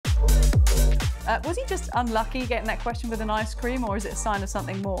Was he just unlucky getting that question with an ice cream, or is it a sign of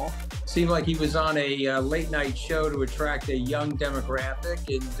something more? Seemed like he was on a late-night show to attract a young demographic,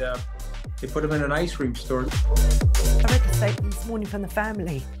 and they put him in an ice cream store. I read the statement this morning from the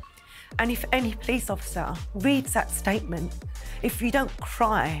family, and if any police officer reads that statement, if you don't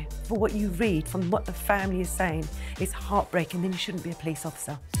cry for what you read from what the family is saying, it's heartbreaking, then you shouldn't be a police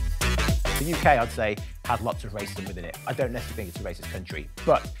officer. The UK, I'd say, has lots of racism within it. I don't necessarily think it's a racist country,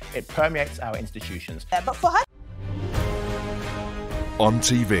 but it permeates our institutions. But for her... On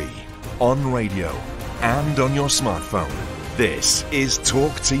TV, on radio, and on your smartphone, this is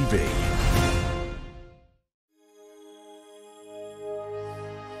talkTV.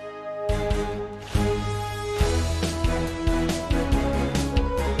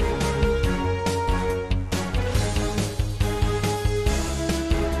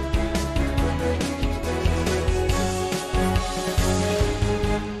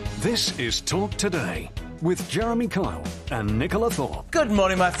 This is Talk Today with Jeremy Kyle and Nicola Thorp. Good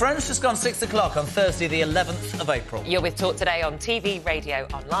morning, my friends. Just gone 6 o'clock on Thursday, the 11th of April. You're with Talk Today on TV, radio,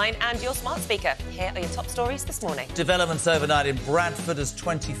 online and your smart speaker. Here are your top stories this morning. Developments overnight in Bradford as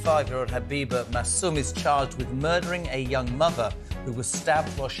 25-year-old Habiba Massoum is charged with murdering a young mother who was stabbed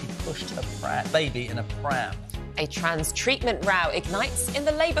while she pushed her baby in a pram. A trans treatment row ignites in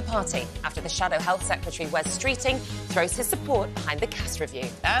the Labour Party after the Shadow Health Secretary Wes Streeting throws his support behind the Cass review.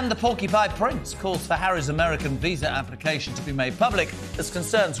 And the Porcupine Prince calls for Harry's American visa application to be made public as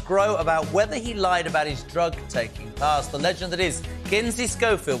concerns grow about whether he lied about his drug-taking past. The legend that is Kinsey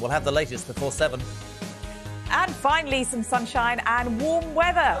Schofield will have the latest before 7. And finally, some sunshine and warm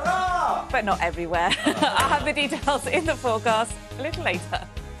weather. Hurrah! But not everywhere. I'll have the details in the forecast a little later.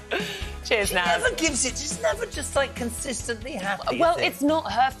 Cheers, She now. never gives it. She's never just, like, consistently happy. Well, it's not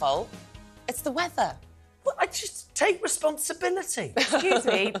her fault. It's the weather. Well, I just take responsibility. Excuse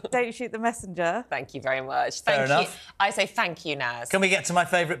me, don't shoot the messenger. Thank you very much. Fair Thank you. enough. I say thank you, Naz. Can we get to my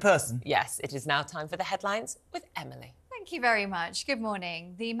favourite person? Yes, it is now time for the headlines with Emily. Thank you very much. Good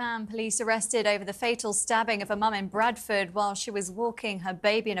morning. The man police arrested over the fatal stabbing of a mum in Bradford while she was walking her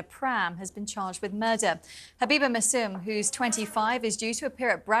baby in a pram has been charged with murder. Habiba Massoum, who's 25, is due to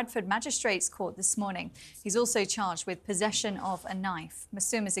appear at Bradford Magistrates Court this morning. He's also charged with possession of a knife.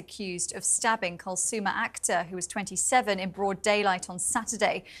 Massoum is accused of stabbing Kulsuma Akhtar, who was 27, in broad daylight on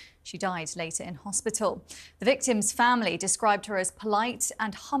Saturday. She died later in hospital. The victim's family described her as polite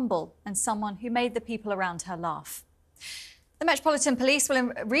and humble and someone who made the people around her laugh. The Metropolitan Police will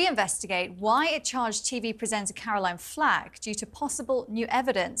reinvestigate why it charged TV presenter Caroline Flack due to possible new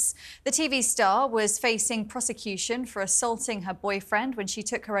evidence. The TV star was facing prosecution for assaulting her boyfriend when she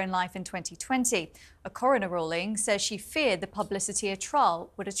took her own life in 2020. A coroner ruling says she feared the publicity a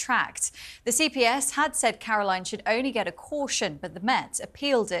trial would attract. The CPS had said Caroline should only get a caution, but the Met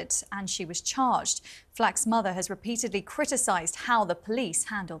appealed it and she was charged. Flack's mother has repeatedly criticised how the police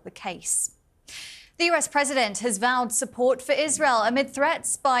handled the case. The US president has vowed support for Israel amid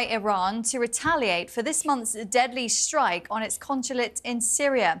threats by Iran to retaliate for this month's deadly strike on its consulate in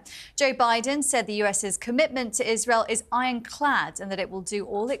Syria. Joe Biden said the US's commitment to Israel is ironclad and that it will do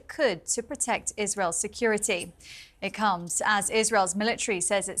all it could to protect Israel's security. It comes as Israel's military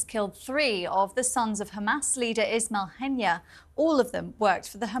says it's killed 3 of the sons of Hamas leader Ismail Haniyeh. All of them worked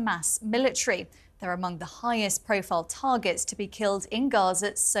for the Hamas military. They're among the highest profile targets to be killed in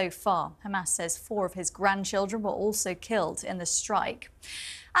Gaza so far. Hamas says 4 of his grandchildren were also killed in the strike.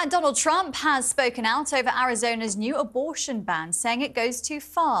 And Donald Trump has spoken out over Arizona's new abortion ban, saying it goes too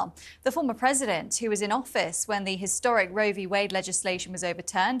far. The former president, who was in office when the historic Roe v. Wade legislation was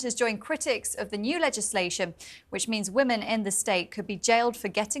overturned, has joined critics of the new legislation, which means women in the state could be jailed for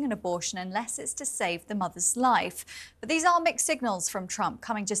getting an abortion unless it's to save the mother's life. But these are mixed signals from Trump,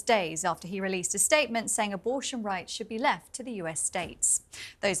 coming just days after he released a statement saying abortion rights should be left to the US states.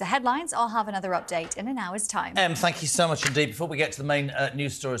 Those are headlines. I'll have another update in an hour's time. Thank you so much indeed. Before we get to the main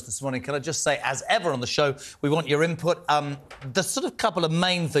news stories this morning, can I just say, as ever on the show, we want your input. The sort of couple of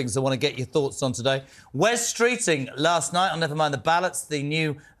main things I want to get your thoughts on today. Wes Streeting last night on Never Mind the Ballots, the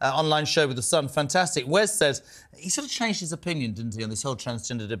new online show with The Sun. Fantastic. Wes says he sort of changed his opinion, didn't he, on this whole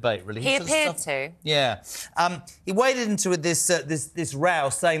transgender debate, really? He appeared to. Yeah. He waded into this row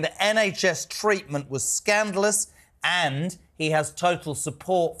saying that NHS treatment was scandalous and he has total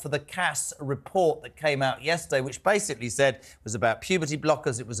support for the CAS report that came out yesterday, which basically said it was about puberty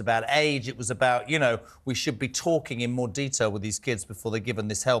blockers, it was about age, it was about, you know, we should be talking in more detail with these kids before they're given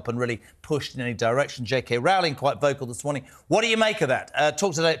this help and really pushed in any direction. J.K. Rowling quite vocal this morning. What do you make of that?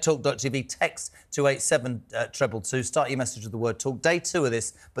 Talk today at talk.tv, text to 282 start your message with the word talk. Day 2 of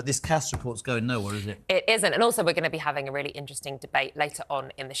this, but this CAS report's going nowhere, is it? It isn't. And also we're going to be having a really interesting debate later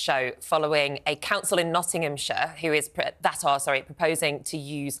on in the show following a council in Nottinghamshire who is proposing to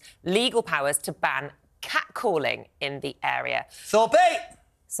use legal powers to ban catcalling in the area. Thorpe!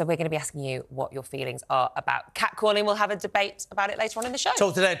 So we're going to be asking you what your feelings are about catcalling. We'll have a debate about it later on in the show.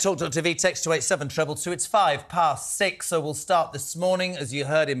 Talk today at talk.tv, text to 282. It's 6:05. So we'll start this morning, as you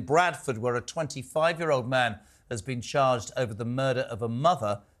heard, in Bradford, where a 25-year-old man has been charged over the murder of a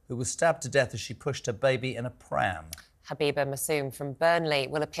mother who was stabbed to death as she pushed her baby in a pram. Habiba Massoum from Burnley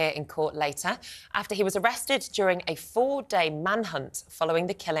will appear in court later after he was arrested during a 4-day manhunt following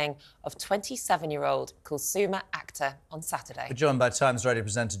the killing of 27-year-old Kulsuma Akhtar on Saturday. We're joined by Times Radio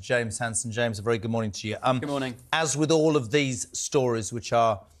presenter James Hansen. James, a very good morning to you. Good morning. As with all of these stories, which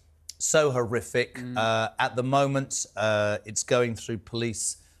are so horrific, at the moment it's going through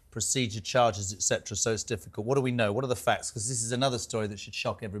police procedure, charges, etc. So it's difficult. What do we know? What are the facts? Because this is another story that should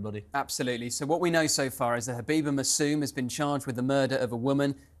shock everybody. Absolutely. So what we know so far is that Habiba Massoum has been charged with the murder of a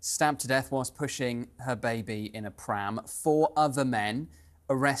woman stabbed to death whilst pushing her baby in a pram. 4 other men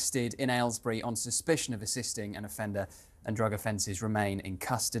arrested in Aylesbury on suspicion of assisting an offender and drug offences remain in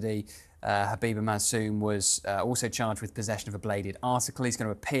custody. Habiba Massoum was also charged with possession of a bladed article. He's going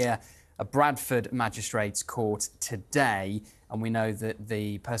to appear at Bradford Magistrates Court today. And we know that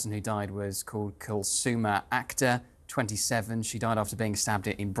the person who died was called Kulsuma Akhtar, 27. She died after being stabbed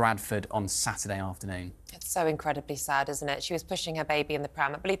in Bradford on Saturday afternoon. It's so incredibly sad, isn't it? She was pushing her baby in the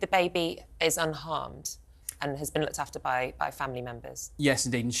pram. I believe the baby is unharmed and has been looked after by family members. Yes,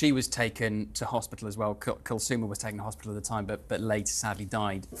 indeed. And she was taken to hospital as well. Kulsuma was taken to hospital at the time, but later sadly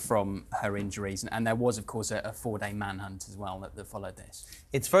died from her injuries. And there was, of course, a 4-day manhunt as well that followed this.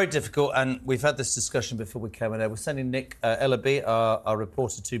 It's very difficult, and we've had this discussion before we came in there. We're sending Nick Ellaby, our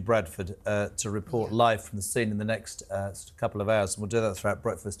reporter, to Bradford to report live from the scene in the next couple of hours, and we'll do that throughout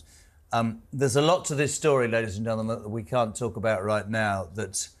breakfast. There's a lot to this story, ladies and gentlemen, that we can't talk about right now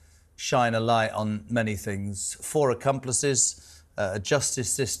that shine a light on many things. 4 accomplices, a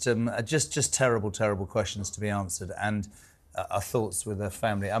justice system, just terrible, terrible questions to be answered, and our thoughts with their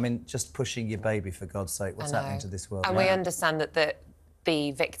family. I mean, just pushing your baby, for God's sake, what's happening to this world? And we understand that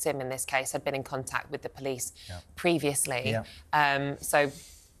the victim in this case had been in contact with the police previously. So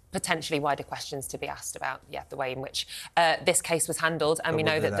potentially wider questions to be asked about, the way in which this case was handled. And we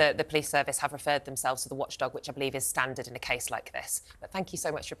know that the police service have referred themselves to the watchdog, which I believe is standard in a case like this. But thank you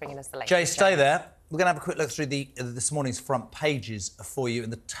so much for bringing us the latest. Jay, stay there. We're going to have a quick look through this morning's front pages for you in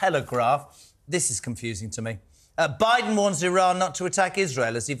the Telegraph. This is confusing to me. Biden warns Iran not to attack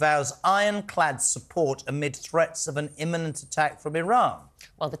Israel as he vows ironclad support amid threats of an imminent attack from Iran.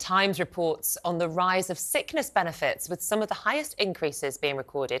 Well, the Times reports on the rise of sickness benefits, with some of the highest increases being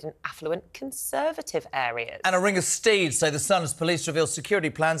recorded in affluent Conservative areas. And a ring of steeds say the Sun's police reveal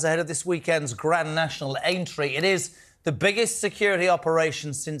security plans ahead of this weekend's Grand National Entry. It is the biggest security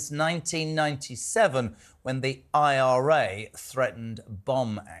operation since 1997, when the IRA threatened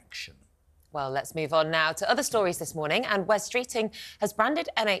bomb action. Well, let's move on now to other stories this morning. And Wes Streeting has branded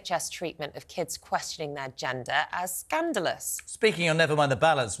NHS treatment of kids questioning their gender as scandalous. Speaking on Never Mind the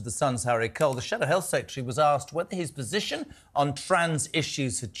Balance with the Sun's Harry Cole, the Shadow Health Secretary was asked whether his position on trans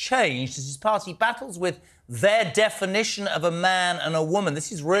issues had changed as his party battles with their definition of a man and a woman.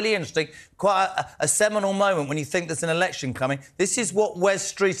 This is really interesting. Quite a seminal moment when you think there's an election coming. This is what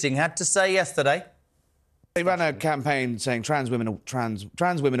Wes Streeting had to say yesterday. They ran a campaign saying trans women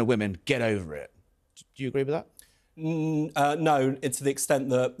are women, get over it. Do you agree with that? No, it's to the extent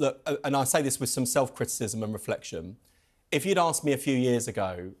that, and I say this with some self-criticism and reflection, if you'd asked me a few years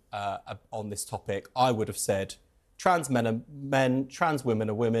ago on this topic, I would have said trans men are men, trans women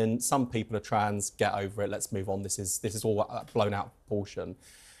are women, some people are trans, get over it, let's move on, this is all a blown out proportion.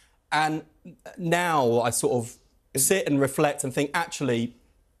 And now I sort of sit and reflect and think, actually,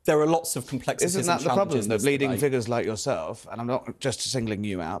 there are lots of complexities. Isn't that the problem, though? Leading figures like yourself, and I'm not just singling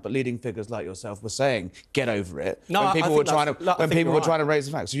you out, but leading figures like yourself were saying, get over it. No, when people were trying to raise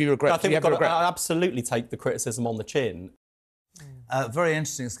the facts. So you regret. I think I absolutely take the criticism on the chin. Very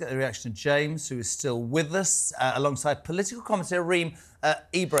interesting. Let's get the reaction of James, who is still with us, alongside political commentator Reem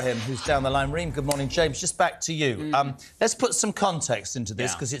Ibrahim, who's down the line. Reem, good morning. James, just back to you. Let's put some context into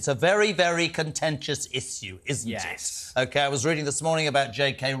this, because it's a very, very contentious issue, isn't it? OK, I was reading this morning about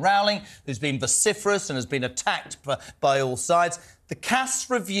J.K. Rowling, who's been vociferous and has been attacked by all sides. The Cass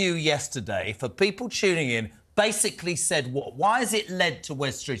review yesterday, for people tuning in, basically said what? Why has it led to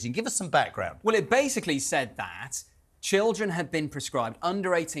Wes Streeting? Give us some background. Well, it basically said that children have been prescribed,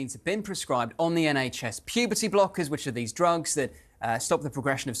 under 18s have been prescribed on the NHS puberty blockers, which are these drugs that stop the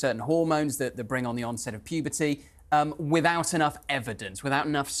progression of certain hormones that bring on the onset of puberty, without enough evidence, without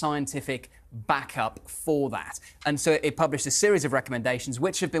enough scientific backup for that. And so it published a series of recommendations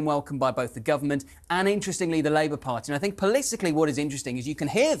which have been welcomed by both the government and, interestingly, the Labour Party. And I think politically what is interesting is you can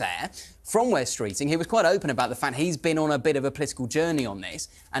hear there from Wes Streeting, he was quite open about the fact he's been on a bit of a political journey on this,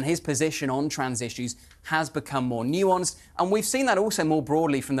 and his position on trans issues has become more nuanced. And we've seen that also more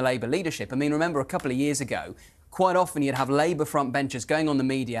broadly from the Labour leadership. I mean, remember a couple of years ago, quite often you'd have Labour frontbenchers going on the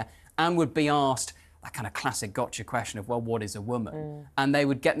media and would be asked that kind of classic gotcha question of, well, what is a woman? And they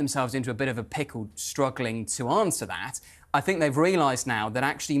would get themselves into a bit of a pickle struggling to answer that. I think they've realised now that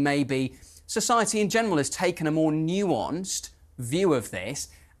actually maybe society in general has taken a more nuanced view of this,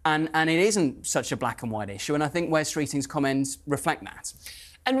 and it isn't such a black and white issue, and I think Wes Streeting's comments reflect that.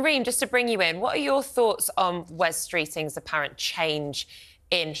 And Reem, just to bring you in, what are your thoughts on Wes Streeting's apparent change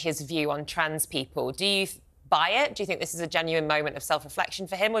in his view on trans people? Do you buy it? Do you think this is a genuine moment of self-reflection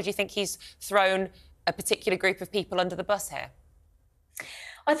for him, or do you think he's thrown a particular group of people under the bus here?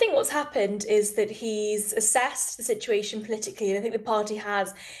 I think what's happened is that he's assessed the situation politically, and I think the party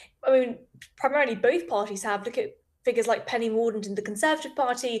has, I mean, primarily both parties have. Look at figures like Penny Mordaunt in the Conservative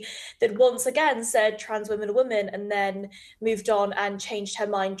Party that once again said trans women are women and then moved on and changed her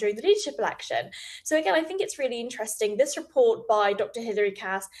mind during the leadership election. So again, I think it's really interesting. This report by Dr. Hilary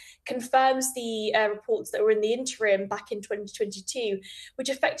Cass confirms the reports that were in the interim back in 2022, which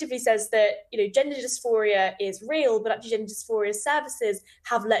effectively says that, you know, gender dysphoria is real, but actually gender dysphoria services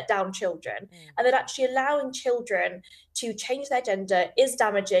have let down children, and that actually allowing children to change their gender is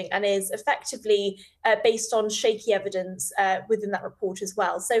damaging and is effectively based on shaky evidence within that report as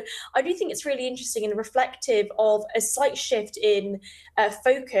well. So I do think it's really interesting and reflective of a slight shift in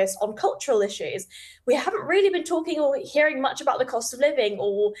focus on cultural issues. We haven't really been talking or hearing much about the cost of living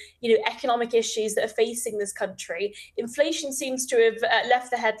or, you know, economic issues that are facing this country. Inflation seems to have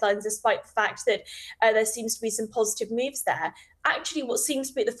left the headlines despite the fact that there seems to be some positive moves there. Actually, what seems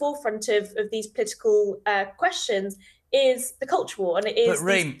to be at the forefront of these political questions is the culture war, and it is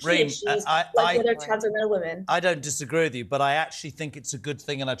Reem, issues like whether trans women are women. I don't disagree with you, but I actually think it's a good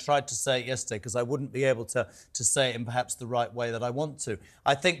thing, and I tried to say it yesterday because I wouldn't be able to say it in perhaps the right way that I want to.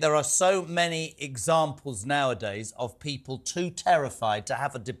 I think there are so many examples nowadays of people too terrified to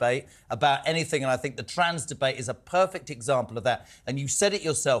have a debate about anything, and I think the trans debate is a perfect example of that. And you said it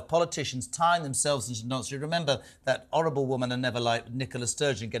yourself, politicians tying themselves into knots. You remember that horrible woman I never liked, Nicola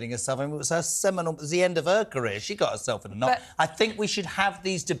Sturgeon, getting herself, I mean, it was her seminal, it was the end of her career. She got herself in a knot. I think we should have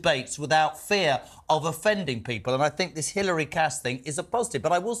these debates without fear of offending people, and I think this Hilary Cass thing is a positive.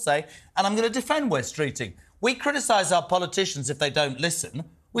 But I will say, and I'm going to defend Wes Streeting, we criticise our politicians if they don't listen.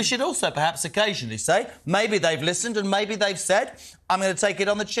 We should also perhaps occasionally say, maybe they've listened and maybe they've said, I'm going to take it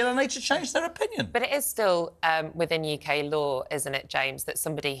on the chin and I need to change their opinion. But it is still within UK law, isn't it, James, that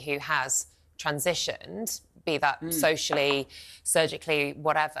somebody who has transitioned, be that socially, surgically,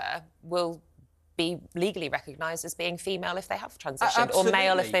 whatever, will be legally recognised as being female if they have transitioned, or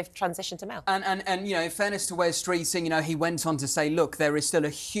male if they've transitioned to male. And you know, in fairness to Wes Streeting, you know, he went on to say, look, there is still a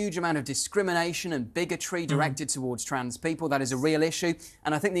huge amount of discrimination and bigotry directed towards trans people. That is a real issue.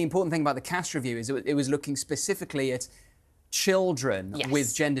 And I think the important thing about the Cass review is it was looking specifically at children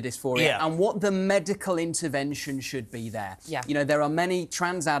with gender dysphoria and what the medical intervention should be there. You know, there are many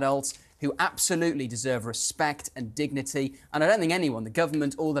trans adults who absolutely deserve respect and dignity, and I don't think anyone, the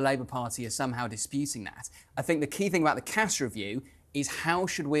government or the Labour Party, is somehow disputing that. I think the key thing about the Cass review is how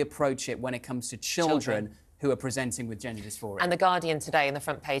should we approach it when it comes to children who are presenting with gender dysphoria. And The Guardian today, on the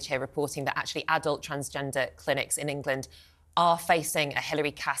front page here, reporting that actually adult transgender clinics in England are facing a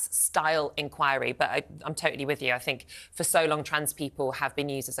Hilary Cass-style inquiry. But I'm totally with you. I think for so long trans people have been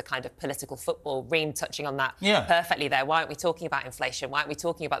used as a kind of political football. Reem touching on that perfectly there. Why aren't we talking about inflation? Why aren't we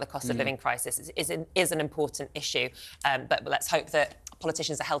talking about the cost of living crisis? It is an important issue. But let's hope that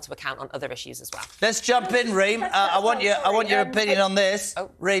politicians are held to account on other issues as well. Let's jump in, Reem. I want your opinion on this.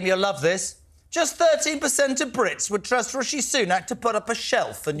 Reem, you'll love this. Just 13% of Brits would trust Rishi Sunak to put up a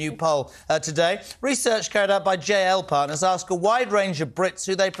shelf, a new poll today. Research carried out by JL Partners asked a wide range of Brits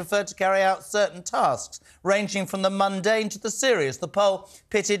who they prefer to carry out certain tasks, ranging from the mundane to the serious. The poll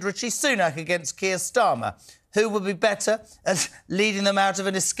pitted Rishi Sunak against Keir Starmer. Who would be better at leading them out of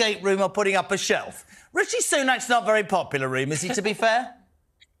an escape room or putting up a shelf? Rishi Sunak's not very popular, Reem, is he, to be fair?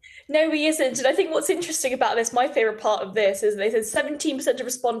 No, he isn't. And I think what's interesting about this, my favourite part of this, is they said 17% of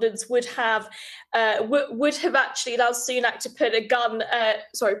respondents would have actually allowed Sunak to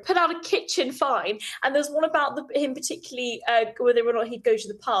put out a kitchen fine. And there's one about him particularly whether or not he'd go to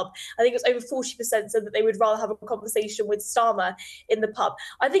the pub. I think it was over 40% said that they would rather have a conversation with Starmer in the pub.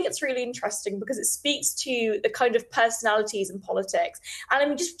 I think it's really interesting because it speaks to the kind of personalities in politics. And I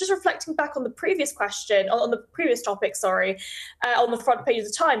mean, just reflecting back on the previous question, on the previous topic, on the front page of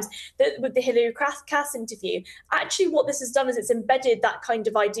the Times, with the Hillary Cass interview, actually what this has done is it's embedded that kind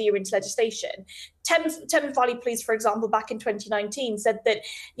of idea into legislation. Thames Valley Police, for example, back in 2019 said that,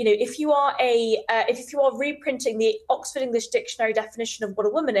 if you are reprinting the Oxford English Dictionary definition of what a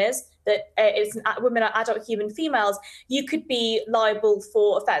woman is, that women are adult human females, you could be liable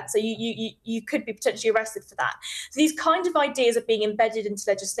for offence. So you could be potentially arrested for that. So these kind of ideas are being embedded into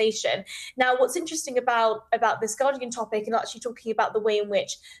legislation. Now, what's interesting about this Guardian topic, and actually talking about the way in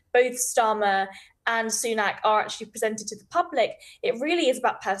which both Starmer and Sunak are actually presented to the public, it really is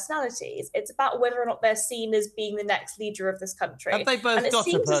about personalities. It's about whether or not they're seen as being the next leader of this country. Have they both got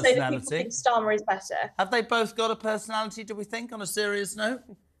a personality? As though that people think Starmer is better. Have they both got a personality, do we think, on a serious note?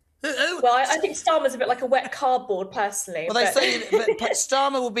 Well, I think Starmer's a bit like a wet cardboard, personally. Well, they say but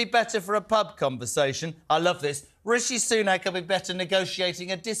Starmer will be better for a pub conversation. I love this. Rishi Sunak will be better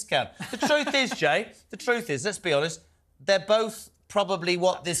negotiating a discount. The truth is, Jay, let's be honest, they're both probably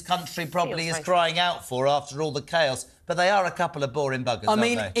what this country probably is crying out for after all the chaos. But they are a couple of boring buggers, I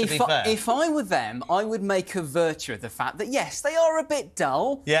mean, aren't they, to be fair? if I were them, I would make a virtue of the fact that, yes, they are a bit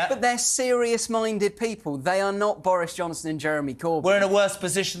dull, but they're serious-minded people. They are not Boris Johnson and Jeremy Corbyn. We're in a worse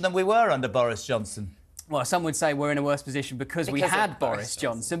position than we were under Boris Johnson. Well, some would say we're in a worse position because we had Boris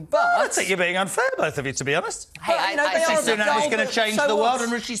Johnson, but... I think you're being unfair, both of you, to be honest. Hey, Rishi Sunak is going to change the world,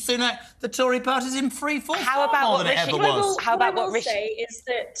 and Rishi Sunak, the Tory party's in free fall. How about what Rishi...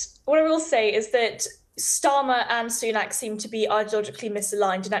 What I will say is that Starmer and Sunak seem to be ideologically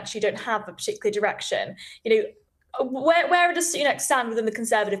misaligned and actually don't have a particular direction. Where does Sunak stand within the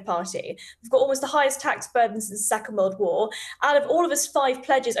Conservative Party? We've got almost the highest tax burden since the Second World War. Out of all of his 5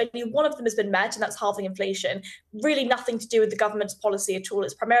 pledges, only one of them has been met, and that's halving inflation. Really nothing to do with the government's policy at all.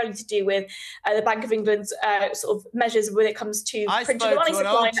 It's primarily to do with the Bank of England's sort of measures when it comes to printing the money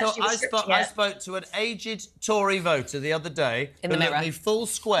supply and actually restricting it. I spoke to an aged Tory voter the other day who looked me full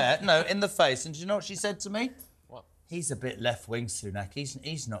square, in the face, and do you know what she said to me? What? He's a bit left-wing, Sunak.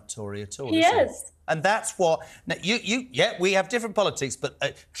 He's not Tory at all. He is. And that's what... Now, we have different politics, but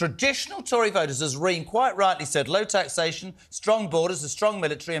traditional Tory voters, as Reem quite rightly said, low taxation, strong borders, a strong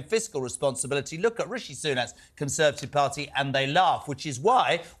military and fiscal responsibility. Look at Rishi Sunak's Conservative Party and they laugh, which is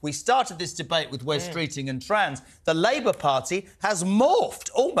why we started this debate with West Streeting and trans. The Labour Party has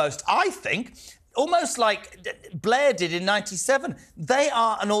morphed almost, I think, almost like Blair did in '97. They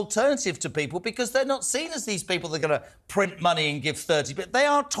are an alternative to people because they're not seen as these people that are going to print money and give 30, but they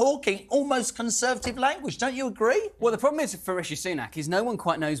are talking almost conservative language. Don't you agree? Well, the problem is for Rishi Sunak is no one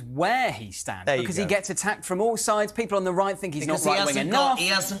quite knows where he stands because he gets attacked from all sides. People on the right think he's not right-wing enough. He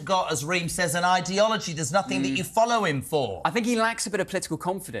hasn't got, as Reem says, an ideology. There's nothing that you follow him for. I think he lacks a bit of political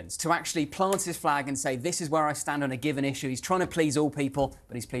confidence to actually plant his flag and say, this is where I stand on a given issue. He's trying to please all people,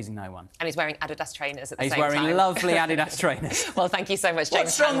 but he's pleasing no one. And he's wearing Adidas trainers at the same time. He's wearing lovely Adidas trainers. Well, thank you so much, James.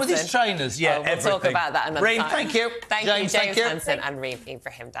 What's wrong with his trainers? Yeah, we'll talk about that another time. Reem, thank you. James Hansen and Reem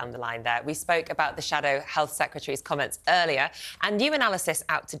Ibrahim down the line there. We spoke about the Shadow Health Secretary's comments earlier, and new analysis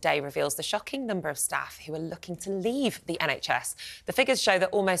out today reveals the shocking number of staff who are looking to leave the NHS. The figures show that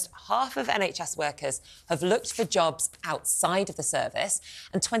almost half of NHS workers have looked for jobs outside of the service,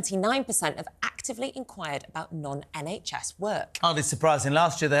 and 29% have actively inquired about non-NHS work. Hardly surprising.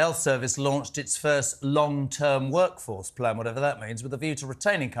 Last year, the Health Service launched its first long-term workforce plan, whatever that means, with a view to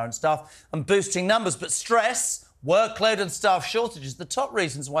retaining current staff and boosting numbers. But stress, workload and staff shortages, the top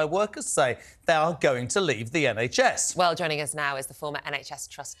reasons why workers say they are going to leave the NHS. Well, joining us now is the former NHS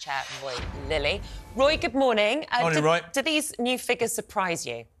Trust Chair, Roy Lilly. Roy, good morning. Morning, Roy. Do these new figures surprise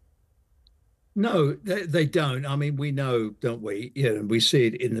you? No, they don't. I mean, we know, don't we? Yeah, we see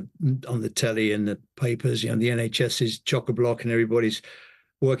it on the telly and the papers. The NHS is chock-a-block and everybody's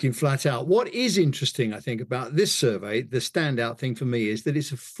working flat out. What is interesting, I think, about this survey, the standout thing for me is that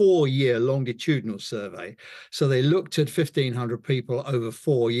it's a 4-year longitudinal survey. So they looked at 1,500 people over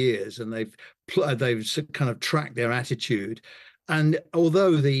 4 years, and they've kind of tracked their attitude. And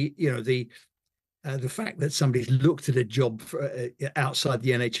although the fact that somebody's looked at a job outside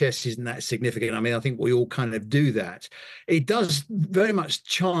the NHS isn't that significant. I mean, I think we all kind of do that. It does very much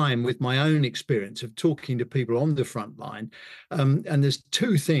chime with my own experience of talking to people on the front line. And there's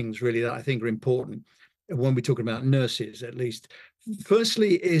two things really that I think are important when we're talking about nurses, at least.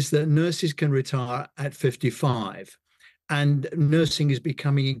 Firstly, is that nurses can retire at 55. And nursing is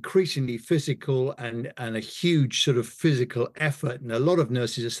becoming increasingly physical and a huge sort of physical effort. And a lot of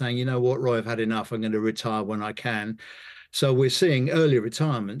nurses are saying, you know what, Roy, I've had enough. I'm going to retire when I can. So we're seeing early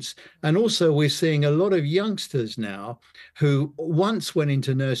retirements. And also we're seeing a lot of youngsters now who once went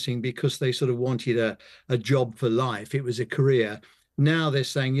into nursing because they sort of wanted a job for life. It was a career. Now they're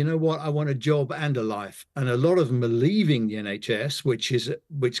saying, you know what, I want a job and a life. And a lot of them are leaving the NHS,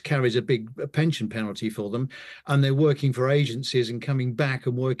 which carries a big pension penalty for them. And they're working for agencies and coming back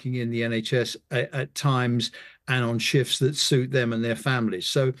and working in the NHS at times and on shifts that suit them and their families.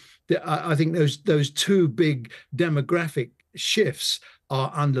 So I think those two big demographic shifts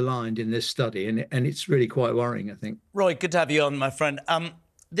are underlined in this study. And it's really quite worrying, I think. Roy, good to have you on, my friend.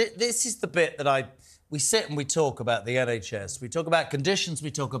 This is the bit that we sit and we talk about the NHS. We talk about conditions,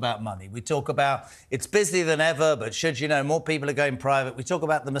 we talk about money. We talk about it's busier than ever, but should you know, more people are going private. We talk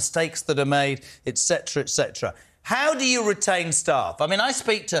about the mistakes that are made, etc., etc. How do you retain staff? I mean, I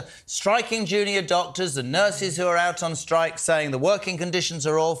speak to striking junior doctors and nurses who are out on strike saying the working conditions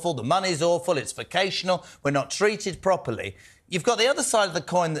are awful, the money's awful, it's vocational, we're not treated properly. You've got the other side of the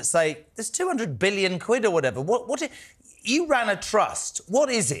coin that say there's 200 billion quid or whatever. You ran a trust.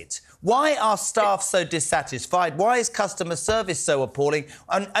 What is it? Why are staff so dissatisfied? Why is customer service so appalling?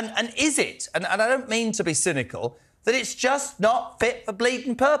 And is it, and I don't mean to be cynical, that it's just not fit for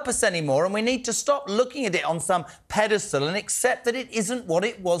bleeding purpose anymore and we need to stop looking at it on some pedestal and accept that it isn't what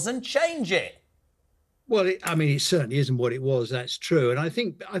it was and change it? Well, it certainly isn't what it was. That's true. And I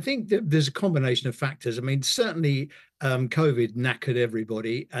think that there's a combination of factors. I mean, certainly COVID knackered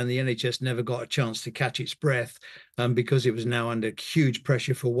everybody and the NHS never got a chance to catch its breath because it was now under huge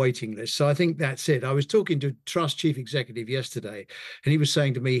pressure for waiting lists. So I think that's it. I was talking to Trust Chief Executive yesterday and he was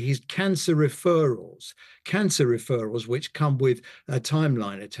saying to me his cancer referrals, which come with a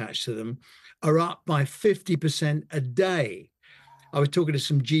timeline attached to them, are up by 50% a day. I was talking to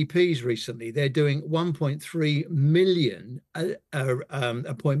some GPs recently. They're doing 1.3 million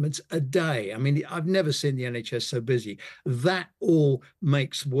appointments a day. I mean, I've never seen the NHS so busy. That all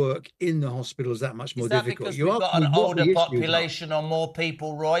makes work in the hospitals that much more difficult. Is that because we've got an older population or more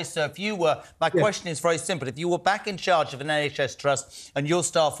people, Roy? So if you were... My question is very simple. If you were back in charge of an NHS trust and your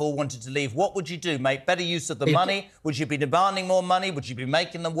staff all wanted to leave, what would you do? Make better use of the money? Would you be demanding more money? Would you be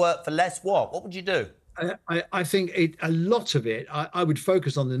making them work for less? What would you do? I think a lot of it, I would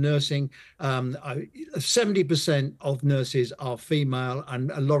focus on the nursing. 70% of nurses are female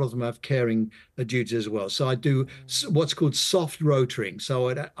and a lot of them have caring duties as well. So I do what's called soft rotoring. So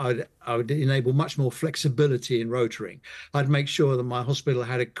I would enable much more flexibility in rotoring. I'd make sure that my hospital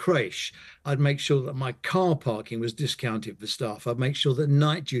had a creche. I'd make sure that my car parking was discounted for staff. I'd make sure that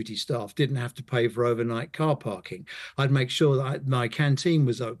night duty staff didn't have to pay for overnight car parking. I'd make sure that my canteen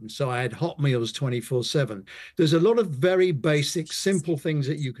was open. So I had hot meals 24/7. There's a lot of very basic, simple things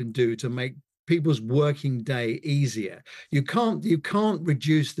that you can do to make people's working day easier. You can't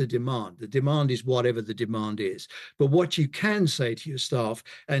reduce the demand. The demand is whatever the demand is. But what you can say to your staff,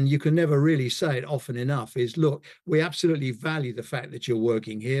 and you can never really say it often enough, is, look, we absolutely value the fact that you're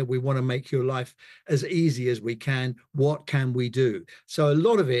working here. We want to make your life as easy as we can. What can we do? So a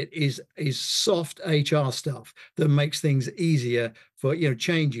lot of it is soft HR stuff that makes things easier for,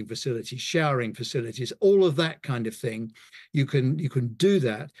 changing facilities, showering facilities, all of that kind of thing. You can do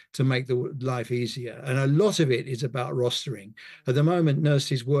that to make the life easier. And a lot of it is about rostering. At the moment,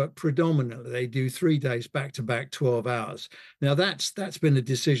 nurses work predominantly. They do 3 days back to back, 12 hours. Now that's been a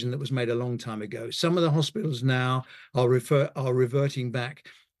decision that was made a long time ago. Some of the hospitals now are reverting back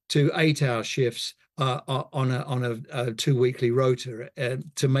to 8-hour shifts on a 2-weekly rota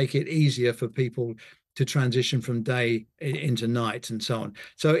to make it easier for people to transition from day into night and so on.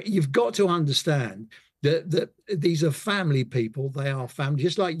 So you've got to understand that these are family people. They are family,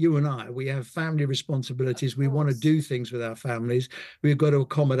 just like you and I. We have family responsibilities. We want to do things with our families. We've got to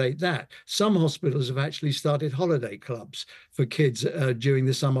accommodate that. Some hospitals have actually started holiday clubs for kids during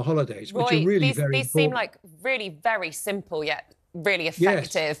the summer holidays, which are really very important. These seem like really very simple yet really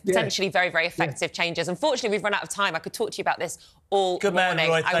effective, potentially very, very effective changes. Unfortunately, we've run out of time. I could talk to you about this all morning.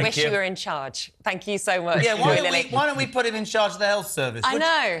 Roy, I wish you were in charge. Thank you so much. Yeah, why don't we put him in charge of the health service? I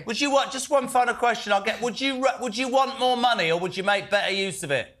know. Would you want, just one final question I'll get, would you want more money or would you make better use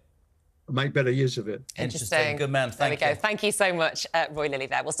of it? Make better use of it. Interesting. Good man. Thank you. There we go. Thank you so much, Roy Lilly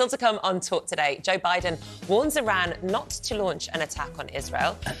there. Well, still to come on Talk Today, Joe Biden warns Iran not to launch an attack on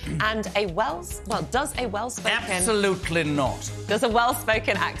Israel. And does a well-spoken... Absolutely not. Does a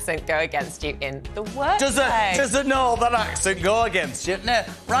well-spoken accent go against you in the workplace? Does a northern accent go against you? No.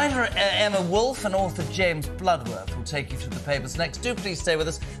 Writer Emma Wolfe and author James Bloodworth will take you through the papers next. Do please stay with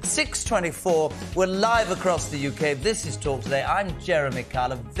us. 6:24. We're live across the UK. This is Talk Today. I'm Jeremy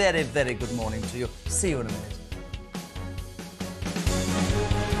Kyle. Very, very good morning to you. See you in a minute.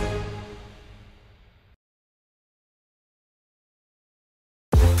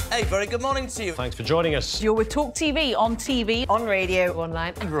 Hey, very good morning to you. Thanks for joining us. You're with Talk TV, on radio,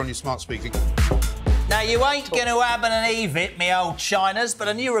 online. You're on your smart speaker. Now, you ain't going to have an eat, me old Chinas, but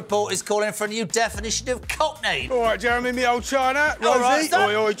a new report is calling for a new definition of cockney. All right, Jeremy, me old China. All right, Rosie,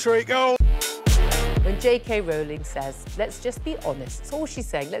 oi, oi, treacle. When J.K. Rowling says, let's just be honest, that's all she's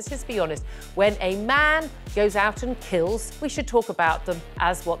saying, let's just be honest. When a man goes out and kills, we should talk about them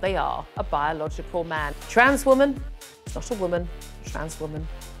as what they are, a biological man. Trans woman, it's not a woman. Trans woman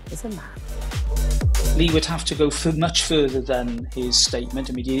is a man. Lee would have to go much further than his statement.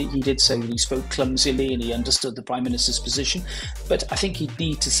 I mean, he did say that he spoke clumsily and he understood the Prime Minister's position, but I think he'd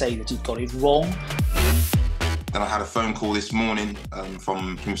need to say that he'd got it wrong. Then I had a phone call this morning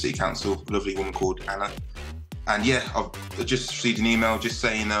from City Council, a lovely woman called Anna. And yeah, I've just received an email just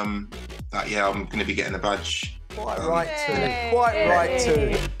saying that, I'm going to be getting a badge. Quite right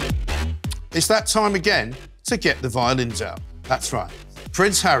too. It's that time again to get the violins out. That's right.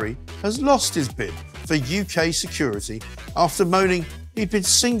 Prince Harry has lost his bid for UK security after moaning he'd been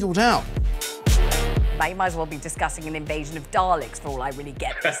singled out. You might as well be discussing an invasion of Daleks for all I really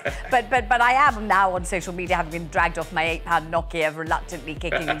get this. but I am now on social media, having been dragged off my £8 Nokia, reluctantly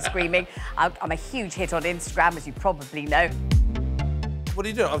kicking and screaming. I'm a huge hit on Instagram, as you probably know. What are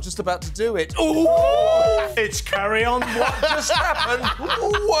you doing? I was just about to do it. Ooh! It's Carry On. What just happened?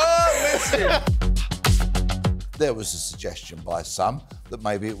 We're missing. There was a suggestion by some that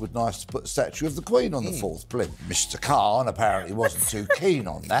maybe it would be nice to put a statue of the Queen on the fourth plinth. Mr. Khan apparently wasn't too keen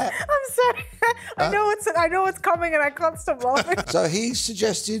on that. I'm sorry. I know it's coming and I can't stop laughing. So he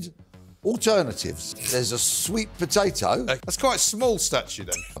suggested alternatives. There's a sweet potato. That's quite a small statue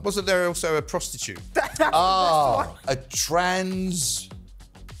then. Wasn't there also a prostitute? A trans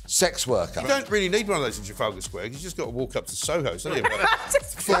sex worker. You don't really need one of those in Trafalgar Square. You just got to walk up to Soho. It's only about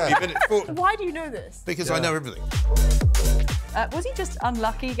Why do you know this? Because I know everything. Was he just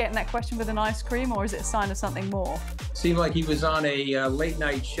unlucky getting that question with an ice cream, or is it a sign of something more? Seemed like he was on a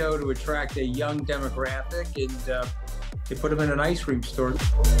late-night show to attract a young demographic, and they put him in an ice cream store.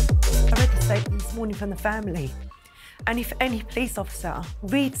 I read the statement this morning from the family, and if any police officer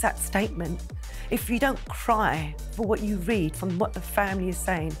reads that statement, if you don't cry for what you read from what the family is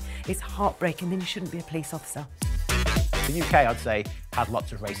saying, it's heartbreaking, then you shouldn't be a police officer. The UK, I'd say, had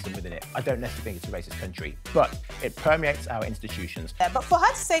lots of racism within it. I don't necessarily think it's a racist country, but it permeates our institutions. Yeah, but for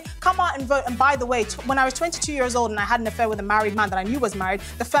her to say, come out and vote, and by the way, when I was 22 years old and I had an affair with a married man that I knew was married,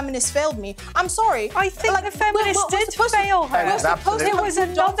 the feminists failed me. I'm sorry. I think the feminists did fail her. It was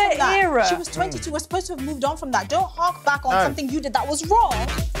another era. She was 22. We're supposed to have moved on from that. Don't hark back on something you did that was wrong.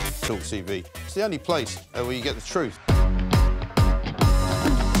 Talk TV. It's the only place where you get the truth.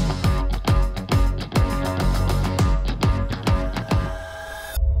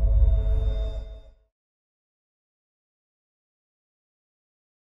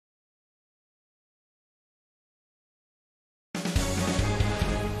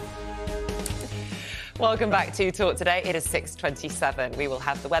 Welcome back to Talk Today. It is 6:27. We will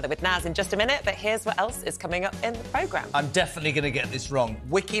have the weather with Naz in just a minute, but here's what else is coming up in the programme. I'm definitely going to get this wrong.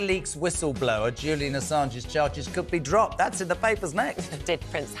 WikiLeaks whistleblower Julian Assange's charges could be dropped. That's in the papers next. Did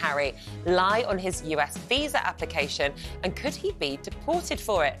Prince Harry lie on his US visa application, and could he be deported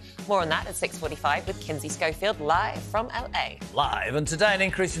for it? More on that at 6:45 with Kinsey Schofield, live from LA. Live. And today, an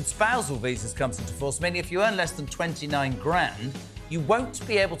increase in spousal visas comes into force, meaning if you earn less than 29 grand, you won't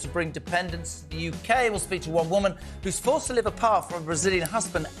be able to bring dependents to the UK. We'll speak to one woman who's forced to live apart from a Brazilian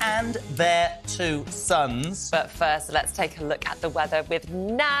husband and their 2 sons. But first, let's take a look at the weather with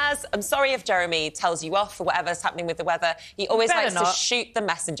Naz. I'm sorry if Jeremy tells you off for whatever's happening with the weather. He always likes to shoot the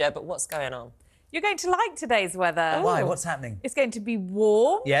messenger, but what's going on? You're going to like today's weather. Why? What's happening? It's going to be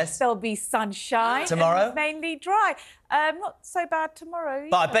warm. Yes. There'll be sunshine. Tomorrow? And mainly dry. Not so bad tomorrow.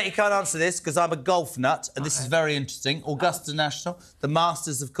 But I bet you can't answer this because I'm a golf nut, and this is very interesting. Augusta National, the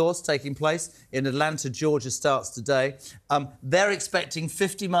Masters, of course, taking place in Atlanta, Georgia, starts today. They're expecting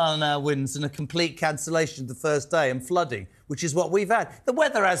 50-mile-an-hour winds and a complete cancellation the first day and flooding, which is what we've had. The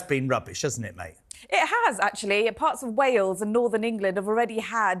weather has been rubbish, hasn't it, mate? It has, actually. Parts of Wales and northern England have already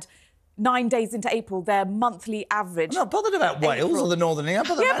had 9 days into April, their monthly average. I'm not bothered about Wales or the northern England.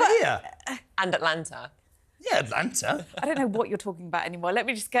 I'm bothered about here. And Atlanta. Yeah, Atlanta. I don't know what you're talking about anymore. Let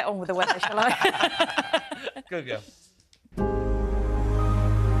me just get on with the weather, shall I? Good girl.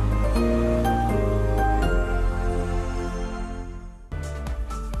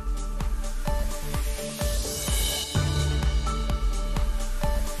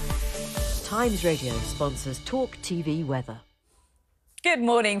 Times Radio sponsors talkTV weather. Good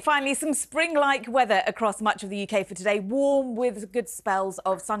morning. Finally, some spring-like weather across much of the UK for today. Warm with good spells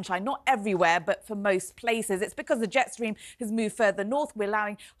of sunshine. Not everywhere, but for most places. It's because the jet stream has moved further north. We're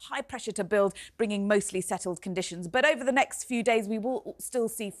allowing high pressure to build, bringing mostly settled conditions. But over the next few days, we will still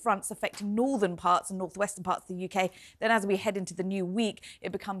see fronts affecting northern parts and northwestern parts of the UK. Then as we head into the new week,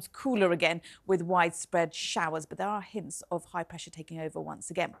 it becomes cooler again with widespread showers. But there are hints of high pressure taking over once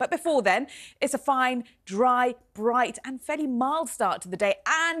again. But before then, it's a fine, dry, bright and fairly mild start to the day,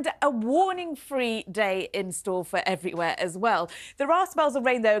 and a warning-free day in store for everywhere as well. There are spells of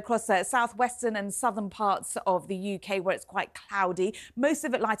rain, though, across southwestern and southern parts of the UK where it's quite cloudy. Most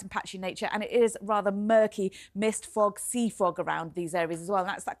of it light and patchy nature, and it is rather murky mist, fog, sea fog around these areas as well. And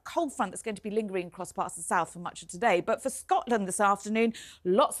that's that cold front that's going to be lingering across parts of the south for much of today. But for Scotland this afternoon,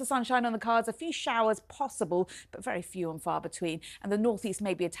 lots of sunshine on the cards, a few showers possible, but very few and far between. And the northeast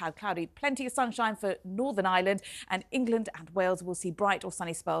may be a tad cloudy. Plenty of sunshine for Northern Ireland, and England and Wales will see bright or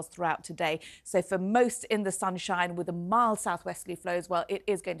sunny spells throughout today. So for most in the sunshine with a mild southwesterly flow as well, it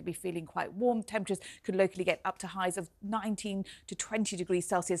is going to be feeling quite warm. Temperatures could locally get up to highs of 19 to 20 degrees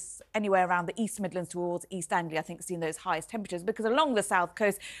Celsius anywhere around the East Midlands towards East Anglia, I think, seeing those highest temperatures, because along the south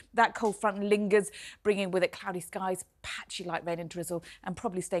coast, that cold front lingers, bringing with it cloudy skies, patchy light rain and drizzle, and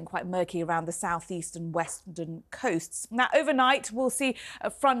probably staying quite murky around the southeast and western coasts. Now, overnight, we'll see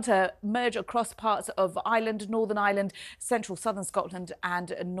a front merge across parts of Ireland, Northern Ireland, central southern Scotland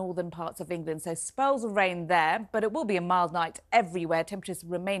and northern parts of England. So spells of rain there, but it will be a mild night everywhere, temperatures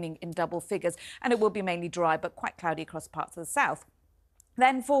remaining in double figures, and it will be mainly dry but quite cloudy across parts of the south.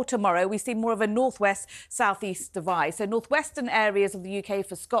 Then for tomorrow, we see more of a northwest-southeast divide. So northwestern areas of the UK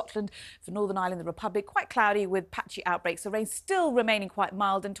for Scotland, for Northern Ireland, the Republic, quite cloudy with patchy outbreaks. The rain still remaining quite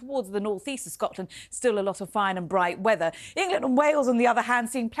mild, and towards the northeast of Scotland, still a lot of fine and bright weather. England and Wales, on the other hand,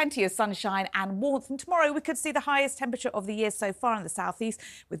 seeing plenty of sunshine and warmth. And tomorrow, we could see the highest temperature of the year so far in the southeast,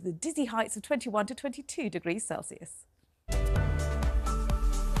 with the dizzy heights of 21 to 22 degrees Celsius.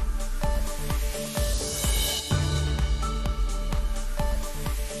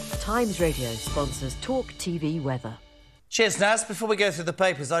 Times Radio sponsors talkTV weather. Cheers, Naz. Before we go through the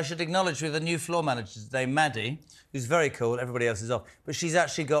papers, I should acknowledge we have a new floor manager today, Maddie, who's very cool. Everybody else is off. But she's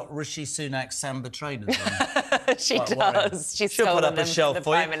actually got Rishi Sunak's Samba trainers on. She does. She's She'll put stolen up a them shelf from the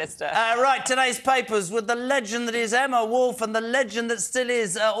for you. Prime Minister. Right, today's papers with the legend that is Emma Wolfe and the legend that still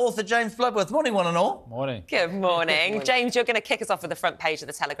is author James Bloodworth. Morning, one and all. Morning. Good morning. James, you're going to kick us off with the front page of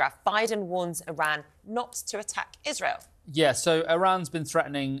the Telegraph. Biden warns Iran not to attack Israel. Yeah, so Iran's been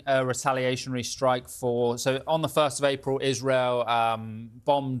threatening a retaliatory strike for... So on the 1st of April, Israel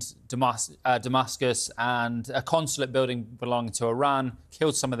bombed Damascus and a consulate building belonging to Iran,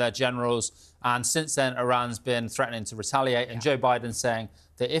 killed some of their generals, and since then Iran's been threatening to retaliate. And Joe Biden saying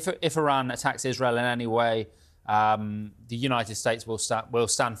that if Iran attacks Israel in any way, the United States will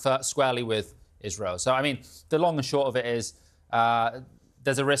stand squarely with Israel. So, I mean, the long and short of it is...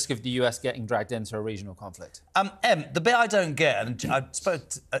 there's a risk of the US getting dragged into a regional conflict. Em, the bit I don't get, and I spoke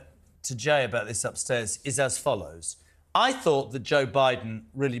to Jay about this upstairs, is as follows. I thought that Joe Biden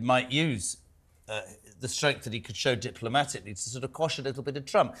really might use the strength that he could show diplomatically to sort of quash a little bit of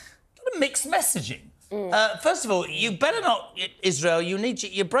Trump. A lot of mixed messaging. First of all, you better not, Israel,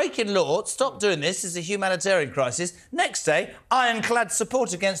 you're breaking law. Stop doing this. It's a humanitarian crisis. Next day, ironclad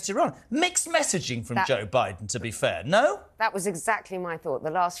support against Iran. Mixed messaging from Joe Biden, to be fair. No? That was exactly my thought. The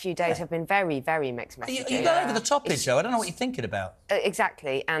last few days have been very, very mixed messaging. You're going over the top here, Joe. I don't know what you're thinking about.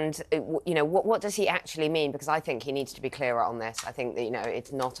 Exactly. And, you know, what does he actually mean? Because I think he needs to be clearer on this. I think that, you know,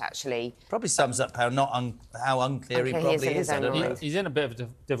 it's not actually... Probably sums up how unclear he probably is. I don't know. He's in a bit of a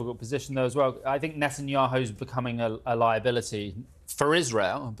difficult position, though, as well. I think Netanyahu's becoming a liability for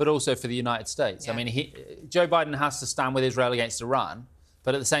Israel, but also for the United States. Yeah. I mean, Joe Biden has to stand with Israel against Iran,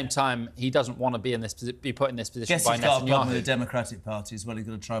 But at the same time, he doesn't want to be put in this position Guess by he's got a problem with Netanyahu. the Democratic Party as well. He's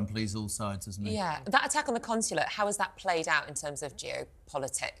got to try and please all sides, hasn't he? Yeah, that attack on the consulate, how has that played out in terms of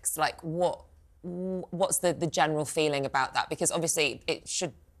geopolitics? Like, what's the general feeling about that? Because obviously it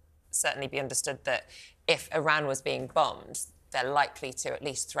should certainly be understood that if Iran was being bombed, they're likely to at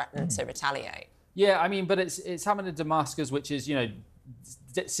least threaten to retaliate. Yeah, I mean, but it's happened in Damascus, which is, you know,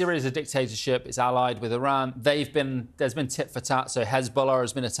 Syria is a dictatorship. It's allied with Iran. There's been tit for tat. So Hezbollah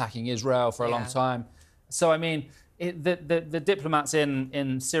has been attacking Israel for a long time. So I mean, the diplomats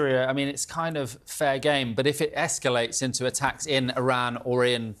in Syria. I mean, it's kind of fair game. But if it escalates into attacks in Iran or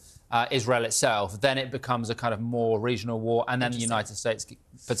in Israel itself, then it becomes a kind of more regional war, and then the United States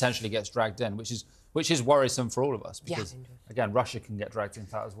potentially gets dragged in, which is worrisome for all of us because, again, Russia can get dragged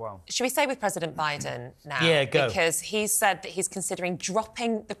into that as well. Should we stay with President Biden now? Yeah, go. Because he's said that he's considering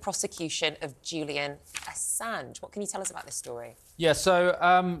dropping the prosecution of Julian Assange. What can you tell us about this story? Yeah, so,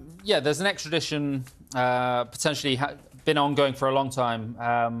 there's an extradition potentially been ongoing for a long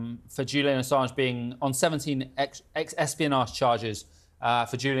time for Julian Assange being on 17 espionage charges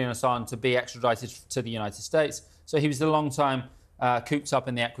for Julian Assange to be extradited to the United States. So he was a long time cooped up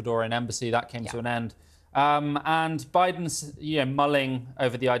in the Ecuadorian embassy. That came to an end. And Biden's mulling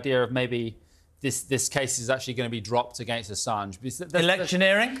over the idea of maybe this case is actually going to be dropped against Assange.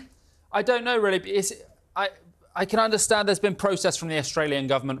 Electioneering? I don't know, really. I can understand there's been protests from the Australian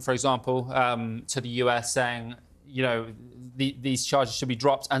government, for example, to the US saying, these charges should be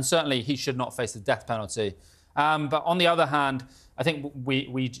dropped. And certainly he should not face the death penalty. But on the other hand, I think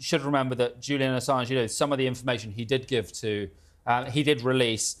we should remember that Julian Assange, some of the information he did give to, he did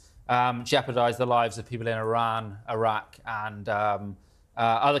release, jeopardised the lives of people in Iran, Iraq, and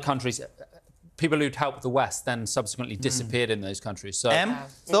other countries. People who'd helped the West then subsequently disappeared in those countries. So,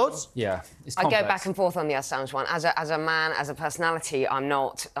 thoughts? Yeah, it's I complex. go back and forth on the Assange one. As a man, as a personality, I'm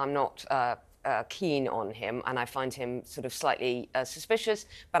not keen on him, and I find him sort of slightly suspicious.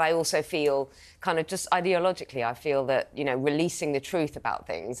 But I also feel kind of just ideologically, I feel that releasing the truth about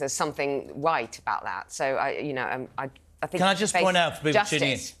things, there's something right about that. So I think. Can I just point out for people justice.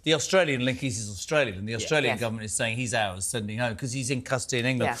 tuning in, the Australian link is Australian, and the Australian government is saying he's ours, sending home because he's in custody in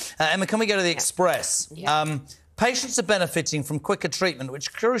England. Emma, can we go to the Express? Patients are benefiting from quicker treatment,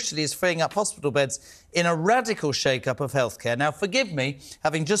 which crucially is freeing up hospital beds in a radical shake-up of healthcare. Now, forgive me,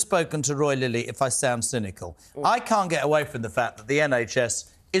 having just spoken to Roy Lilly, if I sound cynical. I can't get away from the fact that the NHS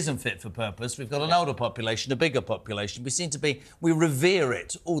isn't fit for purpose. We've got an older population, a bigger population. We revere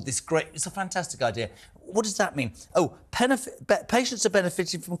it. Oh, it's a fantastic idea. What does that mean? Oh, patients are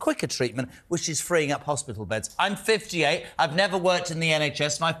benefiting from quicker treatment, which is freeing up hospital beds. I'm 58. I've never worked in the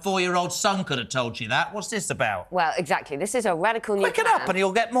NHS. My 4-year-old son could have told you that. What's this about? Well, exactly. This is a radical new Quicken up and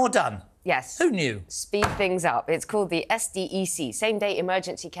you'll get more done. Yes. Who knew? Speed things up. It's called the SDEC, Same-Day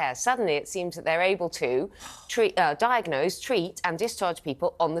Emergency Care. Suddenly, it seems that they're able to diagnose, treat and discharge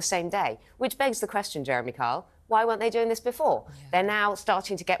people on the same day, which begs the question, Jeremy Kyle, why weren't they doing this before? They're now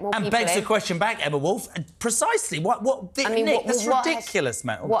starting to get more people in. And begs the question back, Emma Wolf, precisely, Nick, that's ridiculous,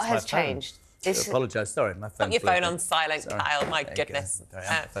 man. What has changed? I apologise, sorry, my phone. Put your phone on silent, Kyle, my goodness. Very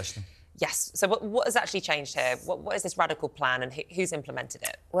unprofessional. Yes, so what has actually changed here? What is this radical plan and who's implemented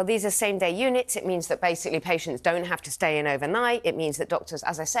it? Well, these are same-day units. It means that basically patients don't have to stay in overnight. It means that doctors,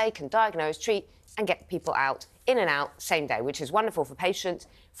 as I say, can diagnose, treat and get people out, in and out, same day, which is wonderful for patients.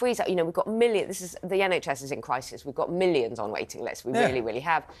 Frees up, we've got millions. The NHS is in crisis. We've got millions on waiting lists. We really, really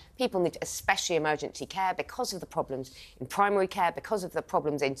have. People need, especially emergency care, because of the problems in primary care, because of the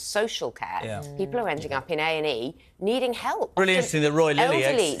problems in social care. People are ending up in A&E needing help. Really interesting that Roy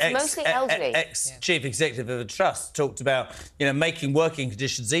Lilly, mostly elderly. Ex-chief executive of a trust, talked about, making working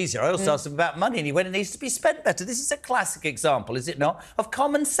conditions easier. I also asked him about money, and he went, it needs to be spent better. This is a classic example, is it not, of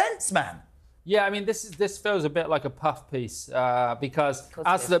common sense, man. Yeah, I mean, this feels a bit like a puff piece because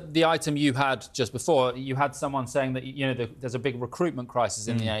as the item you had just before, you had someone saying that, there's a big recruitment crisis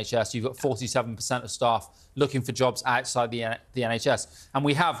in the NHS. You've got 47% of staff looking for jobs outside the NHS. And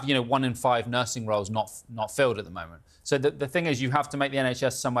we have, 1 in 5 nursing roles not filled at the moment. So the thing is, you have to make the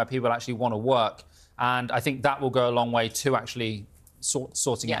NHS somewhere people actually want to work. And I think that will go a long way to actually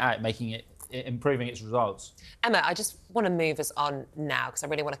sorting it out, improving its results. Emma, I just want to move us on now because I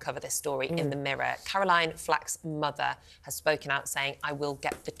really want to cover this story in the Mirror. Caroline Flack's mother has spoken out saying, I will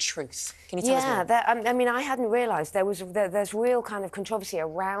get the truth. Can you tell us more? Yeah, I hadn't realised there's real kind of controversy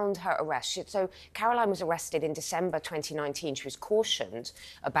around her arrest. So Caroline was arrested in December 2019. She was cautioned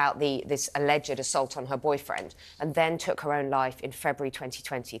about this alleged assault on her boyfriend and then took her own life in February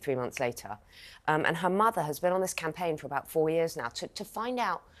 2020, 3 months later. And her mother has been on this campaign for about 4 years now to find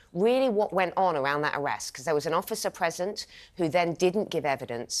out really what went on around that arrest, because there was an officer present who then didn't give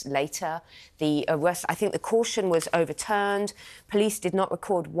evidence later. The arrest, I think the caution was overturned. Police did not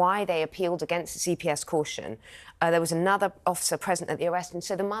record why they appealed against the CPS caution. There was another officer present at the arrest, and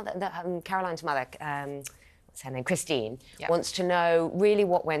so the mother, Caroline's mother, what's her name, Christine, wants to know really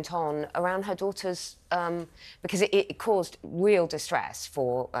what went on around her daughter's, because it caused real distress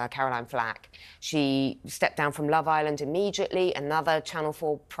for Caroline Flack. She stepped down from Love Island immediately. Another Channel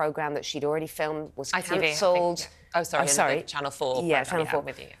 4 programme that she'd already filmed was cancelled. Oh, sorry. Channel 4. Yeah, Channel 4.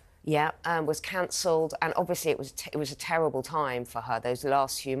 With you. Yeah, was cancelled, and obviously it was a terrible time for her those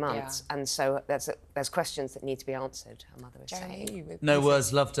last few months, and so there's questions that need to be answered. Her mother is saying. No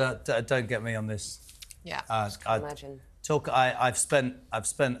words, love to. Don't get me on this. Yeah, I imagine. I've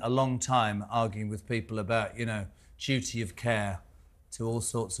spent a long time arguing with people about, you know, duty of care to all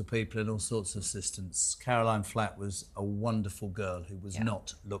sorts of people in all sorts of systems. Caroline Flack was a wonderful girl who was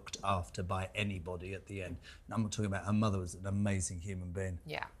not looked after by anybody at the end. And I'm not talking about her mother, was an amazing human being.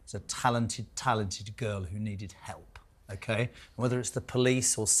 Yeah. It's a talented girl who needed help, okay? And whether it's the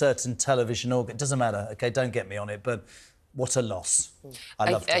police or certain television organ, it doesn't matter, okay? Don't get me on it, but what a loss.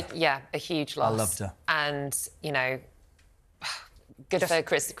 I loved her. Yeah, a huge loss. I loved her. And, you know, good for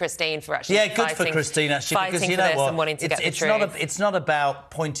Christine for actually good for Christine, actually, because you know what? And wanting to get the truth. It's not about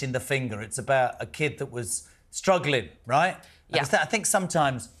pointing the finger. It's about a kid that was struggling, right? Yeah. I think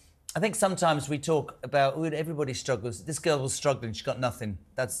sometimes we talk about, oh, everybody struggles. This girl was struggling. She got nothing.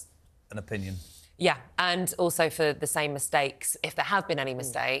 That's an opinion. Yeah, and also for the same mistakes, if there have been any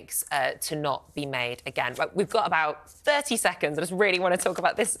mistakes, to not be made again. Right, we've got about 30 seconds. I just really want to talk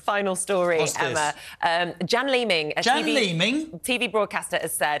about this final story, What's Emma. Jan Leeming, a TV broadcaster,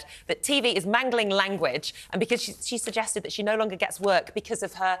 has said that TV is mangling language, and because she suggested that she no longer gets work because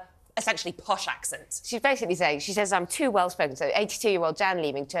of her essentially posh accent. She's basically saying, she says, I'm too well-spoken. So 82-year-old Jan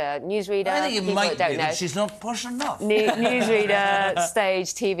Leeming to newsreader. I think it might be that that she's not posh enough. Newsreader,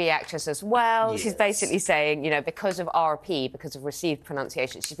 stage, TV actress as well. Yes. She's basically saying, you know, because of RP, because of received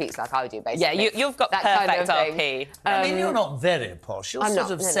pronunciation, she speaks like I do, basically. Yeah, you've got that perfect kind of RP. I mean, you're not very posh. You're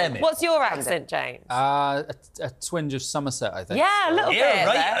sort of semi. What's your accent, James? A twinge of Somerset, I think. Yeah, a little bit.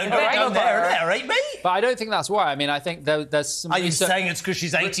 Right, right, mate. But I don't think that's why. I mean, I think there's some... Are you saying it's because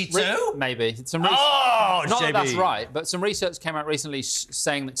she's 82? Maybe. Not that that's right, but some research came out recently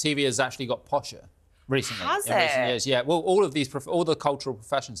saying that TV has actually got posher recently. Has in recent years. Yeah, well, all the cultural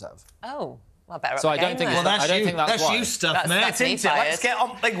professions have. Oh. Well, better so I don't think that's you stuff, mate. Isn't it? Let's get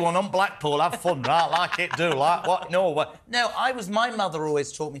on big one on Blackpool, have fun, right? Like it, do like what? No, what? No, my mother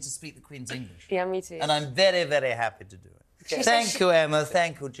always taught me to speak the Queen's English. Yeah, me too. And I'm very, very happy to do it. Thank you, Emma.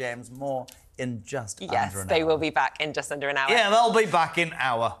 Thank you, James. More in just under an hour. Yes, they will be back in just under an hour. Yeah, they'll be back in an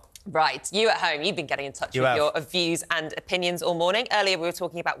hour. Right, you at home, you've been getting in touch with your views and opinions all morning. Earlier we were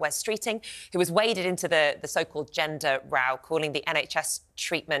talking about Wes Streeting, who was waded into the so-called gender row, calling the NHS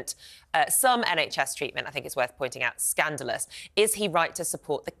treatment, some NHS treatment, I think it's worth pointing out, scandalous. Is he right to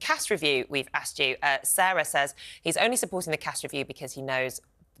support the CAS review? We've asked you. Sarah says he's only supporting the CAS review because he knows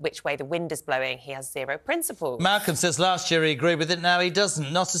which way the wind is blowing. He has zero principles. Malcolm says last year he agreed with it, now he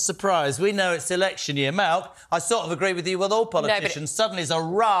doesn't. Not a surprise. We know it's election year. Malc, I sort of agree with you with all politicians. Suddenly there's a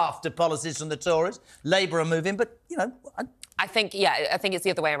raft of policies from the Tories. Labour are moving, but, you know... I think it's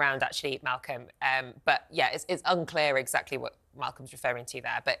the other way around, actually, Malcolm. But, yeah, it's unclear exactly what Malcolm's referring to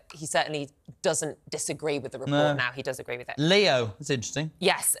there, but he certainly doesn't disagree with the report now. He does agree with it. Leo, that's interesting.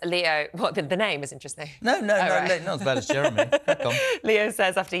 Yes, Leo. What, the name is interesting. No, not as bad as Jeremy. Leo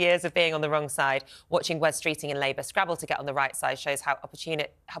says, after years of being on the wrong side, watching Wes Streeting and Labour scrabble to get on the right side shows how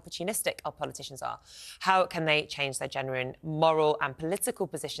opportunistic our politicians are. How can they change their genuine moral and political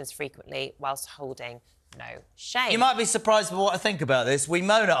positions frequently whilst holding no shame? You might be surprised by what I think about this. We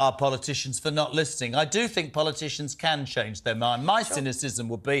moan at our politicians for not listening. I do think politicians can change their mind. My cynicism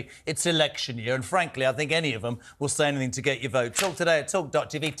would be it's election year, and frankly, I think any of them will say anything to get your vote. Talk today at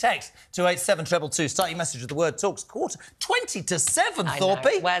talk.tv. Text 28722. Start your message with the word talks. 20 to 7,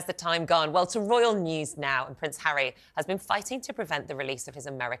 Thorpe. Where's the time gone? Well, to royal news now, and Prince Harry has been fighting to prevent the release of his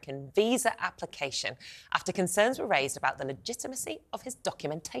American visa application after concerns were raised about the legitimacy of his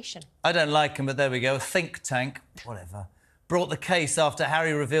documentation. I don't like him, but there we go. Think tank, whatever, brought the case after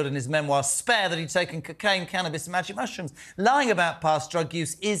Harry revealed in his memoir Spare that he'd taken cocaine, cannabis and magic mushrooms. Lying about past drug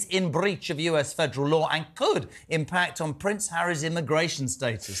use is in breach of US federal law and could impact on Prince Harry's immigration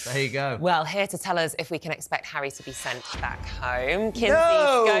status. There you go. Well, here to tell us if we can expect Harry to be sent back home, Kinsey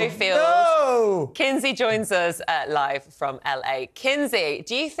Schofield. No! Kinsey joins us live from LA. Kinsey,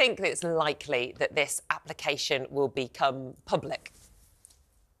 do you think that it's likely that this application will become public?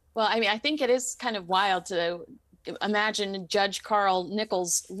 Well, I mean, I think it is kind of wild to imagine Judge Carl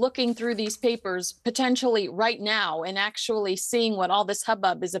Nichols looking through these papers potentially right now and actually seeing what all this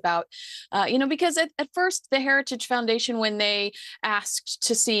hubbub is about. You know, because at first the Heritage Foundation, when they asked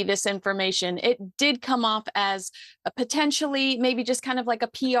to see this information, it did come off as a potentially maybe just kind of like a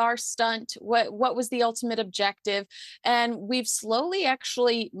PR stunt. What was the ultimate objective? And we've slowly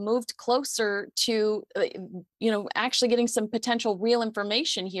actually moved closer to, you know, actually getting some potential real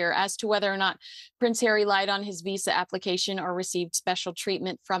information here as to whether or not Prince Harry lied on his visa application or received special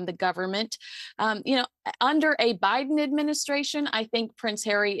treatment from the government. You know, under a Biden administration, I think Prince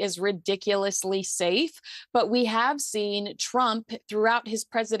Harry is ridiculously safe, but we have seen Trump throughout his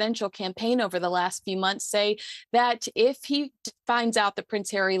presidential campaign over the last few months say that if he finds out that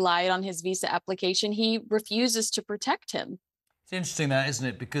Prince Harry lied on his visa application, he refuses to protect him. It's interesting that, isn't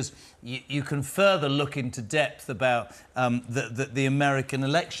it? Because you can further look into depth about the American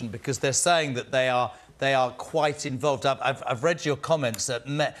election, because they're saying that they are quite involved. I've read your comments that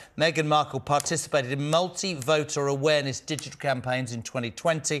Meghan Markle participated in multi-voter awareness digital campaigns in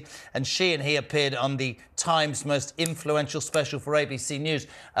 2020, and she and he appeared on the Times' most influential special for ABC News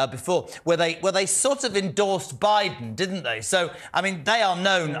before, where they sort of endorsed Biden, didn't they? So, I mean, they are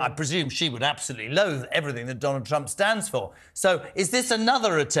known, I presume she would absolutely loathe everything that Donald Trump stands for. So is this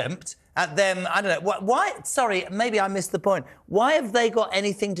another attempt at them? I don't know. Why? Sorry, maybe I missed the point. Why have they got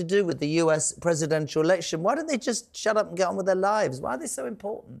anything to do with the US presidential election? Why don't they just shut up and get on with their lives? Why are they so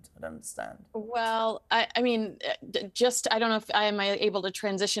important? I don't understand. Well, I mean, just, I don't know if am I able to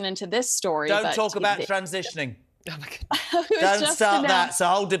transition into this story. Don't talk about transitioning. Oh my God. Don't start that. It's a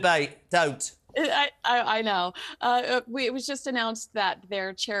whole debate. Don't. I know. It was just announced that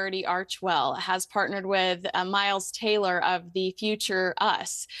their charity Archwell has partnered with Miles Taylor of the Future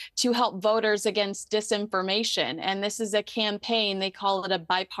Us to help voters against disinformation. And this is a campaign, they call it a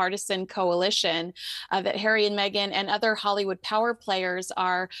bipartisan coalition, that Harry and Meghan and other Hollywood power players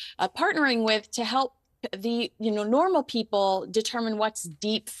are partnering with to help the normal people determine what's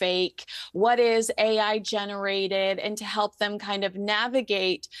deep fake, what is AI generated, and to help them kind of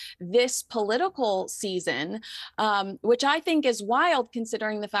navigate this political season, which I think is wild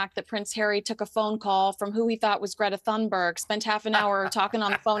considering the fact that Prince Harry took a phone call from who he thought was Greta Thunberg, spent half an hour talking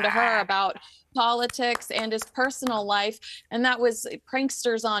on the phone to her about politics and his personal life, and that was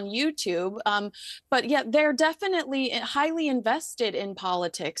pranksters on YouTube. But yeah, they're definitely highly invested in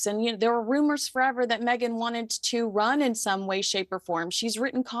politics, and there were rumors forever that Meghan wanted to run in some way, shape, or form. She's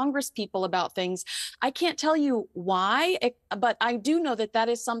written Congress people about things. I can't tell you why, but I do know that that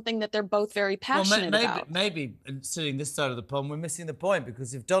is something that they're both very passionate about. Maybe sitting this side of the pond, we're missing the point,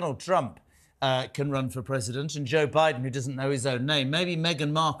 because if Donald Trump can run for president, and Joe Biden, who doesn't know his own name, maybe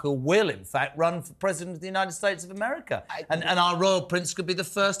Meghan Markle will, in fact, run for president of the United States of America. And our royal prince could be the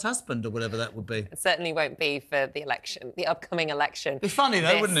first husband, or whatever that would be. It certainly won't be for the election, the upcoming election. It'd be funny,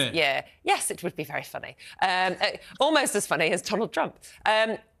 though, wouldn't it? Yeah. Yes, it would be very funny. Almost as funny as Donald Trump.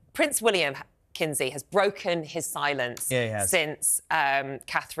 Prince William Kinsey has broken his silence since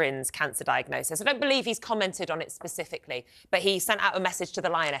Catherine's cancer diagnosis. I don't believe he's commented on it specifically, but he sent out a message to the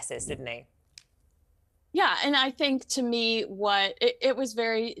Lionesses, didn't he? Yeah, and I think to me, it was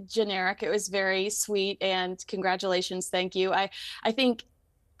very generic. It was very sweet, and congratulations, thank you. I think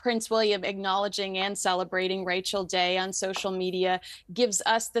Prince William acknowledging and celebrating Rachel Day on social media gives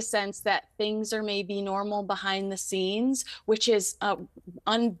us the sense that things are maybe normal behind the scenes, which is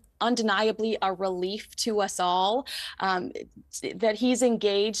undeniably a relief to us all, that he's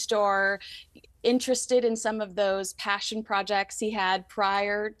engaged or interested in some of those passion projects he had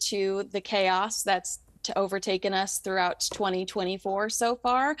prior to the chaos that's overtaken us throughout 2024 so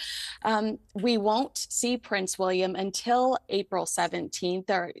far. We won't see Prince William until April 17th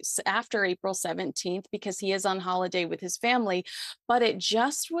or after April 17th, because he is on holiday with his family. But it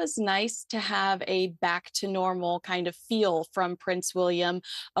just was nice to have a back to normal kind of feel from Prince William,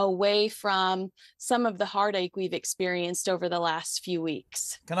 away from some of the heartache we've experienced over the last few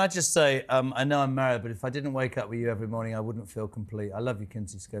weeks. Can I just say, I know I'm married, but if I didn't wake up with you every morning, I wouldn't feel complete. I love you,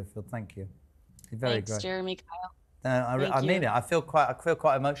 Kinsey Schofield. Thank you. You're very Thanks, great. Jeremy Kyle. I mean it. I feel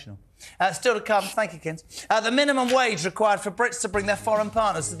quite emotional. Still to come. Thank you, Kins. The minimum wage required for Brits to bring their foreign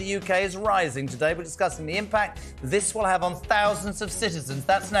partners to the UK is rising today. We're discussing the impact this will have on thousands of citizens.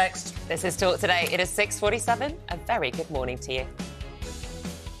 That's next. This is Talk Today. It is 6:47. A very good morning to you.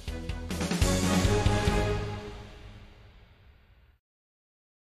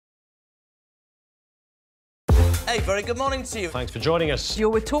 Hey, very good morning to you. Thanks for joining us. You're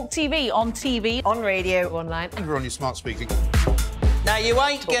with Talk TV, on radio, on radio, online. And we're on your smart speaker. Now, you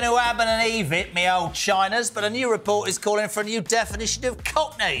ain't going to have an Eve-it, me old Chinas, but a new report is calling for a new definition of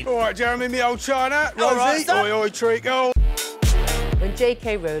cockney. All right, Jeremy, me old China. All right, Rosie, oi, oi, treacle. When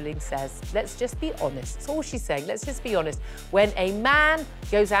J.K. Rowling says, let's just be honest, that's all she's saying, let's just be honest. When a man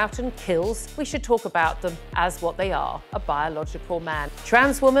goes out and kills, we should talk about them as what they are, a biological man.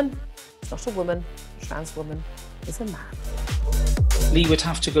 Trans woman, it's not a woman, trans woman is a man. Lee would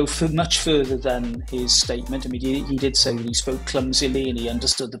have to go much further than his statement. I mean, he did say that he spoke clumsily and he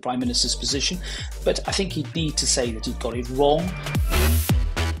understood the Prime Minister's position, but I think he'd need to say that he'd got it wrong.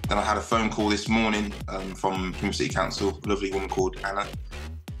 Then I had a phone call this morning from Plymouth City Council, a lovely woman called Anna.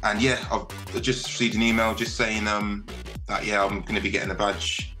 And yeah, I've just received an email just saying that, yeah, I'm going to be getting a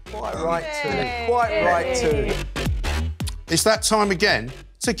badge. Quite right too. Quite right too. It's that time again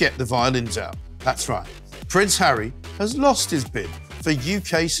to get the violins out. That's right. Prince Harry has lost his bid for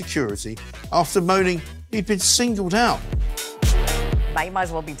UK security after moaning he'd been singled out. They might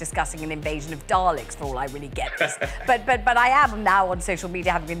as well be discussing an invasion of Daleks for all I really get this. but I am now on social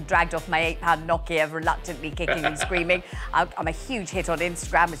media, having been dragged off my £8 Nokia, reluctantly kicking and screaming. I'm a huge hit on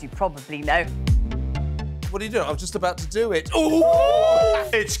Instagram, as you probably know. What are you doing? I'm just about to do it. Ooh!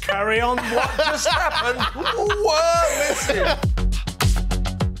 It's carry on. What just happened? Whoa, listen.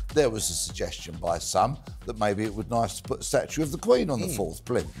 There was a suggestion by some that maybe it would be nice to put a statue of the Queen on the fourth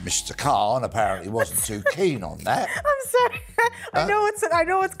blimp. Mr. Khan apparently wasn't too keen on that. I'm sorry. I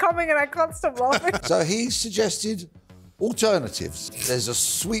know what's coming and I can't stop laughing. So he suggested alternatives. There's a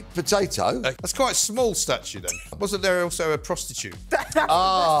sweet potato. That's quite a small statue then. Wasn't there also a prostitute?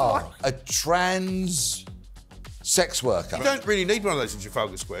 A trans sex worker. You don't really need one of those in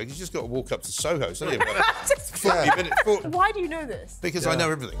Trafalgar Square. You just got to walk up to Soho. So Why do you know this? Because I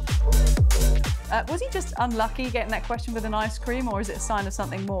know everything. Was he just unlucky getting that question with an ice cream, or is it a sign of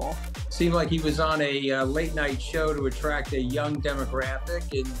something more? Seemed like he was on a late-night show to attract a young demographic,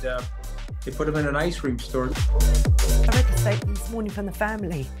 and they put him in an ice cream store. I read the statement this morning from the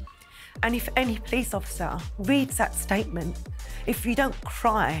family. And if any police officer reads that statement, if you don't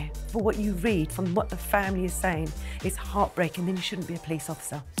cry for what you read from what the family is saying, it's heartbreaking, then you shouldn't be a police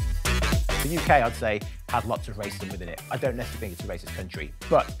officer. The UK, I'd say, has lots of racism within it. I don't necessarily think it's a racist country,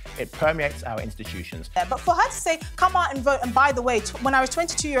 but it permeates our institutions. Yeah, but for her to say, come out and vote, and by the way, when I was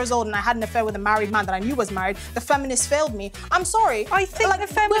 22 years old and I had an affair with a married man that I knew was married, the feminists failed me. I'm sorry. I think the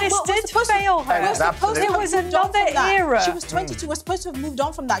feminists did fail her. It was another era. She was 22. We're supposed to have moved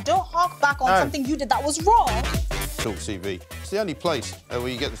on from that. Don't hark back on something you did that was wrong. talkTV. It's the only place where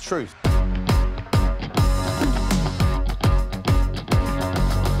you get the truth.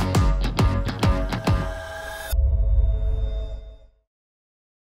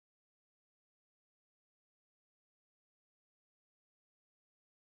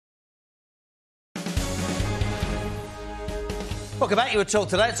 Welcome back. You were Talk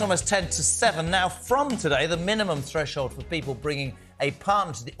Today. It's almost 10 to 7 now. From today, the minimum threshold for people bringing a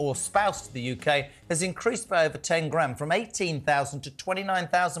partner or spouse to the UK has increased by over 10 grand, from £18,000 to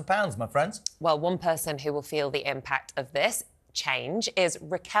 £29,000, my friends. Well, one person who will feel the impact of this change is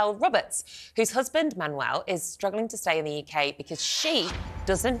Raquel Roberts, whose husband, Manuel, is struggling to stay in the UK because she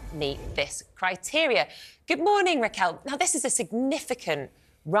doesn't meet this criteria. Good morning, Raquel. Now, this is a significant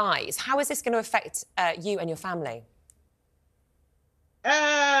rise. How is this going to affect you and your family?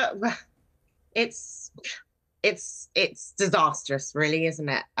 It's disastrous, really, isn't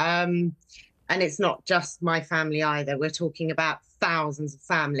it? And it's not just my family either. We're talking about thousands of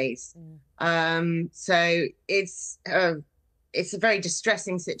families. So it's a very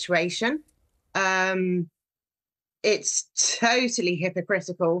distressing situation. It's totally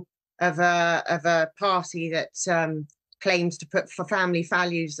hypocritical of a party that claims to put for family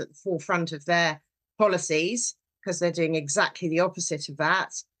values at the forefront of their policies, because they're doing exactly the opposite of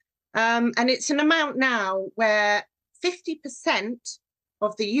that. And it's an amount now where 50%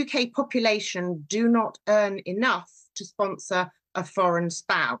 of the UK population do not earn enough to sponsor a foreign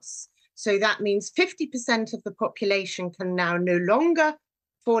spouse. So that means 50% of the population can now no longer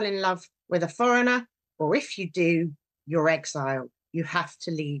fall in love with a foreigner, or if you do, you're exiled. You have to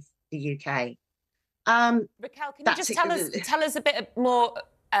leave the UK. Raquel, can you just tell us a bit more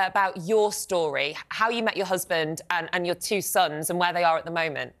about your story, how you met your husband and your two sons and where they are at the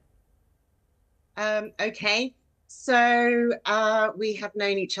moment? Okay, so we have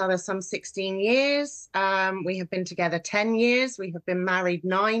known each other some 16 years. We have been together 10 years. We have been married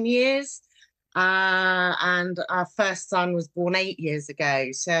 9 years. And our first son was born 8 years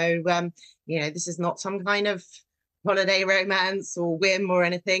ago. So, you know, this is not some kind of holiday romance or whim or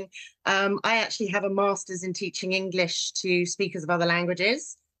anything. I actually have a master's in teaching English to speakers of other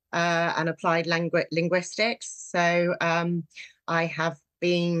languages and applied linguistics. So I have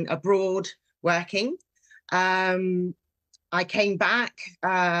been abroad working. I came back,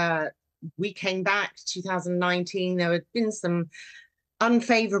 we came back 2019. There had been some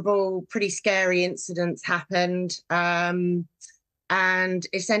unfavourable, pretty scary incidents happened. And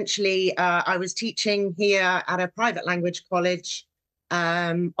essentially, I was teaching here at a private language college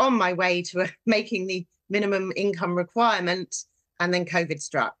on my way to making the minimum income requirement, and then COVID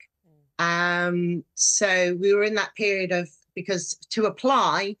struck. So we were in that period of, because to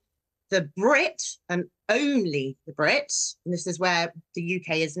apply, the Brit and only the Brits, and this is where the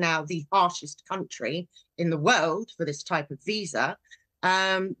UK is now the harshest country in the world for this type of visa,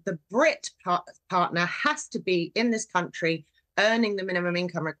 the Brit partner has to be in this country earning the minimum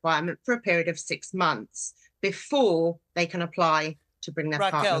income requirement for a period of 6 months before they can apply to bring their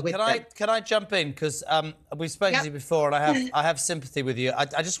partner with them. Can I jump in? Because we've spoken to you before, and I have sympathy with you.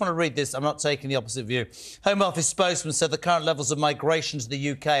 I just want to read this. I'm not taking the opposite view. Home Office spokesman said the current levels of migration to the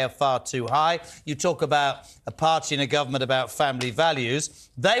UK are far too high. You talk about a party and a government about family values.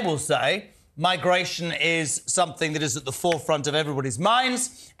 They will say migration is something that is at the forefront of everybody's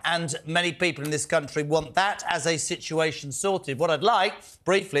minds, and many people in this country want that as a situation sorted. What I'd like,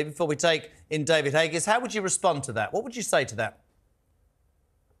 briefly, before we take in David Haig, is how would you respond to that? What would you say to that?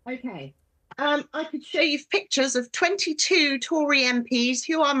 Okay. I could show you pictures of 22 Tory MPs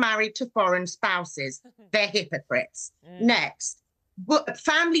who are married to foreign spouses. They're hypocrites. Next,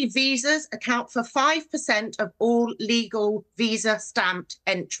 family visas account for 5% of all legal visa stamped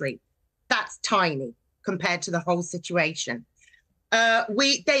entry. That's tiny compared to the whole situation.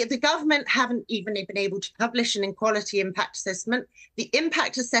 The government haven't even been able to publish an equality impact assessment. The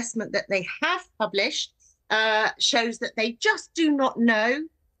impact assessment that they have published shows that they just do not know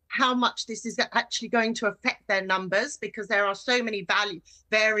how much this is actually going to affect their numbers, because there are so many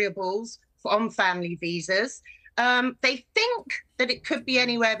variables on family visas. They think that it could be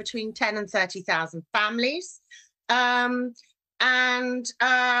anywhere between 10 and 30,000 families. How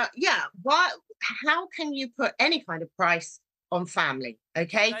can you put any kind of price on family?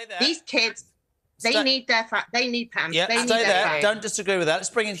 Okay, these kids, they need parents. Yeah, stay there. Don't disagree with that. Let's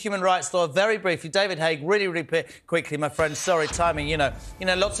bring in human rights law very briefly. David Haig, really quickly, my friend. Sorry, timing. You know,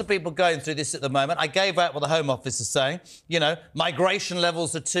 lots of people going through this at the moment. I gave out what the Home Office is saying. You know, migration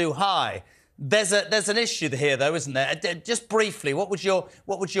levels are too high. There's an issue here, though, isn't there? Just briefly, what would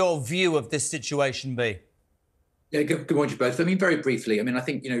your view of this situation be? Yeah, good morning to both. I mean, very briefly, I mean, I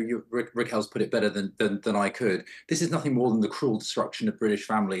think, Raquel's put it better than I could. This is nothing more than the cruel destruction of British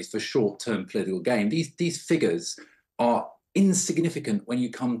families for short-term political gain. These figures are insignificant when you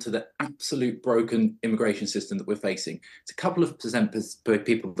come to the absolute broken immigration system that we're facing. It's a couple of percent per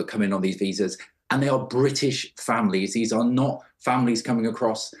people that come in on these visas, and they are British families. These are not families coming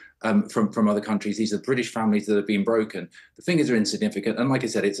across from other countries. These are British families that have been broken. The figures are insignificant, and like I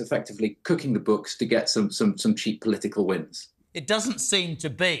said, it's effectively cooking the books to get some cheap political wins. It doesn't seem to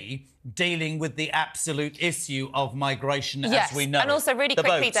be dealing with the absolute issue of migration as we know. And also, really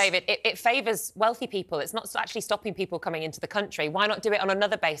quickly, David, it favours wealthy people. It's not actually stopping people coming into the country. Why not do it on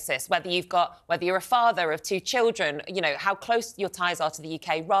another basis? Whether you're a father of 2 children, how close your ties are to the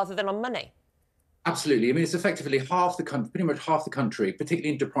UK, rather than on money. Absolutely. I mean, it's effectively half the country, pretty much half the country,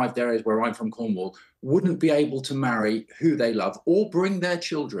 particularly in deprived areas where I'm from, Cornwall, wouldn't be able to marry who they love or bring their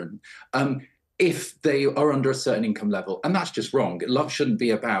children if they are under a certain income level. And that's just wrong. Love shouldn't be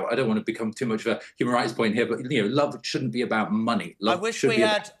about, I don't want to become too much of a human rights point here, but, love shouldn't be about money. I wish we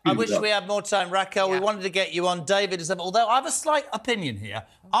had more time, Raquel. Yeah. We wanted to get you on. David, although I have a slight opinion here.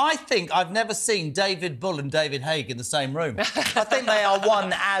 I think I've never seen David Bull and David Haig in the same room. I think they are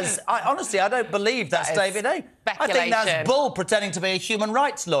one as... honestly, I don't believe that's David Haig. I think that's Bull pretending to be a human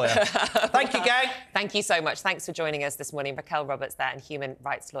rights lawyer. Thank you, gang. Thank you so much. Thanks for joining us this morning. Raquel Roberts there, and human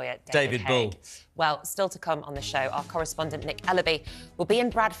rights lawyer David Bull. Haig. Well, still to come on the show, our correspondent Nick Ellaby will be in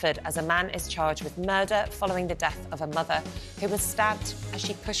Bradford as a man is charged with murder following the death of a mother who was stabbed as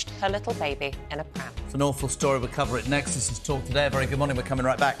she pushed her little baby in a pram. It's an awful story. We'll cover it next. This is Talk Today. Very good morning. We're coming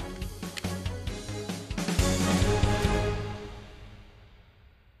right back.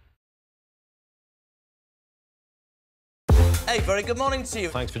 Hey, very good morning to you.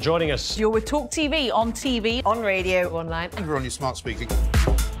 Thanks for joining us. You're with Talk TV, on radio, online. And we're on your smart speaker.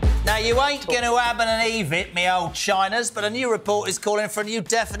 Now, you ain't going to have an Eve it, me old Chinas, but a new report is calling for a new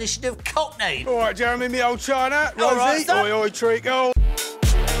definition of cockney. All right, Jeremy, me old China. Rosie, right, oi, treacle.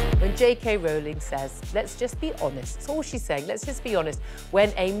 When J.K. Rowling says, let's just be honest, that's all she's saying, let's just be honest.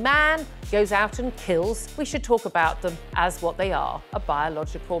 When a man goes out and kills, we should talk about them as what they are, a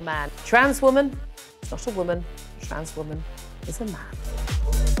biological man. Trans woman, it's not a woman. Trans woman is a man.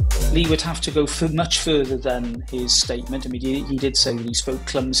 Lee would have to go much further than his statement. I mean, he did say that he spoke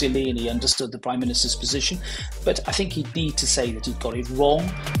clumsily and he understood the Prime Minister's position, but I think he'd need to say that he'd got it wrong.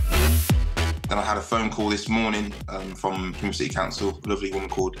 Then I had a phone call this morning from City Council, a lovely woman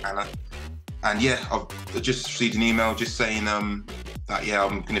called Anna. And yeah, I've just received an email just saying that, yeah,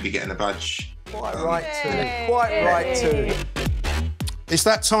 I'm going to be getting a badge. Quite right too. Quite right too. It's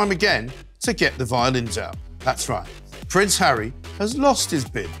that time again to get the violins out. That's right. Prince Harry has lost his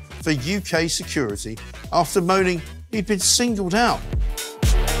bid for UK security after moaning he'd been singled out.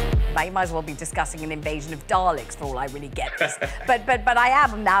 Now, you might as well be discussing an invasion of Daleks for all I really get this. but I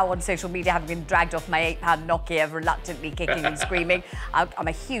am now on social media, having been dragged off my £8 Nokia, reluctantly kicking and screaming. I'm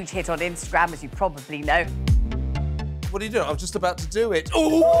a huge hit on Instagram, as you probably know. What are you doing? I'm just about to do it.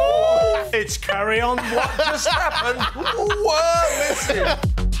 Ooh! It's carry on. What just happened? Whoa, listen.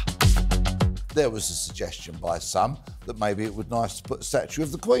 There was a suggestion by some that maybe it would be nice to put a statue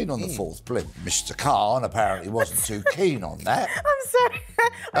of the Queen on the fourth plinth. Mr. Khan apparently wasn't too keen on that. I'm sorry.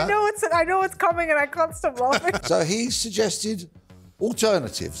 I know what's coming and I can't stop laughing. So he suggested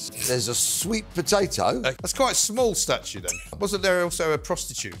alternatives. There's a sweet potato. That's quite a small statue then. Wasn't there also a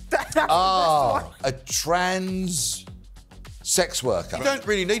prostitute? A trans sex worker. You don't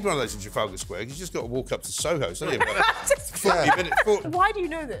really need one of those in Trafalgar Square. You just got to walk up to Soho. So Why do you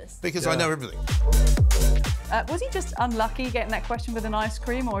know this? Because I know everything. Was he just unlucky getting that question with an ice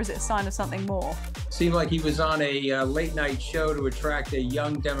cream, or is it a sign of something more? Seemed like he was on a late-night show to attract a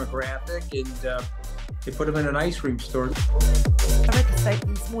young demographic, and they put him in an ice cream store. I read the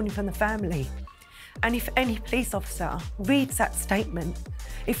statement this morning from the family. And if any police officer reads that statement,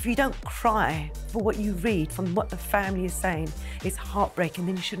 if you don't cry for what you read from what the family is saying, it's heartbreaking,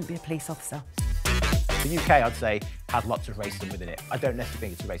 then you shouldn't be a police officer. The UK, I'd say, has lots of racism within it. I don't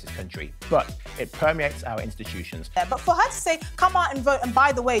necessarily think it's a racist country, but it permeates our institutions. Yeah, but for her to say, come out and vote, and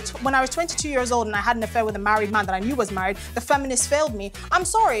by the way, when I was 22 years old and I had an affair with a married man that I knew was married, the feminists failed me. I'm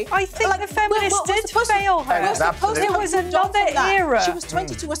sorry. I think the feminists did fail her. It was another era. She was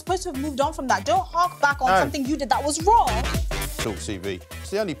 22. We're supposed to have moved on from that. Don't hark back on something you did that was wrong. talkTV. It's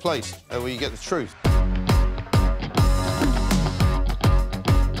the only place where you get the truth.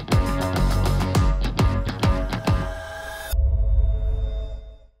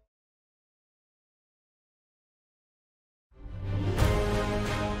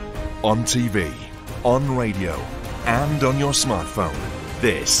 On TV, on radio, and on your smartphone.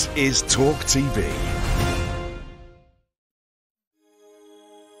 This is talkTV.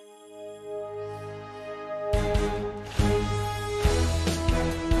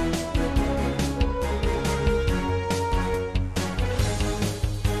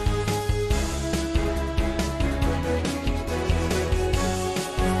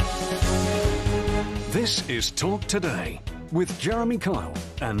 This is Talk Today with Jeremy Kyle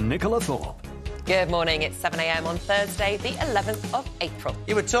and Nicola Thorp. Good morning, it's 7 a.m. on Thursday, the 11th of April.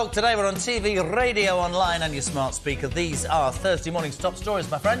 You would Talk Today, we're on TV, radio, online and your smart speaker. These are Thursday morning's top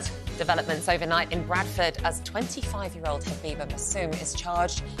stories, my friends. Developments overnight in Bradford as 25-year-old Habiba Massoum is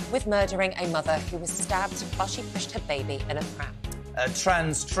charged with murdering a mother who was stabbed while she pushed her baby in a pram. A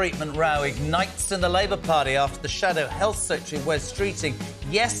trans treatment row ignites in the Labour Party after the Shadow Health Secretary Wes Streeting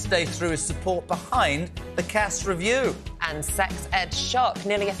yesterday threw his support behind the Cass review. And sex ed shock.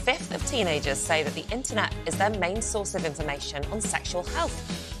 Nearly a fifth of teenagers say that the internet is their main source of information on sexual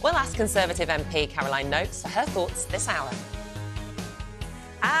health. We'll ask Conservative MP Caroline Noakes for her thoughts this hour.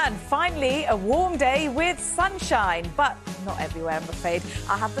 And finally, a warm day with sunshine, but not everywhere, I'm afraid.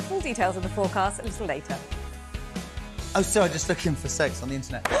 I'll have the full details of the forecast a little later. Oh, sorry, just looking for sex on the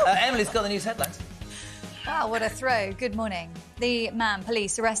internet. Emily's got the news headlines. Wow, what a throw. Good morning. The man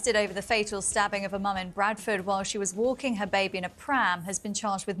police arrested over the fatal stabbing of a mum in Bradford while she was walking her baby in a pram has been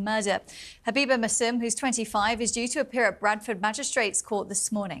charged with murder. Habiba Massoum, who's 25, is due to appear at Bradford Magistrates Court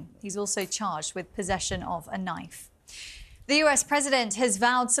this morning. He's also charged with possession of a knife. The US president has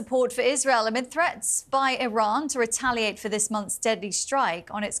vowed support for Israel amid threats by Iran to retaliate for this month's deadly strike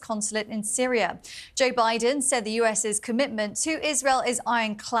on its consulate in Syria. Joe Biden said the US's commitment to Israel is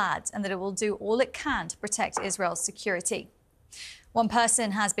ironclad and that it will do all it can to protect Israel's security. One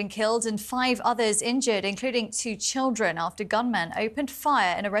person has been killed and 5 others injured, including 2 children, after gunmen opened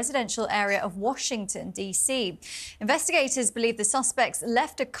fire in a residential area of Washington, D.C. Investigators believe the suspects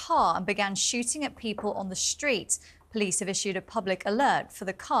left a car and began shooting at people on the street. Police have issued a public alert for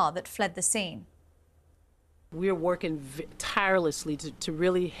the car that fled the scene. We're working tirelessly to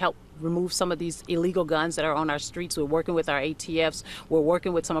really help remove some of these illegal guns that are on our streets. We're working with our ATFs. We're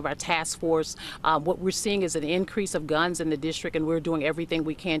working with some of our task force. What we're seeing is an increase of guns in the district, and we're doing everything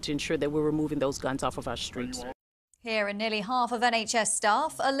we can to ensure that we're removing those guns off of our streets. Here, and nearly half of NHS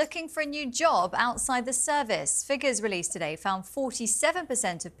staff are looking for a new job outside the service. Figures released today found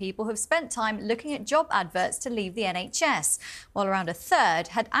 47% of people have spent time looking at job adverts to leave the NHS, while around a third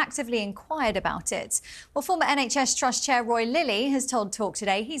had actively inquired about it. Well, former NHS Trust Chair Roy Lilly has told Talk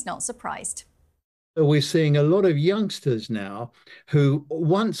Today he's not surprised. We're seeing a lot of youngsters now who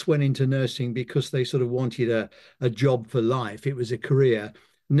once went into nursing because they sort of wanted a job for life. It was a career.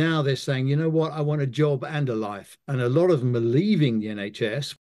 Now they're saying, you know what, I want a job and a life. And a lot of them are leaving the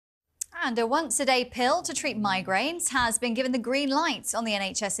NHS. And a once-a-day pill to treat migraines has been given the green light on the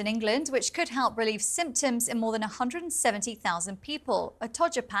NHS in England, which could help relieve symptoms in more than 170,000 people.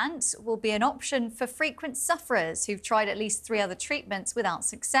 Atogepant will be an option for frequent sufferers who've tried at least 3 other treatments without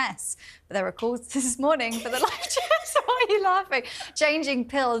success. But there were calls this morning for the life chance. Why are you laughing? Changing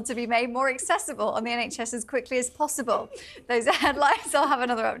pill to be made more accessible on the NHS as quickly as possible. Those headlines. I'll have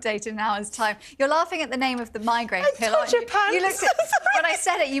another update in an hour's time. You're laughing at the name of the migraine pill, aren't you? You looked at, when I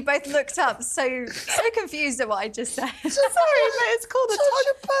said it, you both looked up, so confused at what I just said. Sorry, but it's called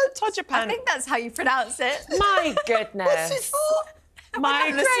Atogepant. I think that's how you pronounce it. My goodness. What's it for?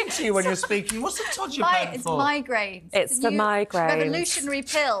 I listen to you when you're speaking. What's Atogepant for? It's migraines. It's the new migraines. Revolutionary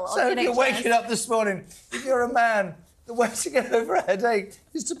pill. So on the if you're NHS. waking up this morning, if you're a man, the way to get over a headache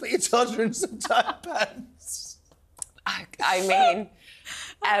is to put your toddler in some tight pants. I mean,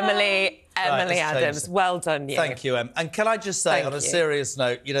 Emily let's Adams, change it. well done you. Thank you, Em. And can I just say, Thank on a you. serious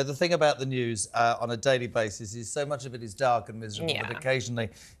note, you know, the thing about the news on a daily basis is so much of it is dark and miserable, Yeah. but occasionally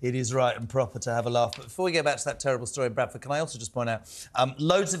it is right and proper to have a laugh. But before we get back to that terrible story in Bradford, can I also just point out,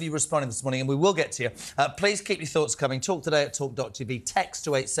 loads of you responding this morning, and we will get to you. Please keep your thoughts coming. Talk today at talk.tv. Text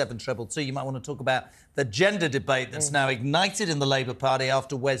to 87222. You might want to talk about the gender debate that's now ignited in the Labour Party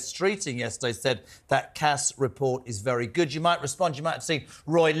after Wes Streeting yesterday said that Cass report is very good. You might respond. You might have seen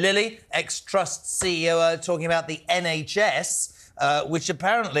Roy Lilly, ex-Trust CEO, talking about the NHS, which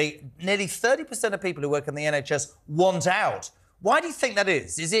apparently nearly 30% of people who work in the NHS want out. Why do you think that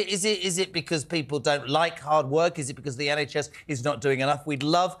is? Is it because people don't like hard work? Is it because the NHS is not doing enough? We'd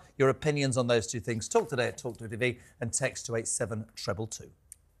love your opinions on those two things. Talk today at talk.tv and text to 87222.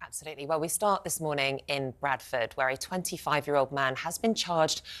 Absolutely. Well, we start this morning in Bradford, where a 25-year-old man has been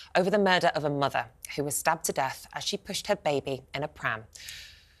charged over the murder of a mother who was stabbed to death as she pushed her baby in a pram.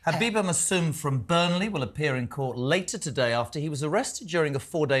 Habiba Massoum from Burnley will appear in court later today after he was arrested during a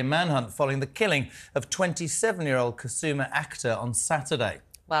 4-day manhunt following the killing of 27-year-old Kasuma Akhtar on Saturday.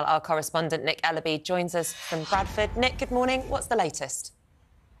 Well, our correspondent Nick Ellaby joins us from Bradford. Nick, good morning. What's the latest?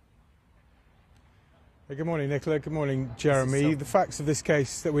 Good morning, Nicola. Good morning, Jeremy. The facts of this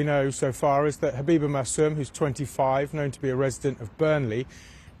case that we know so far is that Habiba Massoum, who's 25, known to be a resident of Burnley,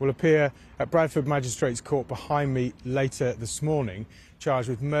 will appear at Bradford Magistrates Court behind me later this morning, charged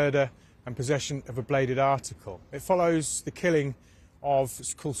with murder and possession of a bladed article. It follows the killing of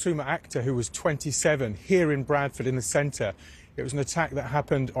Kasuma Akhtar, who was 27, here in Bradford in the centre. It was an attack that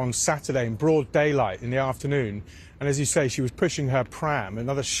happened on Saturday in broad daylight in the afternoon. And as you say, she was pushing her pram.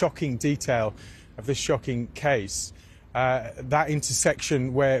 Another shocking detail of this shocking case. That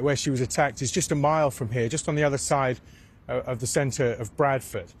intersection where she was attacked is just a mile from here, just on the other side of the centre of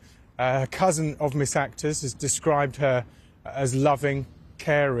Bradford. Her cousin of Miss Akhtar's has described her as loving,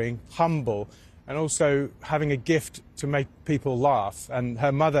 caring, humble, and also having a gift to make people laugh. And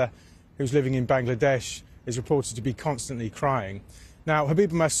her mother, who's living in Bangladesh, is reported to be constantly crying. Now,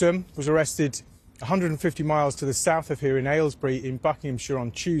 Habiba Massoum was arrested 150 miles to the south of here in Aylesbury in Buckinghamshire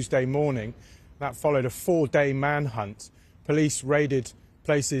on Tuesday morning. That followed a 4-day manhunt. Police raided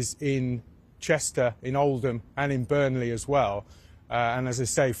places in Chester, in Oldham and in Burnley as well. And as I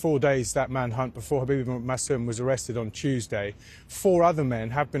say, 4 days that manhunt before Habiba Massoum was arrested on Tuesday. 4 other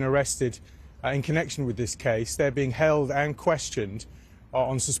men have been arrested in connection with this case. They're being held and questioned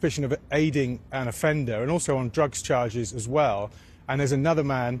on suspicion of aiding an offender and also on drugs charges as well. And there's another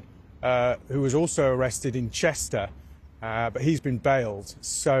man who was also arrested in Chester, but he's been bailed.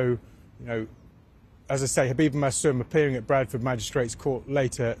 So, you know, as I say, Habiba Massoum appearing at Bradford Magistrates Court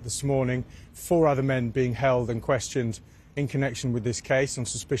later this morning. 4 other men being held and questioned in connection with this case on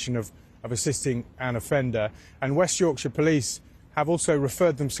suspicion of assisting an offender. And West Yorkshire Police have also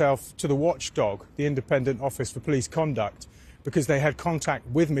referred themselves to the Watchdog, the Independent Office for Police Conduct, because they had contact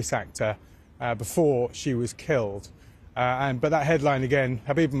with Miss Akhtar before she was killed. But that headline again,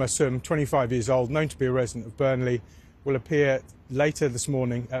 Habiba Massoum, 25 years old, known to be a resident of Burnley, will appear later this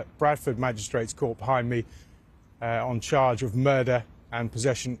morning at Bradford Magistrates Court behind me on charge of murder and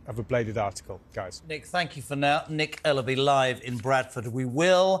possession of a bladed article. Guys. Nick, thank you for now. Nick Ellaby live in Bradford. We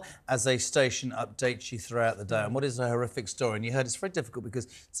will, as a station, update you throughout the day on what is a horrific story. And you heard it's very difficult because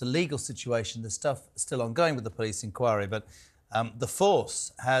it's a legal situation. There's stuff still ongoing with the police inquiry, but the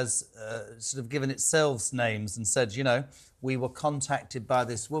force has sort of given itself names and said, you know, we were contacted by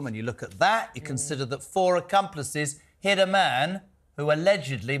this woman. You look at that, you consider that 4 accomplices hit a man who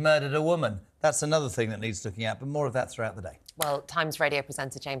allegedly murdered a woman. That's another thing that needs looking at, but more of that throughout the day. Well, Times Radio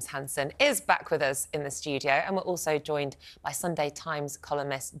presenter James Hansen is back with us in the studio, and we're also joined by Sunday Times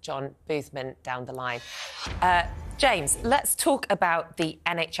columnist John Boothman down the line. James, let's talk about the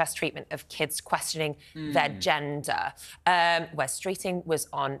NHS treatment of kids questioning their gender. Wes Streeting was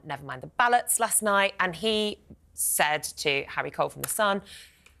on Never Mind the Ballots last night, and he said to Harry Cole from The Sun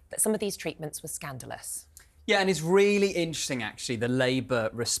that some of these treatments were scandalous. Yeah, and it's really interesting, actually, the Labour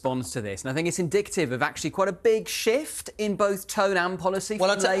response to this. And I think it's indicative of actually quite a big shift in both tone and policy from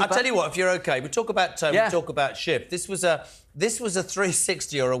Labour. I'll tell you what, if you're OK, we talk about tone, we talk about shift. This was a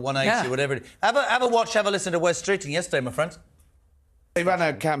 360 or a 180, whatever it is. Have a watch, have a listen to Wes Streeting yesterday, my friend. They ran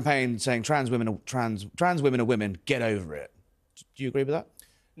a campaign saying trans women are women, get over it. Do you agree with that?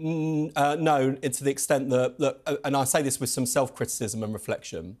 No, it's to the extent that, look, and I say this with some self-criticism and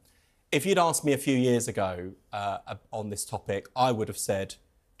reflection, if you'd asked me a few years ago on this topic, I would have said,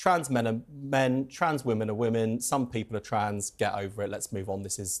 trans men are men, trans women are women, some people are trans, get over it, let's move on,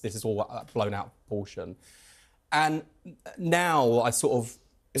 this is all blown out of proportion. And now I sort of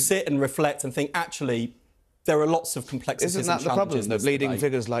sit and reflect and think, actually, there are lots of complexities and challenges. Isn't that the problem, though? Leading debate.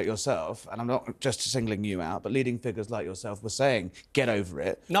 figures like yourself, and I'm not just singling you out, but leading figures like yourself were saying, get over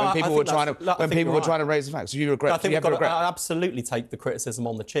it. No, when people were trying to raise the facts. So you regret. I think we've got to absolutely take the criticism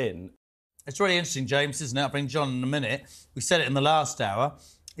on the chin. It's really interesting, James, isn't it? I'll bring John in a minute. We said it in the last hour.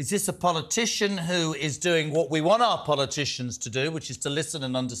 Is this a politician who is doing what we want our politicians to do, which is to listen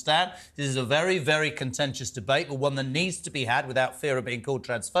and understand? This is a very, very contentious debate, but one that needs to be had without fear of being called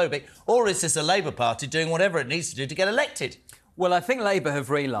transphobic. Or is this a Labour Party doing whatever it needs to do to get elected? Well, I think Labour have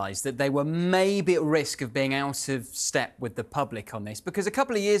realised that they were maybe at risk of being out of step with the public on this, because a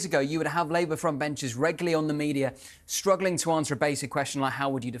couple of years ago you would have Labour frontbenchers regularly on the media struggling to answer a basic question like how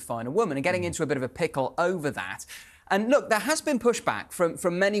would you define a woman, and getting into a bit of a pickle over that. And look, there has been pushback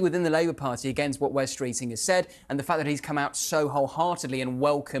from many within the Labour Party against what Wes Streeting has said and the fact that he's come out so wholeheartedly and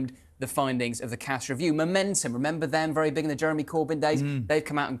welcomed the findings of the Cass review. Momentum, remember them, very big in the Jeremy Corbyn days? They've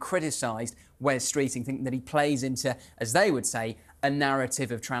come out and criticised Wes Streeting, thinking that he plays into, as they would say, a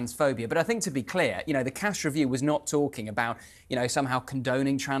narrative of transphobia. But I think, to be clear, you know, the Cass review was not talking about, you know, somehow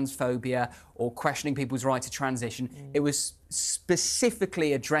condoning transphobia or questioning people's right to transition. It was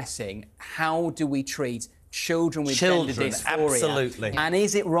specifically addressing how do we treat children with gender dysphoria. Absolutely. And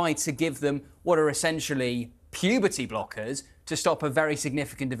is it right to give them what are essentially puberty blockers to stop a very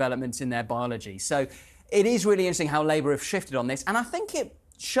significant developments in their biology? So it is really interesting how Labour have shifted on this, and I think it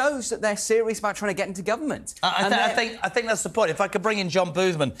shows that they're serious about trying to get into government. I think that's the point. If I could bring in John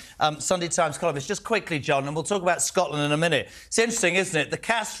Boothman, Sunday Times columnist, just quickly, John, and we'll talk about Scotland in a minute. It's interesting, isn't it? The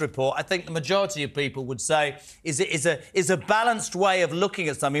Cass report, I think the majority of people would say, is a balanced way of looking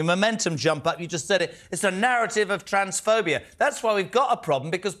at something. Momentum jump up, you just said it. It's a narrative of transphobia. That's why we've got a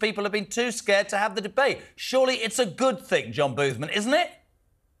problem, because people have been too scared to have the debate. Surely it's a good thing, John Boothman, isn't it?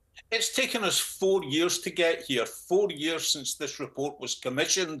 It's taken us 4 years to get here, 4 years since this report was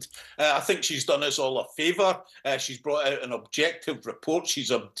commissioned. I think she's done us all a favour. She's brought out an objective report.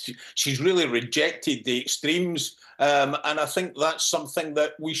 She's really rejected the extremes. And I think that's something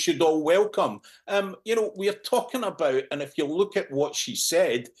that we should all welcome. You know, we are talking about, and if you look at what she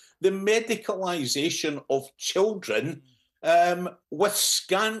said, the medicalisation of children with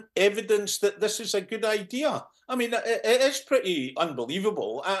scant evidence that this is a good idea. I mean, it is pretty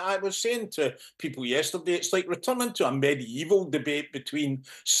unbelievable. I was saying to people yesterday, it's like returning to a medieval debate between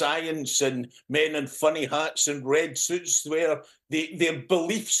science and men in funny hats and red suits where their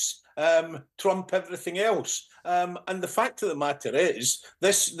beliefs trump everything else. And the fact of the matter is,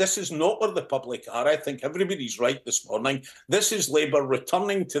 this is not where the public are. I think everybody's right this morning. This is Labour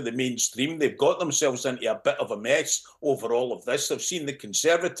returning to the mainstream. They've got themselves into a bit of a mess over all of this. They've seen the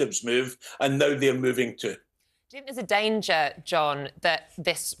Conservatives move, and now they're moving too. Do you think there's a danger, John, that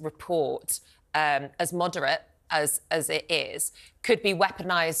this report, as moderate as it is, could be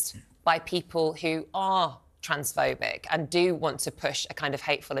weaponised by people who are transphobic and do want to push a kind of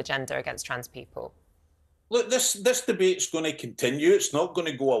hateful agenda against trans people? Look, this debate's going to continue. It's not going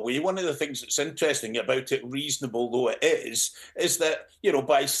to go away. One of the things that's interesting about it, reasonable though it is that, you know,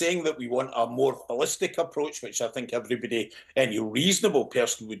 by saying that we want a more holistic approach, which I think everybody, any reasonable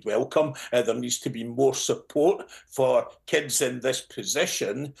person would welcome, there needs to be more support for kids in this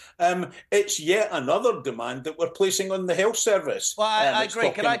position. It's yet another demand that we're placing on the health service. Well, I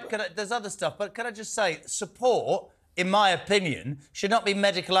agree. There's other stuff, but can I just say, support, in my opinion, should not be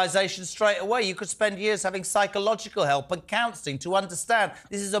medicalisation straight away. You could spend years having psychological help and counselling to understand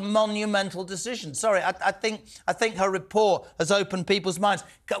this is a monumental decision. Sorry, I think her report has opened people's minds.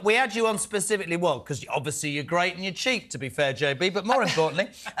 We had you on specifically, well, because obviously you're great and you're cheap, to be fair, JB, but more importantly,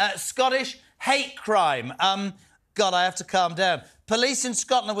 Scottish hate crime. God, I have to calm down. Police in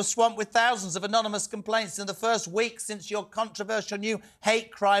Scotland were swamped with thousands of anonymous complaints in the first week since your controversial new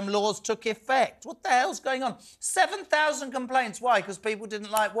hate crime laws took effect. What the hell's going on? 7,000 complaints. Why? Because people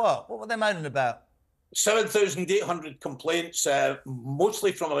didn't like what? What were they moaning about? 7,800 complaints,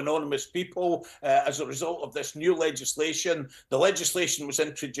 mostly from anonymous people, as a result of this new legislation. The legislation was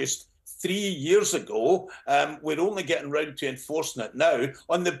introduced 3 years ago. We're only getting round to enforcing it now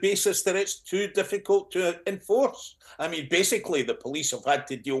on the basis that it's too difficult to enforce. I mean, basically, the police have had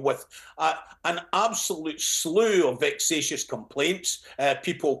to deal with an absolute slew of vexatious complaints,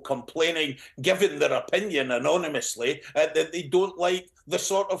 people complaining, giving their opinion anonymously, that they don't like the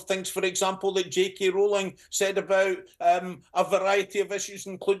sort of things, for example, that J.K. Rowling said about a variety of issues,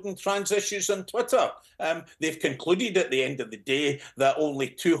 including trans issues on Twitter. They've concluded at the end of the day that only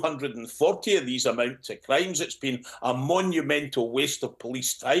 240 of these amount to crimes. It's been a monumental waste of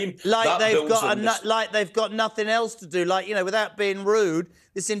police time. Like they've got nothing else to do. Like, you know, without being rude,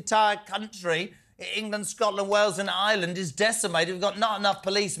 this entire country, England, Scotland, Wales and Ireland, is decimated. We've got not enough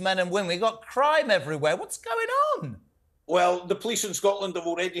policemen and women. We've got crime everywhere. What's going on? Well, the police in Scotland have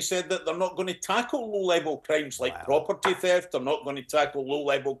already said that they're not going to tackle low-level crimes like property theft. They're not going to tackle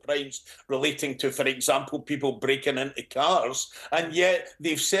low-level crimes relating to, for example, people breaking into cars. And yet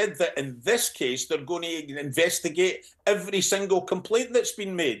they've said that in this case, they're going to investigate every single complaint that's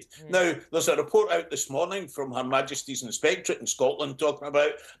been made. Now, there's a report out this morning from Her Majesty's Inspectorate in Scotland talking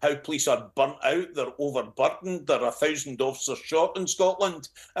about how police are burnt out, they're overburdened, there are 1,000 officers short in Scotland.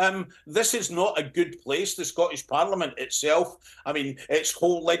 This is not a good place. The Scottish Parliament itself, I mean, its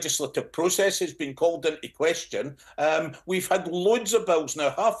whole legislative process has been called into question. We've had loads of bills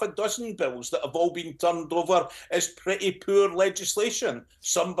now, half a dozen bills that have all been turned over as pretty poor legislation,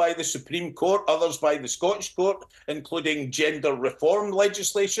 some by the Supreme Court, others by the Scottish Court, including gender reform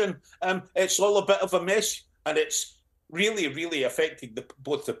legislation. It's all a bit of a mess, and it's really, really affecting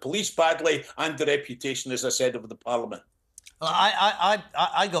both the police badly and the reputation, as I said, of the Parliament.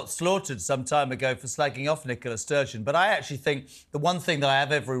 I got slaughtered some time ago for slagging off Nicola Sturgeon, but I actually think the one thing that I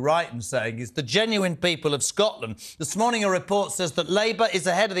have every right in saying is the genuine people of Scotland. This morning a report says that Labour is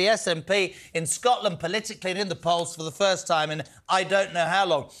ahead of the SNP in Scotland politically and in the polls for the first time in I don't know how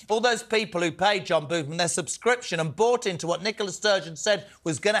long. All those people who paid John Bootham their subscription and bought into what Nicola Sturgeon said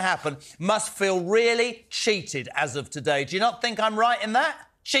was going to happen must feel really cheated as of today. Do you not think I'm right in that?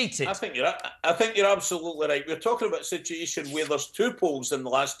 Cheated. I think you're absolutely right. We're talking about a situation where there's two polls in the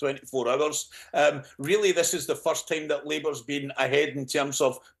last 24 hours. Really, this is the first time that Labour's been ahead in terms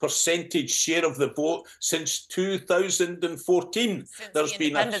of percentage share of the vote since 2014. There's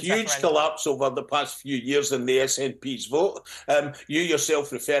been a huge collapse over the past few years in the SNP's vote. You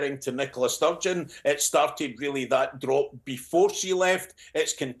yourself referring to Nicola Sturgeon, it started really that drop before she left.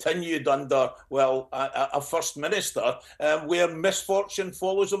 It's continued under, well, a First Minister where misfortune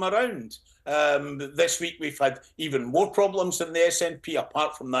follows them around. This week we've had even more problems in the SNP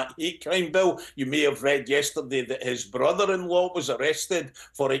apart from that hate crime bill. You may have read yesterday that his brother-in-law was arrested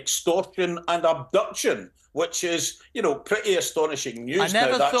for extortion and abduction, which is, you know, pretty astonishing news. I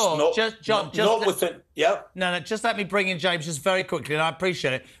never thought, No, just let me bring in James just very quickly, and I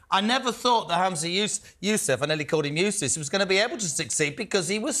appreciate it. I never thought that Hamza Youssef, I nearly called him Eustace, was going to be able to succeed because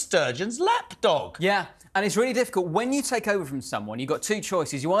he was Sturgeon's lapdog. Yeah. And it's really difficult. When you take over from someone, you've got two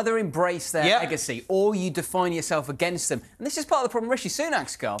choices. You either embrace their legacy or you define yourself against them. And this is part of the problem Rishi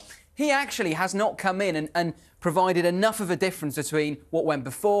Sunak's got. He actually has not come in and provided enough of a difference between what went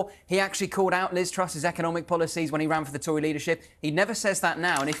before. He actually called out Liz Truss's economic policies when he ran for the Tory leadership. He never says that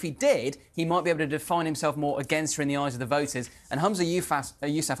now. And if he did, he might be able to define himself more against her in the eyes of the voters. And Hamza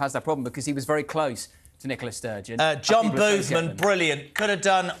Youssef has that problem because he was very close to Nicola Sturgeon. John Boothman, brilliant. Could have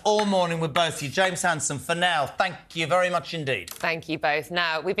done all morning with both of you. James Hanson, for now, thank you very much indeed. Thank you both.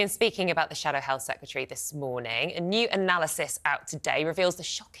 Now, we've been speaking about the Shadow Health Secretary this morning. A new analysis out today reveals the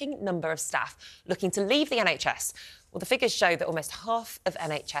shocking number of staff looking to leave the NHS Well, the figures show that almost half of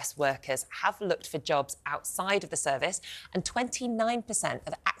NHS workers have looked for jobs outside of the service, and 29%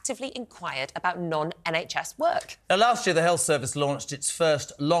 have actively inquired about non-NHS work. Now, last year, the Health Service launched its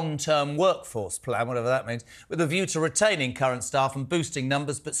first long-term workforce plan, whatever that means, with a view to retaining current staff and boosting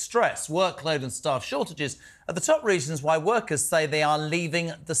numbers, but stress, workload and staff shortages are the top reasons why workers say they are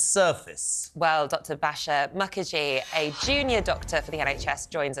leaving the service. Well, Dr Basha Mukherjee, a junior doctor for the NHS,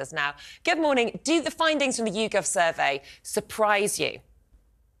 joins us now. Good morning. Do the findings from the YouGov survey surprise you?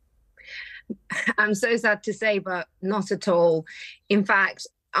 I'm so sad to say, but not at all. In fact,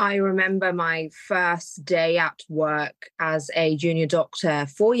 I remember my first day at work as a junior doctor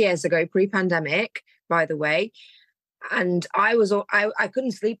 4 years ago, pre-pandemic, by the way. And I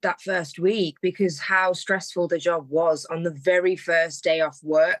couldn't sleep that first week because how stressful the job was on the very first day off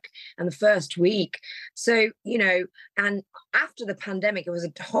work and the first week. So, you know, and after the pandemic, it was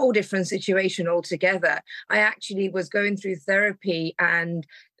a whole different situation altogether. I actually was going through therapy and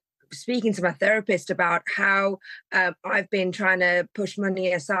speaking to my therapist about how I've been trying to put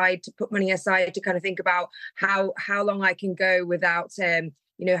money aside to kind of think about how long I can go without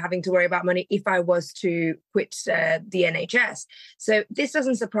you know, having to worry about money if I was to quit the NHS. So this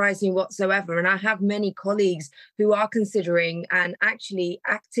doesn't surprise me whatsoever. And I have many colleagues who are considering and actually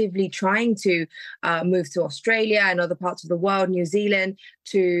actively trying to move to Australia and other parts of the world, New Zealand,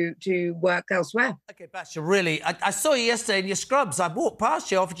 to work elsewhere. OK, Basha, really, I saw you yesterday in your scrubs. I walked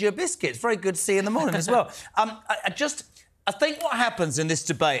past you, offered you a biscuit. It's very good to see you in the morning as well. I think what happens in this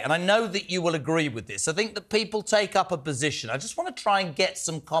debate, and I know that you will agree with this, I think that people take up a position. I just want to try and get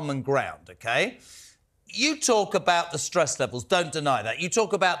some common ground, OK? You talk about the stress levels, don't deny that. You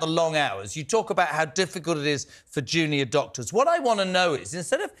talk about the long hours. You talk about how difficult it is for junior doctors. What I want to know is,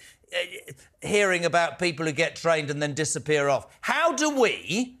 instead of hearing about people who get trained and then disappear off, how do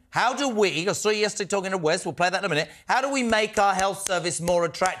we, I saw you yesterday talking to Wes, we'll play that in a minute, how do we make our health service more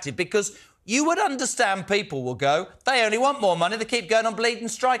attractive? Because you would understand people will go, they only want more money, they keep going on bleeding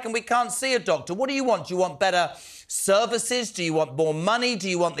strike and we can't see a doctor. What do you want? Do you want better services? Do you want more money? Do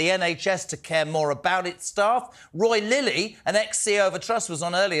you want the NHS to care more about its staff? Roy Lilly, an ex-CEO of a trust, was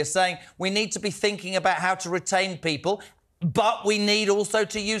on earlier saying we need to be thinking about how to retain people, but we need also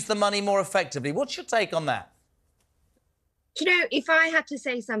to use the money more effectively. What's your take on that? Do you know, if I had to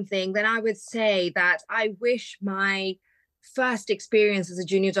say something, then I would say that I wish my first experience as a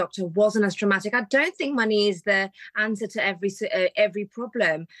junior doctor wasn't as traumatic. I don't think money is the answer to every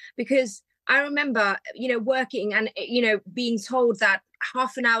problem, because I remember, you know, working and, you know, being told that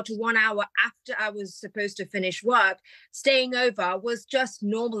half an hour to 1 hour after I was supposed to finish work, staying over was just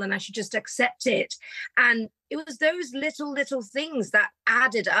normal and I should just accept it. And it was those little things that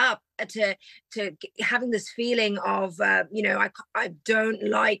added up to having this feeling of, you know, I don't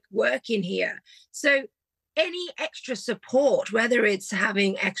like working here. So any extra support, whether it's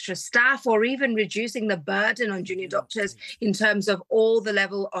having extra staff or even reducing the burden on junior doctors in terms of all the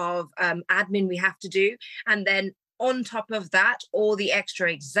level of admin we have to do, and then on top of that, all the extra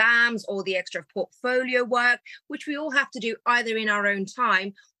exams, all the extra portfolio work, which we all have to do either in our own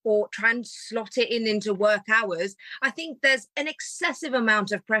time or try and slot it into work hours. I think there's an excessive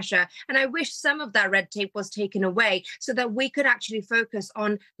amount of pressure. And I wish some of that red tape was taken away so that we could actually focus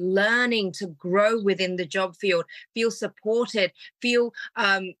on learning to grow within the job field, feel supported, feel,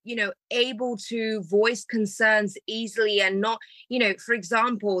 you know, able to voice concerns easily and not, you know, for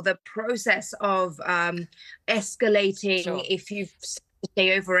example, the process of escalating if you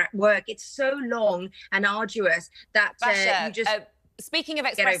stay over at work. It's so long and arduous that you just... Speaking of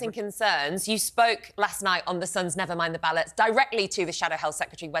expressing concerns, you spoke last night on The Sun's Never Mind the Ballots directly to the Shadow Health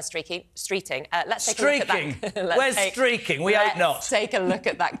Secretary, Wes Streeting. Let's take a look at that. Where's Streeting? We hope not. Let's take a look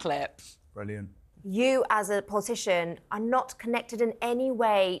at that clip. Brilliant. You, as a politician, are not connected in any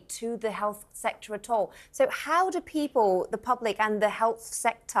way to the health sector at all. So how do people, the public and the health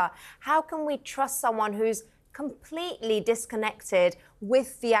sector, how can we trust someone who's completely disconnected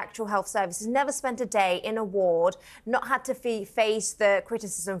with the actual health services, never spent a day in a ward, not had to face the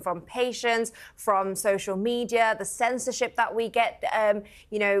criticism from patients, from social media, the censorship that we get,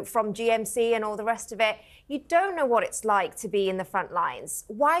 you know, from GMC and all the rest of it? You don't know what it's like to be in the front lines.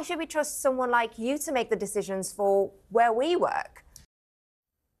 Why should we trust someone like you to make the decisions for where we work?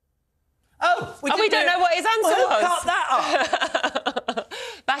 Oh, we don't know what his answer was. Who cut that up?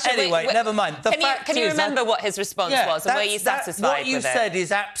 Basha, anyway, never mind. Can you remember what his response was, and were you satisfied what you with it? said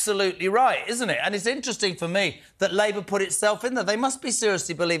is absolutely right, isn't it? And it's interesting for me that Labour put itself in there. They must be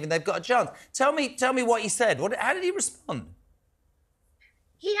seriously believing they've got a chance. Tell me what he said. How did he respond?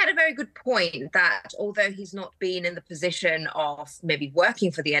 he had a very good point that although he's not been in the position of maybe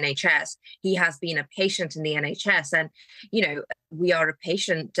working for the NHS, he has been a patient in the NHS. And, you know, we are a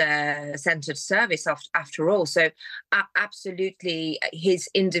patient-centred service after all. So absolutely, his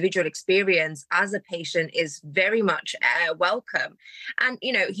individual experience as a patient is very much welcome. And,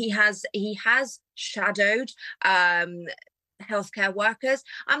 you know, he has shadowed healthcare workers.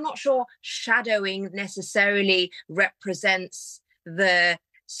 I'm not sure shadowing necessarily represents the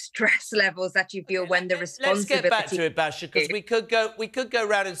stress levels that you feel when the responsibility. Let's get back to it, Basha, because we could go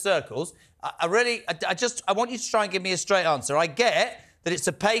round in circles. I want you to try and give me a straight answer. I get that it's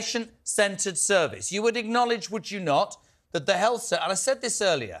a patient-centred service. You would acknowledge, would you not, that the health sector, and I said this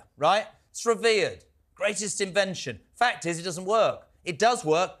earlier, right? It's revered, greatest invention. Fact is, it doesn't work. It does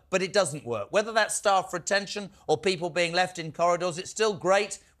work, but it doesn't work. Whether that's staff retention or people being left in corridors, it's still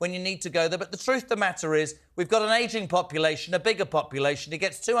great when you need to go there. But the truth of the matter is, we've got an ageing population, a bigger population. It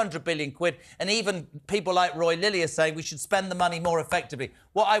gets 200 billion quid, and even people like Roy Lilly are saying we should spend the money more effectively.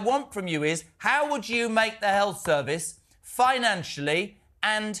 What I want from you is, how would you make the health service financially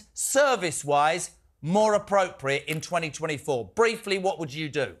and service-wise more appropriate in 2024? Briefly, what would you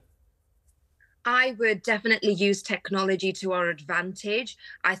do? I would definitely use technology to our advantage.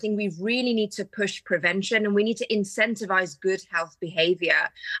 I think we really need to push prevention and we need to incentivize good health behavior.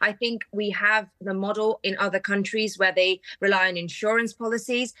 I think we have the model in other countries where they rely on insurance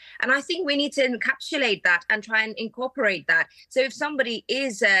policies. And I think we need to encapsulate that and try and incorporate that. So if somebody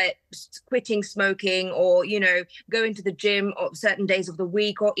is quitting smoking or, you know, going to the gym on certain days of the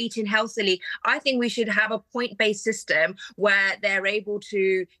week or eating healthily, I think we should have a point-based system where they're able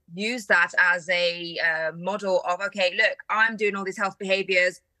to use that as a model of, okay, look, I'm doing all these health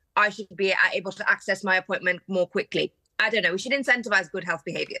behaviors. I should be able to access my appointment more quickly. I don't know. We should incentivize good health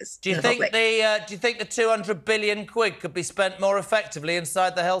behaviors. Do you think the 200 billion quid could be spent more effectively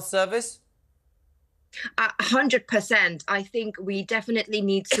inside the health service? 100%. I think we definitely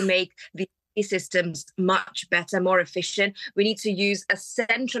need to make the systems much better, more efficient. We need to use a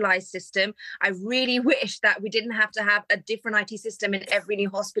centralized system. I really wish that we didn't have to have a different IT system in every new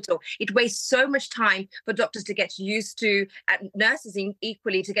hospital. It wastes so much time for doctors to get used to, and nurses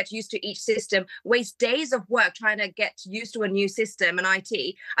equally to get used to each system, waste days of work trying to get used to a new system and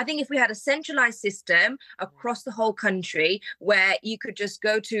IT. I think if we had a centralized system across the whole country where you could just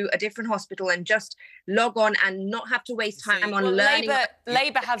go to a different hospital and just log on and not have to waste time on learning.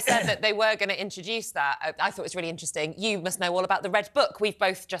 Labour have said that they were going to introduce that. I thought it was really interesting. You must know all about the Red Book. We've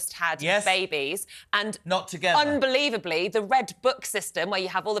both just had babies. And not together. Unbelievably, the Red Book system, where you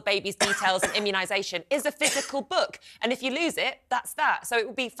have all the baby's details and immunisation, is a physical book. And if you lose it, that's that. So it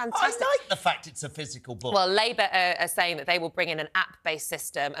would be fantastic. I like the fact it's a physical book. Well, Labour are saying that they will bring in an app-based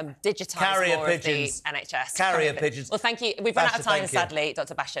system and digitise more of the NHS. Carrier pigeons. Well, thank you. We've run out of time, sadly.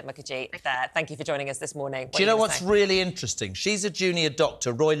 Dr. Basha Mukherjee, thank you for joining us this morning. Do you know what's really interesting? She's a junior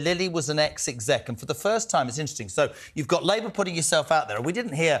doctor. Roy Lilly was an ex-exec, and for the first time, it's interesting. So you've got Labour putting yourself out there, and we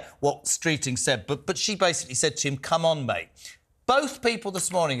didn't hear what Streeting said, but she basically said to him, come on, mate. Both people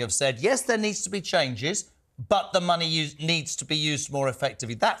this morning have said, yes, there needs to be changes, but the money needs to be used more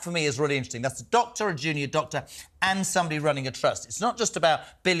effectively. That, for me, is really interesting. That's a doctor, a junior doctor, and somebody running a trust. It's not just about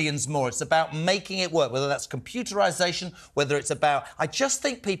billions more. It's about making it work, whether that's computerisation, whether it's about... I just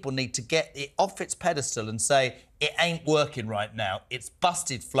think people need to get it off its pedestal and say, it ain't working right now. It's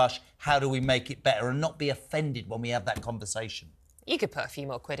busted flush. How do we make it better? And not be offended when we have that conversation. You could put a few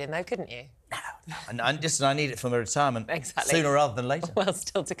more quid in, though, couldn't you? No. And listen, I need it for my retirement sooner rather than later. Well,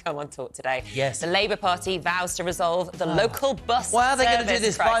 still to come on Talk Today. Yes. The Labour Party vows to resolve the local bus Why are they going to do service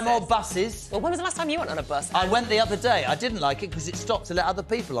this? crisis. Buy more buses? Well, when was the last time you went on a bus? I went the other day. I didn't like it because it stopped to let other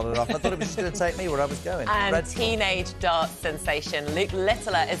people on and off. I thought it was just going to take me where I was going. And teenage dance sensation Luke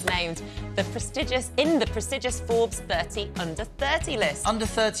Littler is named the prestigious Forbes 30 under 30 list. Under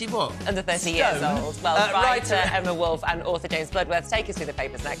 30 what? Under 30 years old. Well, writer Emma Wolfe and author James Bloodworth take us through the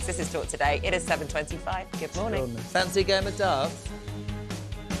papers next. This is Talk Today. It is 7:25. Good morning. Fancy a game of darts?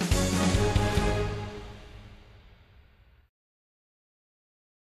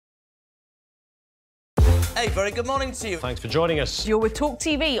 Hey, very good morning to you. Thanks for joining us. You're with Talk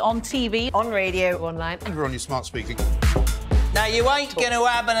TV, on radio, online. And we're on your smart speaker. Now, you ain't going to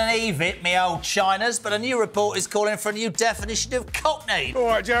have an Eve, me old Chinas, but a new report is calling for a new definition of cockney. All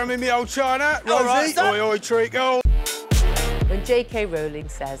right, Jeremy, me old China. All right, Rosie, oi, treat, go. When J.K. Rowling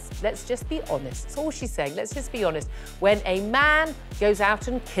says, let's just be honest, that's all she's saying, let's just be honest. When a man goes out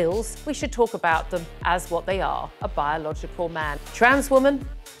and kills, we should talk about them as what they are, a biological man. Trans woman,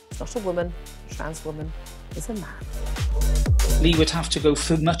 it's not a woman. Trans woman is a man. Lee would have to go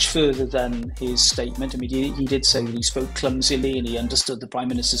much further than his statement. I mean, he did say that he spoke clumsily and he understood the Prime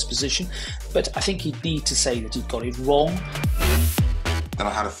Minister's position, but I think he'd need to say that he'd got it wrong. Then I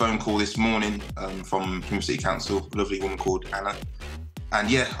had a phone call this morning from Plymouth City Council, a lovely woman called Anna. And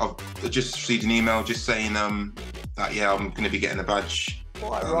yeah, I've just received an email just saying that, yeah, I'm going to be getting a badge.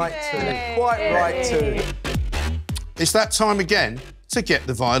 Quite right too. Quite right too. It's that time again to get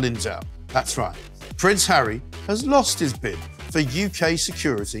the violins out. That's right. Prince Harry has lost his bid for UK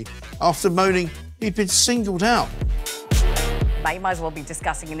security after moaning he'd been singled out. You might as well be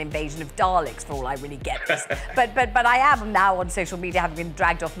discussing an invasion of Daleks for all I really get this. but I am now on social media, having been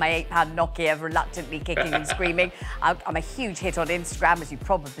dragged off my £8 Nokia, reluctantly kicking and screaming. I'm a huge hit on Instagram, as you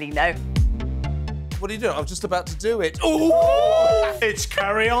probably know. What are you doing? I'm just about to do it. Ooh! It's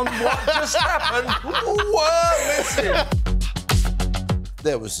carry on. What just happened? Whoa, listen.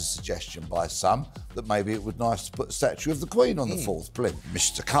 There was a suggestion by some that maybe it would be nice to put a statue of the Queen on the fourth plinth.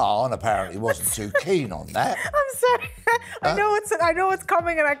 Mr. Khan apparently wasn't too keen on that. I'm sorry. I know what's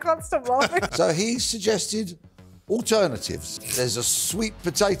coming and I can't stop laughing. So he suggested alternatives. There's a sweet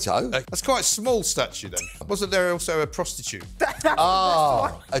potato. That's quite a small statue then. Wasn't there also a prostitute?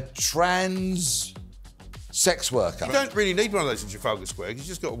 A trans sex worker. You don't really need one of those in Trafalgar Square. You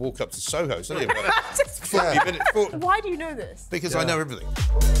just got to walk up to Soho. It's only about Just 40 minutes. Why do you know this? Because I know everything.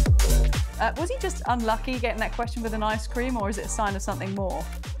 Was he just unlucky getting that question with an ice cream, or is it a sign of something more?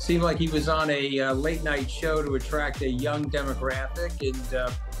 Seemed like he was on a late-night show to attract a young demographic,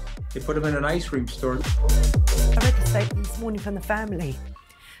 and they put him in an ice cream store. I read the statement this morning from the family.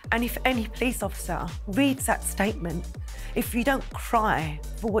 And if any police officer reads that statement, if you don't cry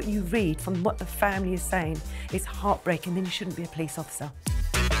for what you read from what the family is saying, it's heartbreaking, then you shouldn't be a police officer.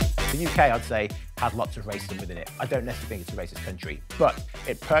 The UK, I'd say, has lots of racism within it. I don't necessarily think it's a racist country, but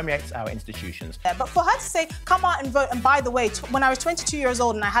it permeates our institutions. Yeah, but for her to say, come out and vote, and by the way, when I was 22 years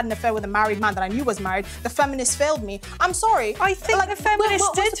old and I had an affair with a married man that I knew was married, the feminists failed me. I'm sorry. I think the feminists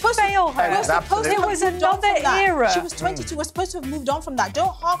did fail her. It was another era. She was 22. We're supposed to have moved on from that.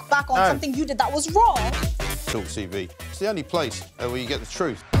 Don't hark back on something you did that was wrong. talkTV. It's the only place where you get the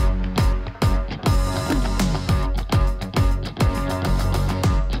truth.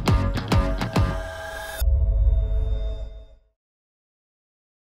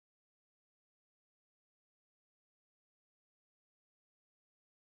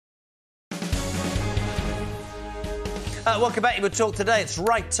 Welcome back. You would talk today. It's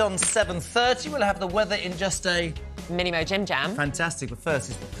right on 7:30. We'll have the weather in just a Minimo Jim Jam. Fantastic. But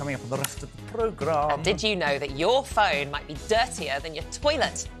first, is coming up on the rest of the programme. Did you know that your phone might be dirtier than your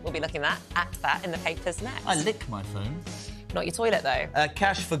toilet? We'll be looking at that in the papers next. I lick my phone. Not your toilet, though.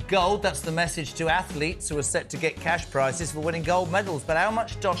 Cash for gold. That's the message to athletes who are set to get cash prizes for winning gold medals. But how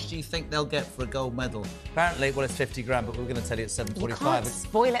much dosh do you think they'll get for a gold medal? Apparently, well, it's 50 grand, but we're going to tell you it's 7.45. You can't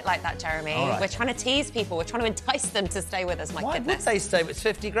spoil it like that, Jeremy. All right. We're trying to tease people. We're trying to entice them to stay with us. My Why goodness. would they stay? It's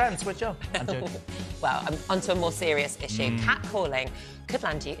 50 grand. Switch off. I'm joking. Well, onto a more serious issue. Catcalling could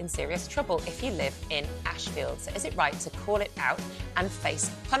land you in serious trouble if you live in Ashfield. So is it right to call it out and face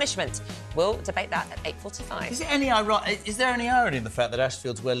punishment? We'll debate that at 8:45. Is there any irony in the fact that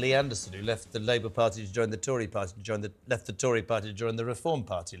Ashfield's where Lee Anderson, who left the Labour Party to join the Tory Party, left the Tory Party to join the Reform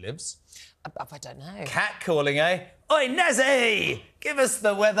Party, lives? I don't know. Catcalling, eh? Oi, Nazzy! Give us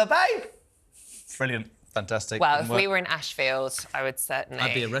the weather, babe! Brilliant. Fantastic. Well, if we were in Ashfield, I would certainly...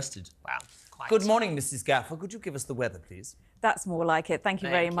 I'd be arrested. Wow, quite. Good morning, Mrs. Gaffer. Could you give us the weather, please? That's more like it. Thank you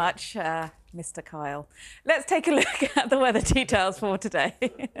very much, Mr. Kyle. Let's take a look at the weather details for today.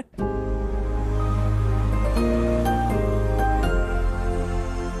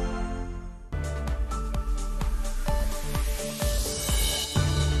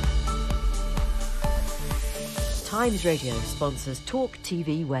 Times Radio sponsors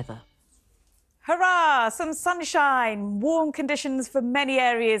talkTV weather. Hurrah! Some sunshine, warm conditions for many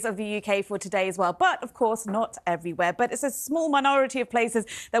areas of the UK for today as well. But, of course, not everywhere. But it's a small minority of places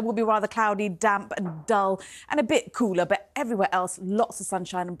that will be rather cloudy, damp and dull and a bit cooler. But everywhere else, lots of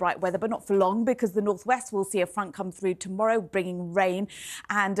sunshine and bright weather, but not for long because the northwest will see a front come through tomorrow, bringing rain.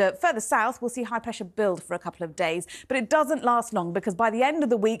 And further south, we'll see high pressure build for a couple of days. But it doesn't last long because by the end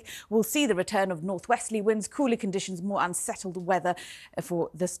of the week, we'll see the return of northwesterly winds, cooler conditions, more unsettled weather for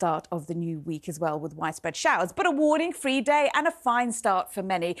the start of the new week as well, with widespread showers. But a warning, free day and a fine start for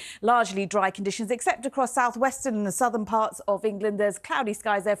many. Largely dry conditions, except across southwestern and the southern parts of England. There's cloudy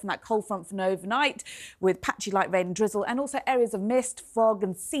skies there from that cold front from overnight, with patchy light rain and drizzle, and also areas of mist, fog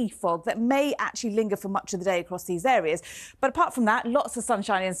and sea fog that may actually linger for much of the day across these areas. But apart from that, lots of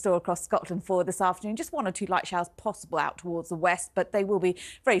sunshine in store across Scotland for this afternoon. Just 1 or 2 light showers possible out towards the west, but they will be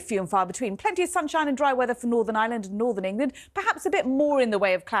very few and far between. Plenty of sunshine and dry weather for Northern Ireland and Northern England. Perhaps a bit more in the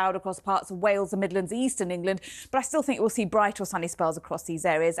way of cloud across parts of Wales, the Midlands, Eastern England. But I still think we'll see bright or sunny spells across these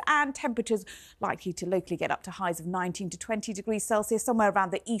areas, and temperatures likely to locally get up to highs of 19 to 20 degrees Celsius, somewhere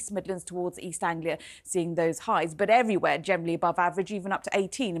around the East Midlands towards East Anglia, seeing those highs. But everywhere generally above average, even up to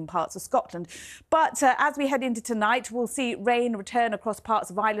 18 in parts of Scotland. But as we head into tonight, we'll see rain return across parts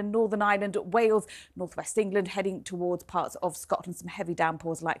of Ireland, Northern Ireland, Wales, northwest England, heading towards parts of Scotland. Some heavy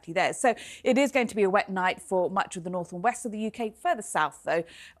downpours likely there. So it is going to be a wet night for much of the north and west of the UK. Further south, though,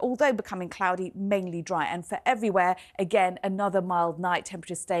 although becoming cloudy, mainly dry. And for everywhere, again, another mild night,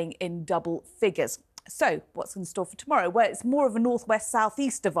 temperatures staying in double figures. So, what's in store for tomorrow? Well, it's more of a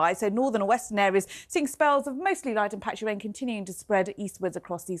northwest-southeast divide, so northern and western areas seeing spells of mostly light and patchy rain continuing to spread eastwards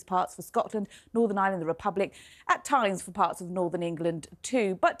across these parts for Scotland, Northern Ireland, the Republic, at times for parts of northern England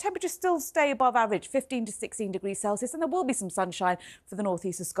too. But temperatures still stay above average, 15 to 16 degrees Celsius, and there will be some sunshine for the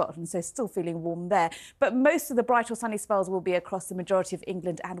northeast of Scotland, so still feeling warm there. But most of the bright or sunny spells will be across the majority of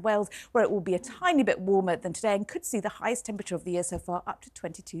England and Wales, where it will be a tiny bit warmer than today and could see the highest temperature of the year so far, up to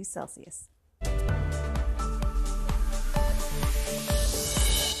 22 Celsius.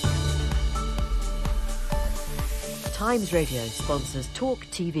 Times Radio sponsors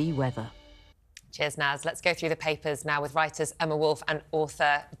talkTV weather. Cheers, Naz. Let's go through the papers now with writers Emma Wolfe and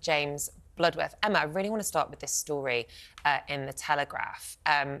author James Bloodworth. Emma, I really want to start with this story in The Telegraph.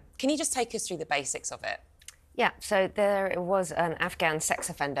 Can you just take us through the basics of it? Yeah, so there was an Afghan sex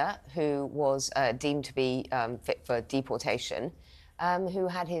offender who was deemed to be fit for deportation, who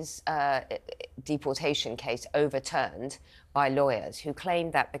had his deportation case overturned by lawyers who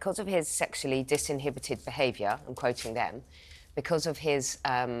claimed that because of his sexually disinhibited behaviour, I'm quoting them, because of his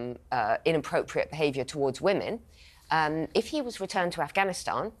inappropriate behaviour towards women, if he was returned to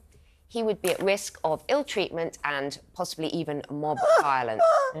Afghanistan, he would be at risk of ill treatment and possibly even mob violence.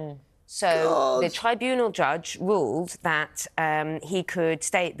 So the tribunal judge ruled that he could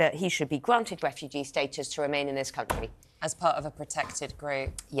state that he should be granted refugee status to remain in this country. As part of a protected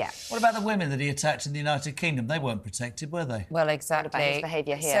group. Yeah. What about the women that he attacked in the United Kingdom? They weren't protected, were they? Well, exactly. What about his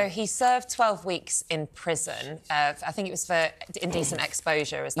behaviour here? So he served 12 weeks in prison. I think it was for indecent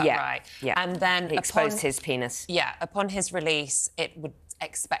exposure, is that right? Yeah. And then he exposed his penis. Yeah. Upon his release, it would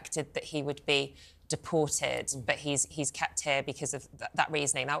expected that he would be deported, but he's kept here because of that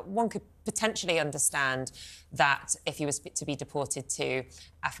reasoning. Now, one could potentially understand that if he was to be deported to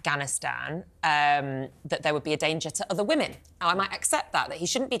Afghanistan, that there would be a danger to other women. Now, I might accept that he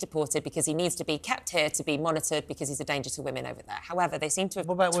shouldn't be deported because he needs to be kept here to be monitored because he's a danger to women over there. However, they seem to have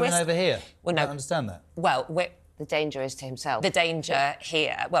What about women over here? Well, no. I don't understand that. Well, the danger is to himself. The danger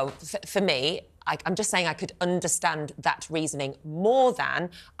here, well, for me, I'm just saying I could understand that reasoning more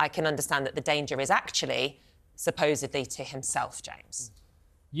than I can understand that the danger is actually supposedly to himself, James.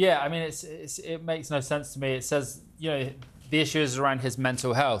 Yeah, I mean, it makes no sense to me. It says, you know, the issue is around his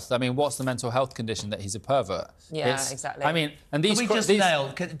mental health. I mean, what's the mental health condition that he's a pervert? Yeah, exactly. I mean, and these... We just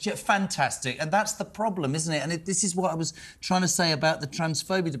nailed... Fantastic. And that's the problem, isn't it? And this is what I was trying to say about the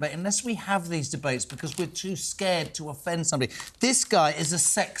transphobia debate. Unless we have these debates because we're too scared to offend somebody. This guy is a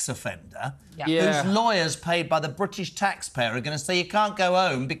sex offender whose lawyers paid by the British taxpayer are going to say you can't go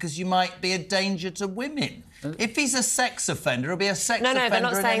home because you might be a danger to women. If he's a sex offender, he'll be a sex offender. No, they're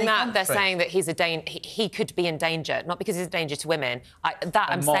not saying that. Country. They're saying that he's he could be in danger, not because he's a danger to women.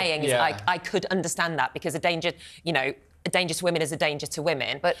 I'm saying is I could understand that because a danger, you know, a danger to women is a danger to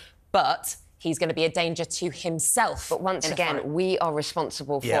women. But he's going to be a danger to himself. But once again, we are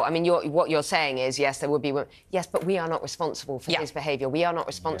responsible for... I mean, what you're saying is, yes, there would be... Yes, but we are not responsible for his behaviour. We are not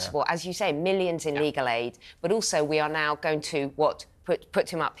responsible, as you say, millions in legal aid, but also we are now going to, put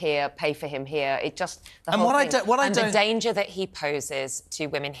him up here, pay for him here. It just... The danger that he poses to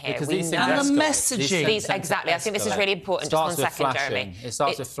women here. Because we these know. things And the messaging. Exactly. I think this is really important. Starts Just with 1 second, flashing. Jeremy. It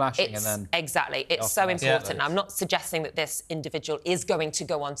starts with flashing and then... Exactly. It's so important. I'm not suggesting that this individual is going to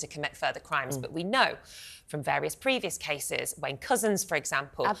go on to commit further crimes, but we know from various previous cases, Wayne Couzens, for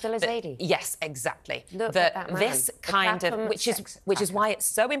example... Abdullah Zaidi. Yes, exactly. Look at that man. This kind of... Which is why it's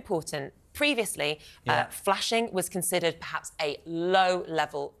so important. Previously, flashing was considered perhaps a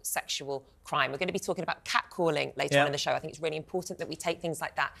low-level sexual crime. We're going to be talking about catcalling later on in the show. I think it's really important that we take things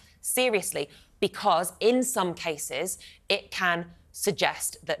like that seriously because in some cases it can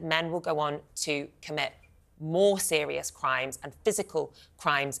suggest that men will go on to commit more serious crimes and physical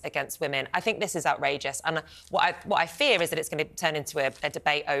crimes against women. I think this is outrageous. And what I fear is that it's going to turn into a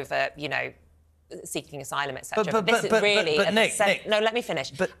debate over, you know, seeking asylum, etc. But this is really... Nick... No, let me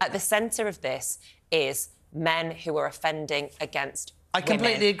finish. At the centre of this is men who are offending against I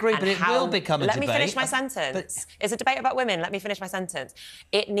completely agree, but it will become a debate. Let me finish my sentence. It's a debate about women. Let me finish my sentence.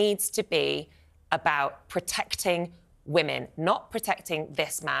 It needs to be about protecting women, not protecting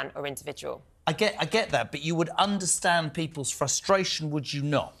this man or individual. I get that, but you would understand people's frustration, would you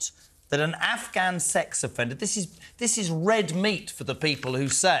not? That an Afghan sex offender, this is red meat for the people who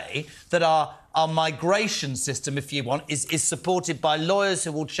say that our migration system, if you want, is supported by lawyers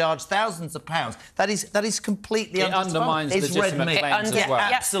who will charge thousands of pounds. That is completely it undermines legitimate claims as well.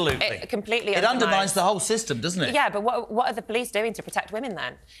 Absolutely. It completely undermines the whole system, doesn't it? Yeah, but what are the police doing to protect women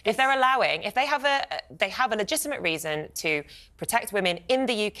then? If they're allowing, if they have a legitimate reason to protect women in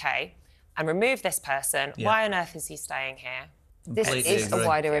the UK and remove this person, why on earth is he staying here? This is a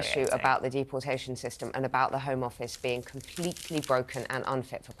wider issue about the deportation system and about the Home Office being completely broken and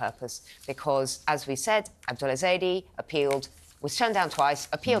unfit for purpose because, as we said, Abdullah Zaidi appealed, was turned down twice,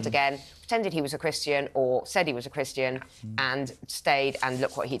 appealed again, pretended he was a Christian or said he was a Christian and stayed, and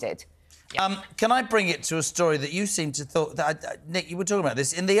look what he did. Can I bring it to a story that you seem to thought... Nick, you were talking about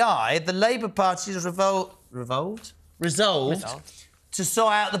this. In the Eye, the Labour Party has resolved to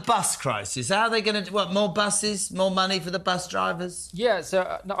sort out the bus crisis. How are they going to do... What, more buses, more money for the bus drivers? Yeah,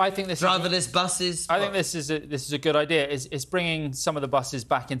 so no, I think this... Driverless buses? I think this is a good idea. It's bringing some of the buses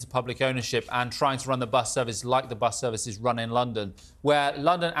back into public ownership and trying to run the bus service like the bus services run in London, where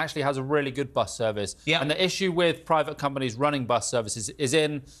London actually has a really good bus service. Yeah. And the issue with private companies running bus services is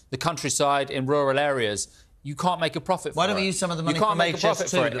in the countryside, in rural areas. You can't make a profit for it. Why don't we use some of the money from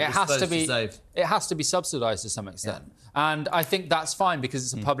HS2 that it has to be subsidised to some extent. Yeah. And I think that's fine because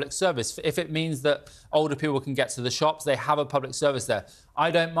it's a public service. If it means that older people can get to the shops, they have a public service there. I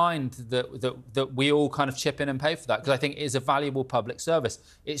don't mind that we all kind of chip in and pay for that because I think it is a valuable public service.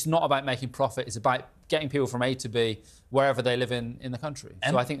 It's not about making profit. It's about getting people from A to B wherever they live in the country.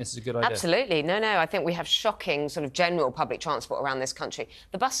 So I think this is a good idea. Absolutely. No, I think we have shocking sort of general public transport around this country.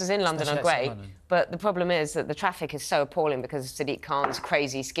 The buses in London are great, but the problem is that the traffic is so appalling because of Sadiq Khan's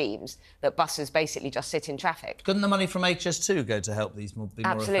crazy schemes that buses basically just sit in traffic. Couldn't the money from HS2 go to help these be more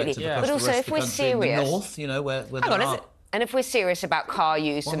effective across But also, the rest if of the we're country, serious... in the north, you know, where there are... And if we're serious about car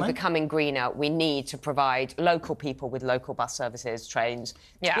use and becoming greener, we need to provide local people with local bus services, trains,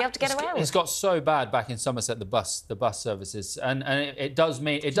 to be able to get around. It's got so bad back in Somerset, the bus services, and it does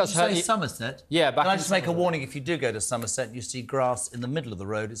mean it does hurt. Did you say Somerset? Yeah. Can I just make a warning? If you do go to Somerset and you see grass in the middle of the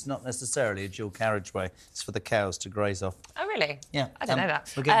road, it's not necessarily a dual carriageway. It's for the cows to graze off. Oh, really? Yeah. I don't know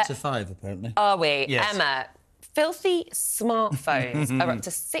that. We're getting to 5, apparently. Are we? Yes. Emma, filthy smartphones are up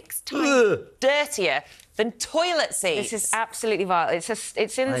to 6 times dirtier than toilet seats. This is absolutely vile. It's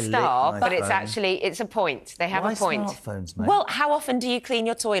in the Star, but it's a point. They have a point. Smartphones, mate? Well, how often do you clean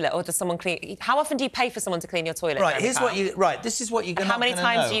your toilet, or does someone clean? How often do you pay for someone to clean your toilet? Right. Here's what you. Right. This is what you're going to. How many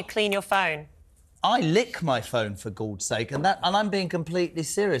times do you clean your phone? I lick my phone for God's sake, and I'm being completely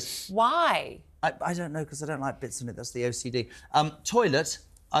serious. Why? I don't know because I don't like bits in it. That's the OCD. Toilet.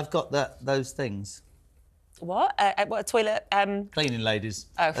 I've got those things. What? What a toilet? Cleaning ladies.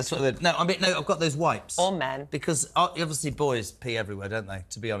 Oh. That's what they're... No, I've got those wipes. Or men. Because obviously boys pee everywhere, don't they?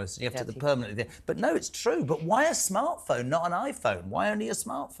 To be honest, you have to permanently. But no, it's true. But why a smartphone, not an iPhone? Why only a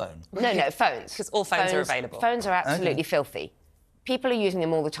smartphone? No, phones. Because all phones are available. Phones are absolutely filthy. People are using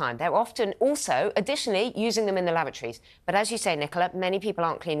them all the time. They're often also, additionally, using them in the lavatories. But as you say, Nicola, many people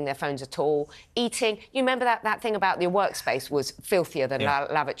aren't cleaning their phones at all. Eating, you remember that thing about your workspace was filthier than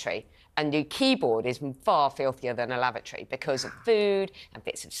lavatory? And your keyboard is far filthier than a lavatory because of food and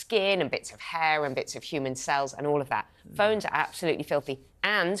bits of skin and bits of hair and bits of human cells and all of that. Phones are absolutely filthy.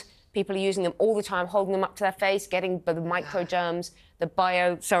 And people are using them all the time, holding them up to their face, getting the microgerms, the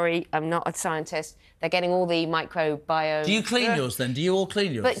bio... Sorry, I'm not a scientist. They're getting all the microbiome... Do you clean yours, then? Do you all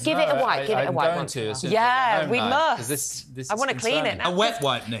clean yours? But give it a wipe, give it a wipe. I'm going to. Yeah, we must. This I want to clean it now. A wet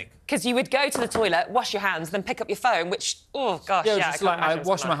wipe, Nick. Because you would go to the toilet, wash your hands, then pick up your phone, which, oh, gosh, just like I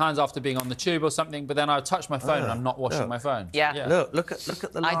wash my hands after being on the tube or something, but then I would touch my phone and I'm not washing my phone. Yeah. Look at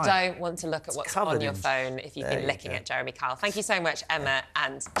the line. I don't want to look at what's on your phone if you've been licking it, Jeremy Kyle. Thank you so much, Emma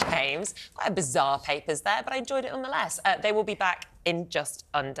and James. Quite a bizarre papers there, but I enjoyed it nonetheless. They will be back in just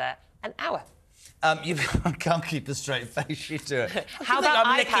under an hour. I can't keep a straight face, you do it. How about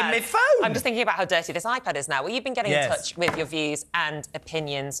I'm licking my phone? I'm just thinking about how dirty this iPad is now. Well, you've been getting in touch with your views and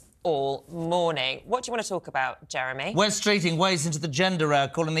opinions all morning. What do you want to talk about, Jeremy? Wes Streeting weighs into the gender row,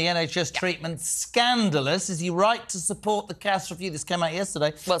 calling the NHS treatment scandalous. Is he right to support the Cass review? This came out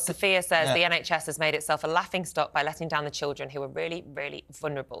yesterday. Well, Sophia says the NHS has made itself a laughingstock by letting down the children who are really, really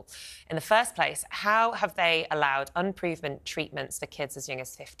vulnerable. In the first place, how have they allowed unproven treatments for kids as young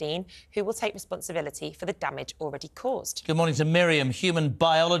as 15? Who will take responsibility for the damage already caused? Good morning to Miriam. Human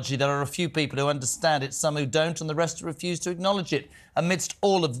biology. There are a few people who understand it, some who don't, and the rest refuse to acknowledge it. Amidst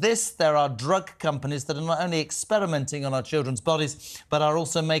all of this, there are drug companies that are not only experimenting on our children's bodies, but are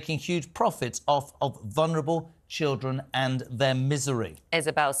also making huge profits off of vulnerable children and their misery.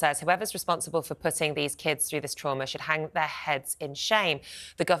 Isabel says whoever's responsible for putting these kids through this trauma should hang their heads in shame.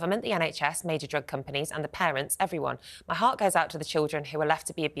 The government, the NHS, major drug companies and the parents, everyone. My heart goes out to the children who are left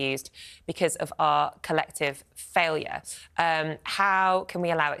to be abused because of our collective failure. How can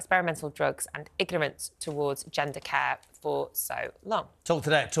we allow experimental drugs and ignorance towards gender care for so long? Talk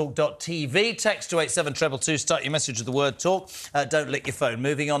today at talk.tv. Text to 87222. Start your message with the word talk. Don't lick your phone.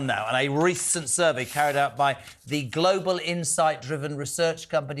 Moving on now. And a recent survey carried out by the global insight-driven research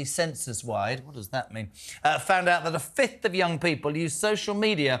company Censuswide, what does that mean, found out that a fifth of young people use social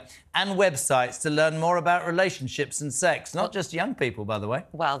media and websites to learn more about relationships and sex. Not just young people, by the way.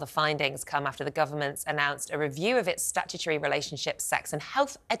 Well, the findings come after the government's announced a review of its statutory relationship, sex and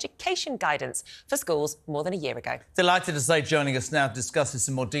health education guidance for schools more than a year ago. Delighted to say joining us now to discuss this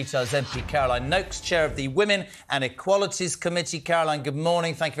in more detail is MP Caroline Noakes, Chair of the Women and Equalities Committee. Caroline, good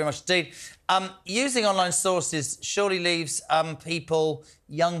morning. Thank you very much indeed. Using online sources surely leaves young people,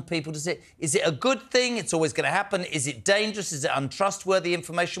 is it a good thing? It's always going to happen. Is it dangerous? Is it untrustworthy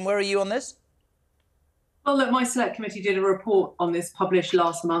information? Where are you on this? Well, look, my Select Committee did a report on this published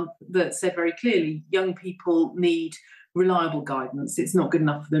last month that said very clearly young people need reliable guidance. It's not good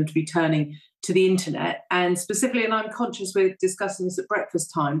enough for them to be turning to the internet. And specifically, and I'm conscious we're discussing this at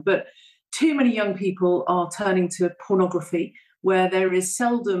breakfast time, but too many young people are turning to pornography where there is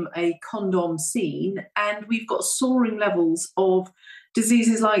seldom a condom seen, and we've got soaring levels of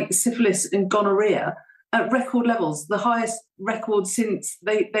diseases like syphilis and gonorrhea at record levels, the highest record since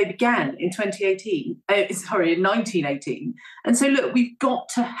they began in 1918. And so, look, we've got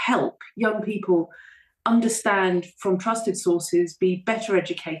to help young people understand from trusted sources, be better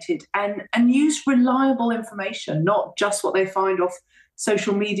educated and use reliable information, not just what they find off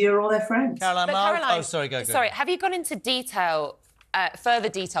social media or their friends. Caroline, go. Sorry, have you gone into detail, further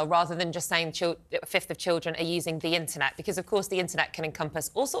detail, rather than just saying a fifth of children are using the internet? Because, of course, the internet can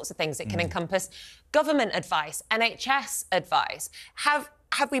encompass all sorts of things. It can encompass government advice, NHS advice. Have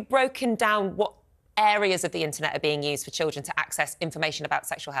we broken down what areas of the internet are being used for children to access information about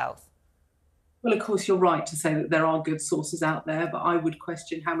sexual health? Well, of course, you're right to say that there are good sources out there, but I would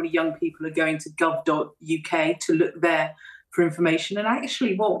question how many young people are going to gov.uk to look there for information. And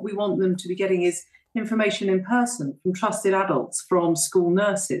actually what we want them to be getting is information in person from trusted adults, from school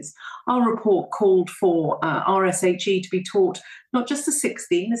nurses. Our report called for RSHE to be taught not just to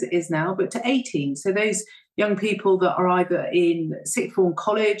 16, as it is now, but to 18. So those young people that are either in sixth form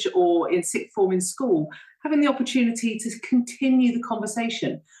college or in sixth form in school, having the opportunity to continue the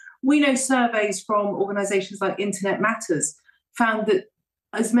conversation. We know surveys from organisations like Internet Matters found that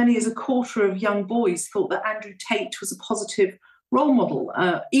as many as a quarter of young boys thought that Andrew Tate was a positive role model.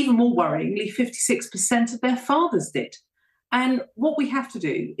 Even more worryingly, 56% of their fathers did. And what we have to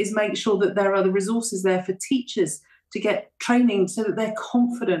do is make sure that there are the resources there for teachers to get training so that they're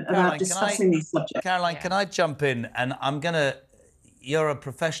confident about discussing these subjects. Caroline, can I jump in? And you're a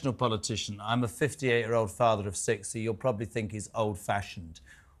professional politician. I'm a 58-year-old father of 6, so you'll probably think he's old-fashioned.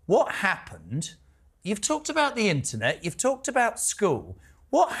 What happened? You've talked about the internet, you've talked about school.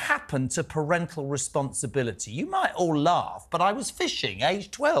 What happened to parental responsibility? You might all laugh, but I was fishing, age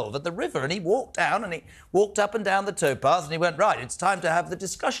 12, at the river, and he walked down and he walked up and down the towpath and he went, right, it's time to have the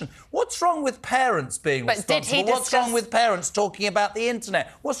discussion. What's wrong with parents being responsible? What's wrong with parents talking about the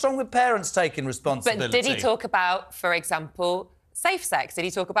internet? What's wrong with parents taking responsibility? But did he talk about, for example, safe sex? Did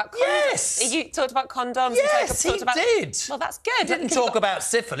he talk about condoms? Yes! You talked about condoms? Yes, he did. Well, that's good. He didn't talk about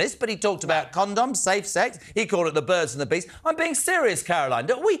syphilis, but he talked about condoms, safe sex. He called it the birds and the bees. I'm being serious,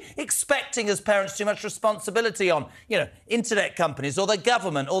 Caroline. Are we expecting as parents too much responsibility on, internet companies or the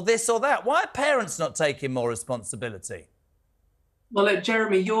government or this or that? Why are parents not taking more responsibility? Well, look,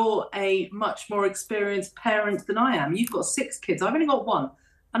 Jeremy, you're a much more experienced parent than I am. You've got 6 kids. I've only got 1.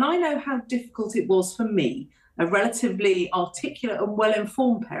 And I know how difficult it was for me, a relatively articulate and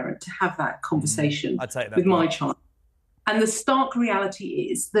well-informed parent, to have that conversation with my child. And the stark reality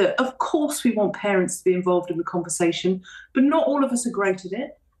is that, of course, we want parents to be involved in the conversation, but not all of us are great at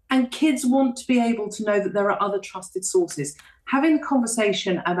it. And kids want to be able to know that there are other trusted sources. having a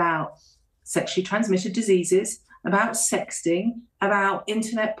conversation about sexually transmitted diseases, about sexting, about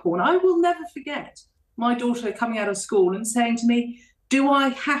internet porn. I will never forget my daughter coming out of school and saying to me, do I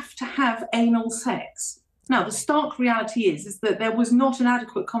have to have anal sex? Now, the stark reality is that there was not an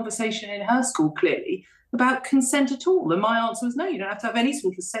adequate conversation in her school, clearly, about consent at all. And my answer was, no, you don't have to have any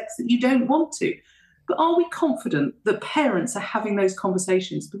sort of sex that you don't want to. But are we confident that parents are having those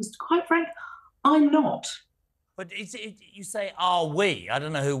conversations? Because, quite frank, I'm not. But you say, are we? I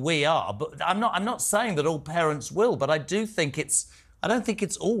don't know who we are, but I'm not saying that all parents will, but I don't think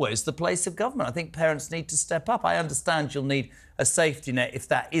it's always the place of government. I think parents need to step up. I understand you'll need a safety net if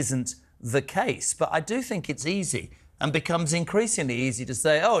that isn't the case, but I do think it's easy and becomes increasingly easy to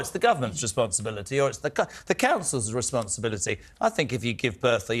say, oh, it's the government's responsibility or it's the council's responsibility. I think if you give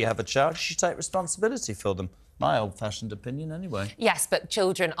birth or you have a child, you should take responsibility for them. My old-fashioned opinion, anyway. Yes, but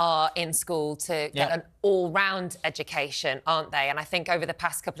children are in school to get an all-round education, aren't they? And I think over the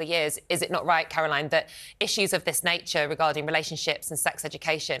past couple of years, is it not right, Caroline, that issues of this nature regarding relationships and sex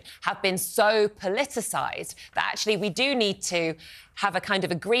education have been so politicised that actually we do need to have a kind of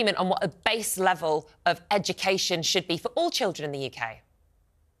agreement on what a base level of education should be for all children in the UK?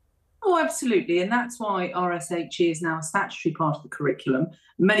 Oh, absolutely. And that's why RSHE is now a statutory part of the curriculum.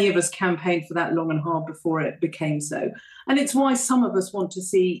 Many of us campaigned for that long and hard before it became so. And it's why some of us want to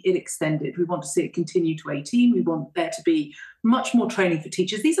see it extended. We want to see it continue to 18. We want there to be much more training for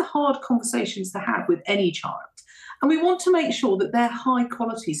teachers. These are hard conversations to have with any child. And we want to make sure that they're high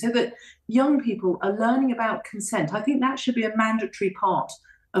quality so that young people are learning about consent. I think that should be a mandatory part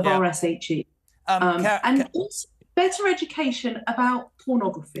of RSHE. And also better education about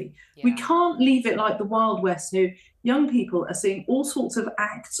pornography. We can't leave it like the Wild West, so young people are seeing all sorts of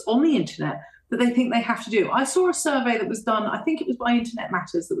acts on the internet that they think they have to do. I saw a survey that was done, I think it was by Internet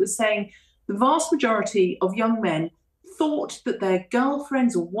Matters, that was saying the vast majority of young men thought that their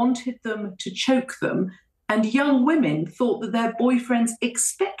girlfriends wanted them to choke them, and young women thought that their boyfriends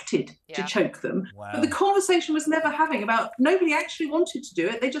expected to choke them. Wow. But the conversation was never having about, nobody actually wanted to do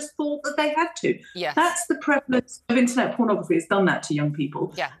it, they just thought that they had to. Yes. That's the prevalence of internet pornography. It's done that to young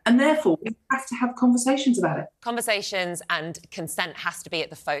people. Yeah. And therefore, we have to have conversations about it. Conversations and consent has to be at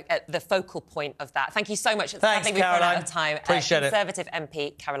the focal point of that. Thank you so much. Thanks, I think we've run Caroline. out of time. Appreciate it. Conservative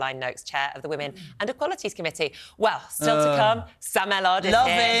MP Caroline Noakes, Chair of the Women and Equalities Committee. Well, still to come, Sam Ellard is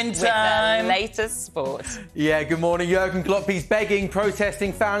here with the latest sport. Yeah, good morning. Jurgen Klopp, begging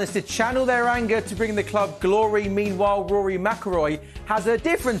protesting fans to channel their anger to bring the club glory. Meanwhile, Rory McIlroy has a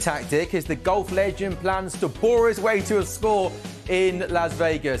different tactic as the golf legend plans to bore his way to a score in Las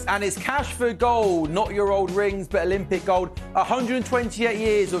Vegas. And it's cash for gold, not your old rings, but Olympic gold. 128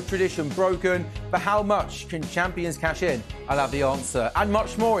 years of tradition broken. But how much can champions cash in? I'll have the answer and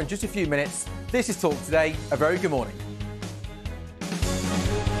much more in just a few minutes. This is Talk Today. A very good morning.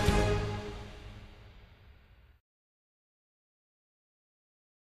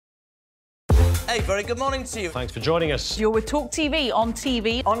 Hey, very good morning to you. Thanks for joining us. You're with Talk TV,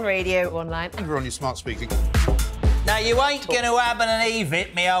 on radio, online. And we're on your smart speaker. Now, you ain't going to have an Eve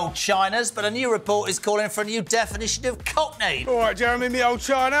it, me old Chinas, but a new report is calling for a new definition of cockney. All right, Jeremy, me old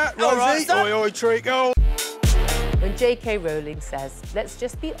China. All right, Rosie, son. oi, oi, treacle. When J.K. Rowling says, let's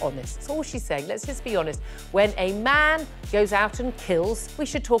just be honest, that's all she's saying, let's just be honest. When a man goes out and kills, we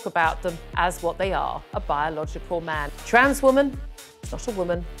should talk about them as what they are, a biological man. Trans woman, it's not a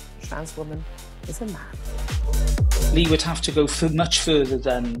woman. Trans woman is a man. Lee would have to go much further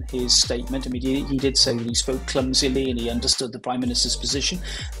than his statement. I mean, he did say that he spoke clumsily and he understood the Prime Minister's position,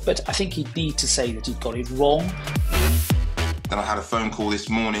 but I think he'd need to say that he'd got it wrong. Then I had a phone call this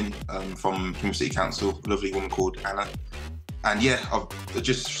morning from City Council, a lovely woman called Anna. And yeah, I've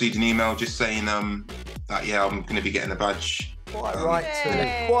just received an email just saying that, yeah, I'm going to be getting a badge. Quite right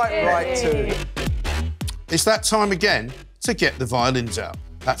too. Quite right too. It's that time again to get the violins out.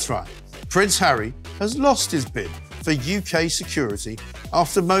 That's right. Prince Harry has lost his bid for UK security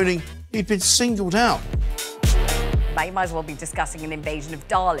after moaning he'd been singled out. You might as well be discussing an invasion of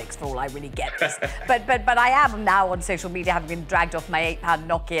Daleks for all I really get this. but I am now on social media, having been dragged off my £8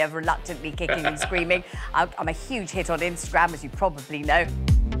 Nokia, reluctantly kicking and screaming. I'm a huge hit on Instagram, as you probably know.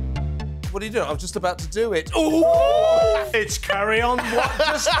 What are you doing? I was just about to do it. Ooh! It's carry on. What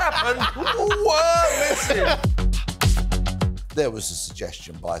just happened? Whoa, listen. There was a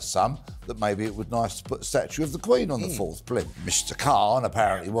suggestion by some that maybe it would be nice to put a statue of the Queen on the fourth plinth. Mr. Khan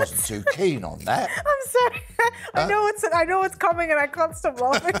apparently wasn't too keen on that. I'm sorry. I know what's coming and I can't stop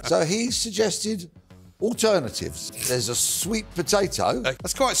laughing. So he suggested alternatives. There's a sweet potato.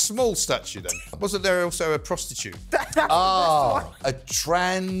 That's quite a small statue then. Wasn't there also a prostitute? A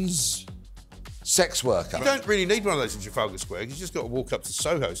trans sex worker. You don't really need one of those in Trafalgar Square. You just got to walk up to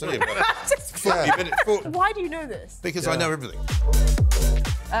Soho. So Why do you know this? Because I know everything.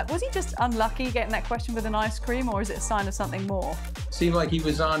 Was he just unlucky getting that question with an ice cream, or is it a sign of something more? Seemed like he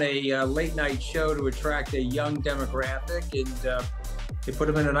was on a late-night show to attract a young demographic, and they put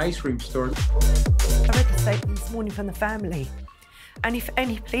him in an ice cream store. I read the statement this morning from the family. And if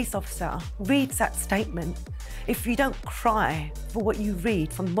any police officer reads that statement, if you don't cry for what you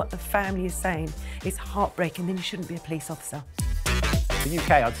read from what the family is saying, it's heartbreaking, then you shouldn't be a police officer. The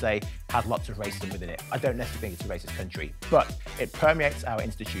UK, I'd say, has lots of racism within it. I don't necessarily think it's a racist country, but it permeates our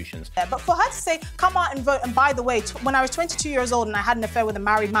institutions. Yeah, but for her to say, come out and vote, and by the way, when I was 22 years old and I had an affair with a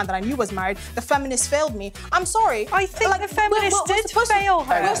married man that I knew was married, the feminists failed me. I'm sorry. I think the feminists did fail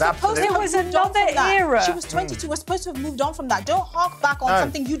her. It was another era. She was 22. We're supposed to have moved on from that. Don't hark back on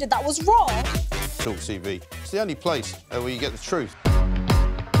something you did that was wrong. talkTV. It's the only place where you get the truth.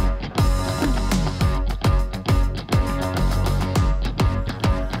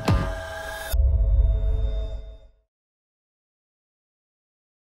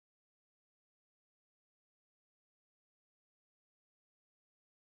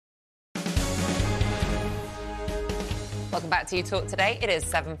 Welcome back to You Talk Today. It is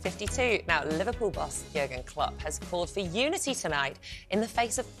 7:52. Now, Liverpool boss Jurgen Klopp has called for unity tonight in the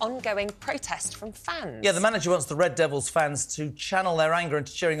face of ongoing protest from fans. Yeah, the manager wants the Red Devils fans to channel their anger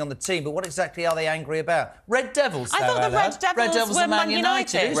into cheering on the team, but what exactly are they angry about? Red Devils, I thought the Red Devils were Man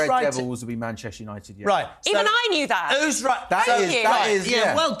United. Red Devils will be Manchester United, yeah. Right. So even I knew that. Who's right? That is,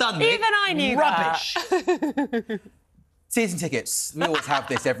 yeah. Well done, Nick. Even I knew Rubbish. that. Season tickets. We always have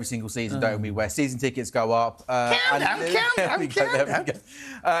this every single season, don't we? Where season tickets go up. Count.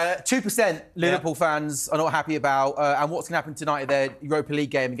 2% Liverpool fans are not happy about. And what's going to happen tonight at their Europa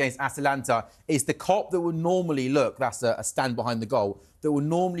League game against Atalanta is the cop that would normally look, that's a stand behind the goal, that will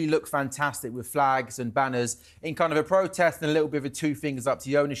normally look fantastic with flags and banners in kind of a protest and a little bit of a two fingers up to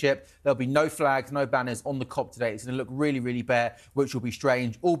the ownership. There'll be no flags, no banners on the cop today. It's going to look really, really bare, which will be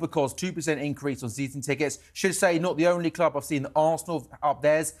strange. All because 2% increase on season tickets. Should say not the only club I've seen. Arsenal up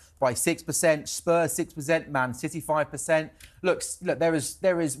theirs by 6%, Spurs 6%, Man City 5%. Look, there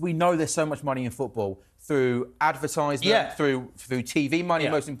is. We know there's so much money in football through advertisement, through TV money,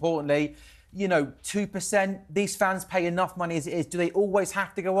 most importantly. You know, 2%, these fans pay enough money as it is. Do they always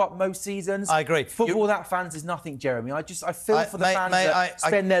have to go up most seasons? I agree. Football without fans is nothing, Jeremy. I feel for the fans that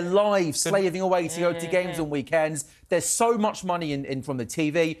spend their lives slaving away to go to games on weekends. There's so much money in from the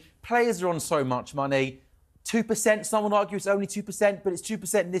TV. Players are on so much money. 2%, someone argues it's only 2%, but it's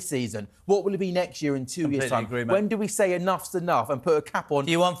 2% this season. What will it be next year in 2 years' time? Agree, mate. When do we say enough's enough and put a cap on?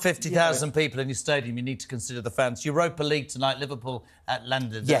 If you want 50,000 people in your stadium, you need to consider the fans. Europa League tonight, Liverpool at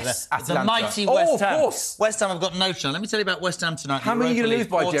London. Yes, the mighty West Ham. Of course. West Ham have got no chance. Let me tell you about West Ham tonight. How many are you going to lose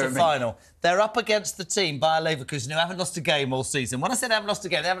by, Jeremy? Final. They're up against the team, Bayer Leverkusen, who haven't lost a game all season. When I said they haven't lost a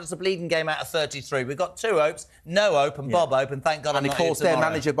game, they haven't lost a bleeding game out of 33. We've got 2 Opes, no Ope and Bob Ope, and thank God I'm not here tomorrow. And, of course, their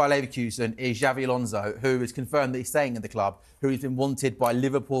manager, Bayer Leverkusen, is Xavi Alonso, who has confirmed that he's staying in the club, who has been wanted by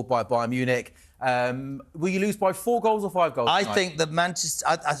Liverpool, by Bayern Munich. Will you lose by 4 goals or 5 goals tonight? I think that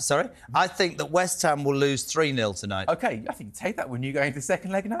I think that West Ham will lose 3-0 tonight. OK, I think you take that when you go into the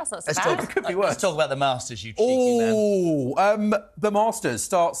second leg now. That's not so bad. It could be worse. Let's talk about the Masters, you cheeky man. The Masters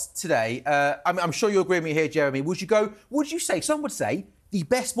starts today. I'm sure you'll agree with me here, Jeremy. Would you say, some would say, the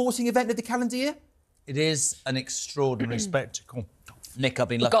best sporting event of the calendar year? It is an extraordinary spectacle. Nick, I've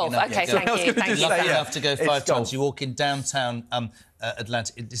been lucky enough. OK, thank you. Lucky enough to go 5 times. You walk in downtown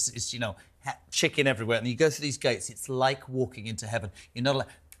Atlanta. It's chicken everywhere, and you go through these gates. It's like walking into heaven. You're not.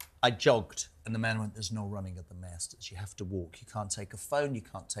 I jogged, and the man went, "There's no running at the Masters. You have to walk. You can't take a phone. You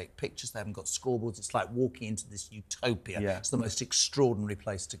can't take pictures. They haven't got scoreboards. It's like walking into this utopia. Yeah. It's the most extraordinary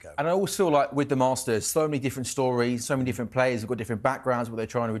place to go." And I always feel like with the Masters, so many different stories, so many different players have got different backgrounds, what they're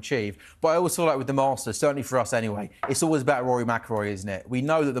trying to achieve. But I always feel like with the Masters, certainly for us anyway, it's always about Rory McIlroy, isn't it? We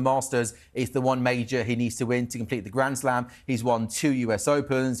know that the Masters is the one major he needs to win to complete the Grand Slam. He's won 2 US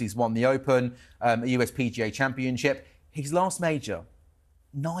Opens. He's won the Open, a US PGA Championship. His last major,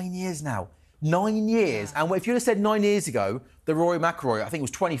 9 years now. 9 years. And if you'd have said 9 years ago, the Rory McIlroy, I think it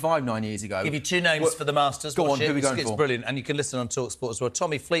was 25 9 years ago. I'll give you 2 names for the Masters. Go on, who are we going for? It's brilliant, and you can listen on TalkSport as well.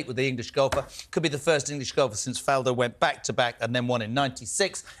 Tommy Fleetwood, the English golfer, could be the first English golfer since Faldo went back-to-back and then won in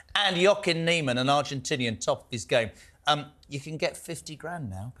 '96. And Joaquin Niemann, an Argentinian, top of his game. You can get 50 grand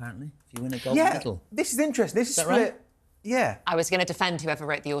now, apparently, if you win a gold medal. This is interesting. This is split. Right? Yeah. I was going to defend whoever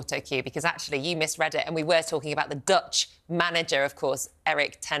wrote the auto cue because actually you misread it, and we were talking about the Dutch manager, of course,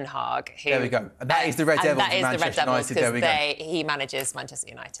 Erik ten Hag. Who, there we go. And that is the Red Devils. That is the Red Devils because he manages Manchester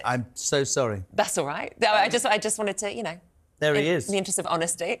United. I'm so sorry. That's all right. I just wanted to, There he is. In the interest of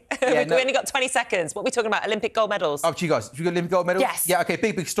honesty. Yeah, we only got 20 seconds. What are we talking about? Olympic gold medals? Up to you guys. Have you got Olympic gold medals? Yes. Yeah, OK,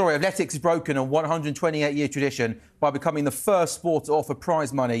 big story. Athletics has broken a 128-year tradition by becoming the first sport to offer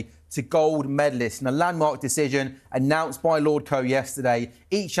prize money to gold medalists in a landmark decision announced by Lord Coe yesterday.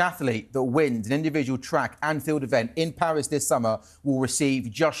 Each athlete that wins an individual track and field event in Paris this summer will receive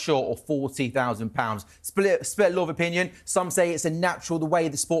just short of £40,000. Split a lot of opinion. Some say it's a natural the way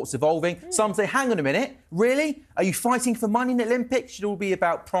the sport's evolving. Some say, hang on a minute, really? Are you fighting for money in the Olympics? It should all be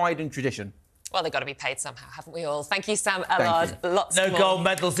about pride and tradition. Well, they've got to be paid somehow, haven't we all? Thank you, Sam Allard. Lots No more. gold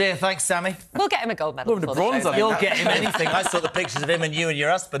medals here, thanks, Sammy. We'll get him a gold medal. You'll get him anything. I saw the pictures of him and you and your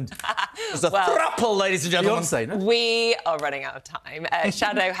husband. It was a throuple, ladies and gentlemen. We are running out of time.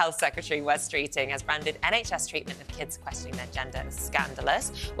 Shadow Health Secretary Wes Streeting has branded NHS treatment of kids questioning their gender as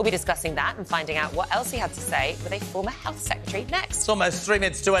scandalous. We'll be discussing that and finding out what else he had to say with a former health secretary next. It's almost 3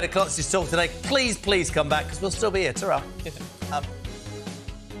 minutes to 8 o'clock. This is Talk Today. Please come back, because we'll still be here. Ta-ra.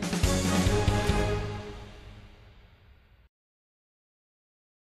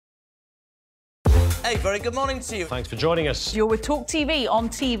 Hey, very good morning to you. Thanks for joining us. You're with Talk TV, on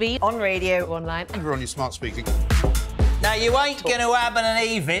TV, on radio, online. We're on your smart speaker. Now, you ain't going to have an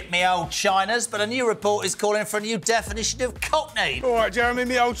Eve-it, me old Chinas, but a new report is calling for a new definition of cockney. All right, Jeremy,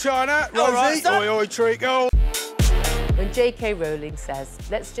 me old China. Rosie, All right, oi, oi, treacle. When J.K. Rowling says,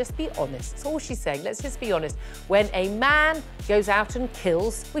 let's just be honest, that's all she's saying, let's just be honest. When a man goes out and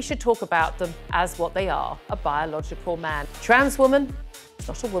kills, we should talk about them as what they are, a biological man. Trans woman, it's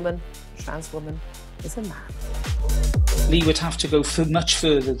not a woman. Trans woman is a man. Lee would have to go much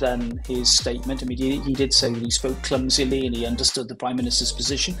further than his statement. I mean, he did say that he spoke clumsily and he understood the Prime Minister's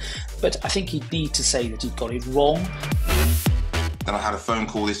position, but I think he'd need to say that he'd got it wrong. Then I had a phone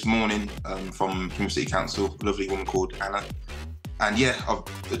call this morning from Plymouth City Council, a lovely woman called Anna. And yeah,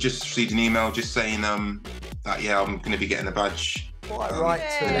 I've just received an email just saying that, yeah, I'm going to be getting a badge. Quite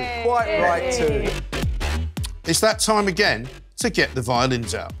right too. It's that time again to get the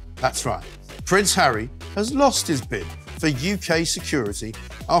violins out. That's right. Prince Harry has lost his bid for UK security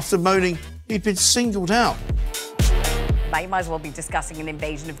after moaning he'd been singled out. I might as well be discussing an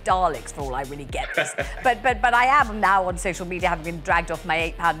invasion of Daleks for all I really get this. but I am now on social media, having been dragged off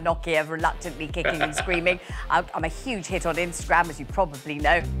my £8 Nokia, reluctantly kicking and screaming. I'm a huge hit on Instagram, as you probably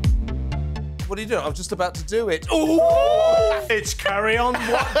know. What are you doing? I'm just about to do it. Ooh! It's carry on.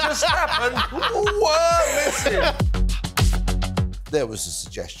 What just happened? Whoa, listen. There was a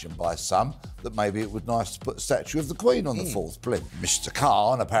suggestion by some that maybe it would be nice to put a statue of the Queen on the fourth plinth. Mr.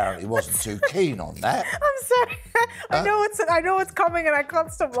 Khan apparently wasn't too keen on that. I'm sorry. I know it's coming and I can't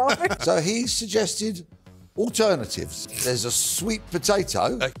stop laughing. So he suggested alternatives. There's a sweet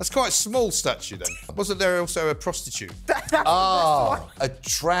potato. That's quite a small statue then. Wasn't there also a prostitute? A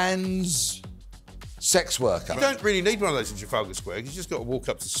trans sex worker. You don't really need one of those in Trafalgar Square. You just got to walk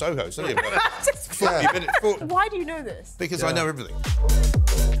up to Soho. It's only about 40 minutes. Why do you know this? Because I know everything.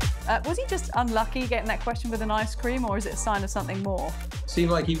 Was he just unlucky getting that question with an ice cream, or is it a sign of something more?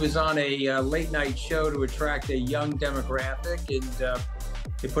 Seemed like he was on a late-night show to attract a young demographic, and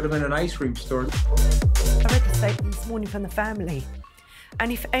they put him in an ice cream store. I read the statement this morning from the family. And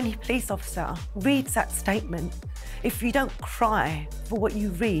if any police officer reads that statement, if you don't cry for what you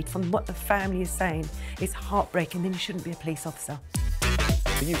read from what the family is saying, it's heartbreaking, then you shouldn't be a police officer.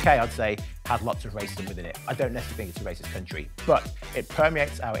 The UK, I'd say, has lots of racism within it. I don't necessarily think it's a racist country, but it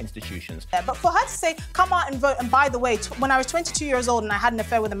permeates our institutions. Yeah, but for her to say, come out and vote, and by the way, when I was 22 years old and I had an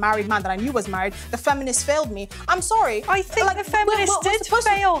affair with a married man that I knew was married, the feminists failed me. I'm sorry. I think the feminists did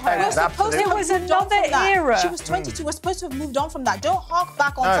fail her. We're supposed to It have was moved on another from that. era. She was 22. We're supposed to have moved on from that. Don't hark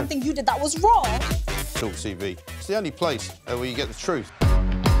back on something you did that was wrong. Talk TV. It's the only place where you get the truth.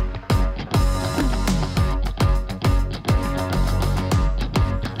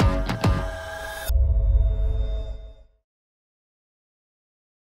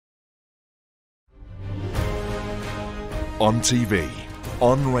 On TV,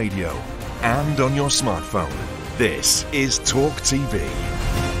 on radio, and on your smartphone. This is Talk TV.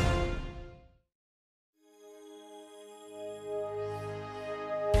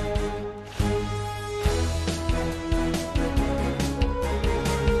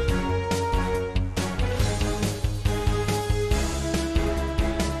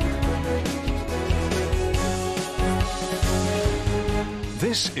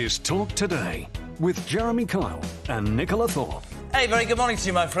 This is Talk Today with Jeremy Kyle and Nicola Thorp. Hey, very good morning to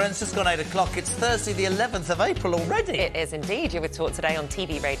you, my friends. Just gone 8 o'clock. It's Thursday, the 11th of April already. It is indeed. You're with Talk Today on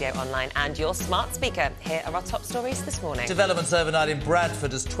TV, radio, online, and your smart speaker. Here are our top stories this morning. Developments overnight in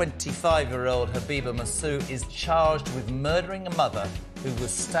Bradford as 25-year-old Habiba Massoud is charged with murdering a mother who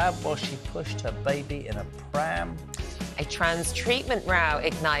was stabbed while she pushed her baby in a pram. A trans treatment row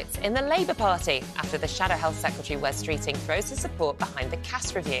ignites in the Labour Party after the Shadow Health Secretary Wes Streeting throws his support behind the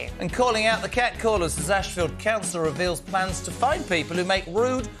CAS review. And calling out the catcallers as Ashfield Council reveals plans to fine people who make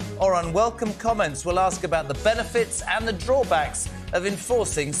rude or unwelcome comments. We'll ask about the benefits and the drawbacks of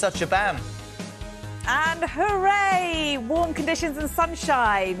enforcing such a ban. And hooray! Warm conditions and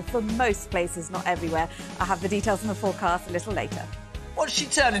sunshine for most places, not everywhere. I'll have the details in the forecast a little later. What's she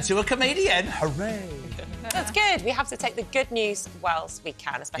turned into, a comedian? Hooray! That's good. We have to take the good news whilst we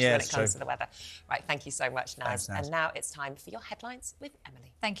can, especially when it comes true. to the weather. Right, thank you so much, Naz. Thanks, Naz. And now it's time for your headlines with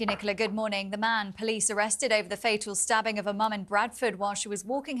Emily. Thank you, Nicola. Good morning. The man police arrested over the fatal stabbing of a mum in Bradford while she was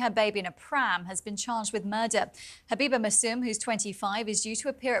walking her baby in a pram has been charged with murder. Habiba Massoum, who's 25, is due to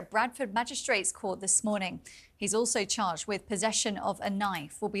appear at Bradford Magistrates Court this morning. He's also charged with possession of a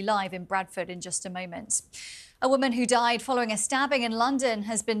knife. We'll be live in Bradford in just a moment. A woman who died following a stabbing in London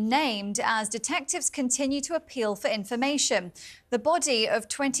has been named as detectives continue to appeal for information. The body of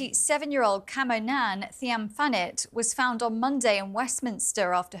 27-year-old Camonan Thiam Fanit was found on Monday in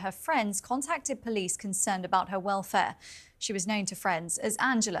Westminster after her friends contacted police concerned about her welfare. She was known to friends as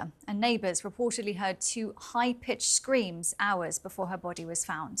Angela, and neighbours reportedly heard two high-pitched screams hours before her body was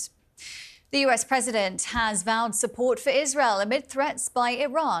found. The US president has vowed support for Israel amid threats by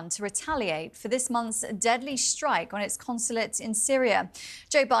Iran to retaliate for this month's deadly strike on its consulate in Syria.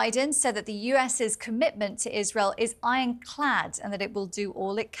 Joe Biden said that the US's commitment to Israel is ironclad and that it will do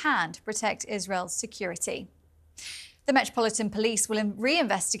all it can to protect Israel's security. The Metropolitan Police will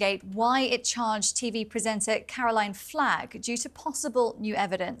reinvestigate why it charged TV presenter Caroline Flagg due to possible new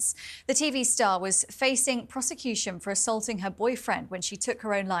evidence. The TV star was facing prosecution for assaulting her boyfriend when she took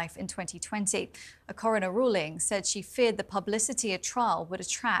her own life in 2020. A coroner ruling said she feared the publicity a trial would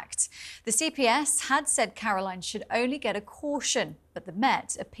attract. The CPS had said Caroline should only get a caution, but the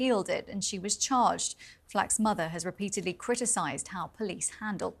Met appealed it and she was charged. Flagg's mother has repeatedly criticised how police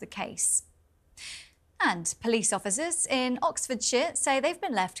handled the case. And police officers in Oxfordshire say they've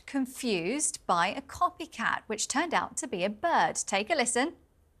been left confused by a copycat, which turned out to be a bird. Take a listen.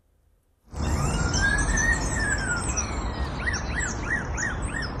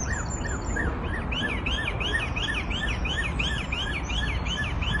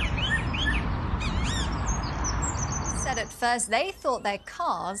 At first, they thought their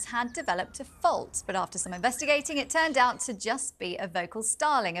cars had developed a fault, but after some investigating, it turned out to just be a vocal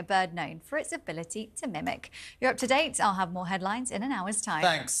starling, a bird known for its ability to mimic. You're up to date. I'll have more headlines in an hour's time.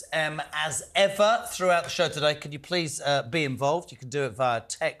 Thanks, as ever, throughout the show today, could you please be involved? You can do it via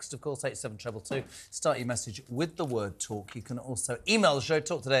text, of course, 87222. Start your message with the word talk. You can also email the show,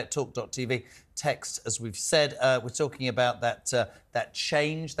 talktoday@talk.tv. Text, as we've said, we're talking about that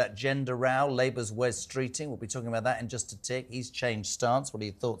change, that gender row, Labour's Wes Streeting. We'll be talking about that in just a tick. He's changed stance. What are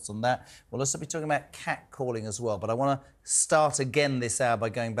your thoughts on that? We'll also be talking about catcalling as well. But I want to start again this hour by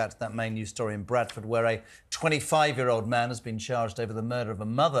going back to that main news story in Bradford, where a 25-year-old man has been charged over the murder of a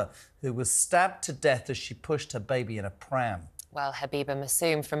mother who was stabbed to death as she pushed her baby in a pram. Well, Habiba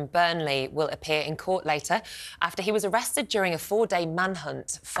Massoum from Burnley will appear in court later after he was arrested during a 4-day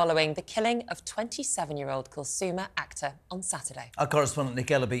manhunt following the killing of 27-year-old Kulsuma actor on Saturday. Our correspondent Nick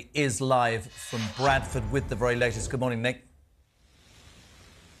Ellaby is live from Bradford with the very latest. Good morning, Nick.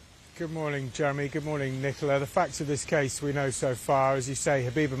 Good morning, Jeremy. Good morning, Nicola. The facts of this case we know so far, as you say,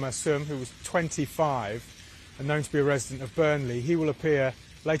 Habiba Massoum, who was 25 and known to be a resident of Burnley, he will appear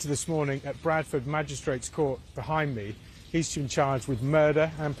later this morning at Bradford Magistrates Court behind me. He's been charged with murder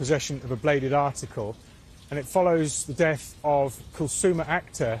and possession of a bladed article. And it follows the death of Kulsuma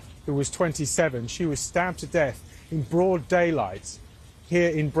actor, who was 27. She was stabbed to death in broad daylight here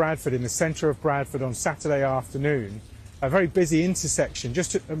in Bradford, in the centre of Bradford, on Saturday afternoon. A very busy intersection,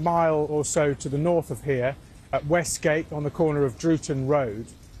 just a mile or so to the north of here, at Westgate, on the corner of Drewton Road.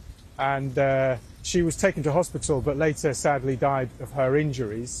 And she was taken to hospital, but later sadly died of her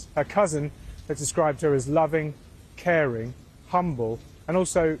injuries. Her cousin has described her as loving, caring, humble, and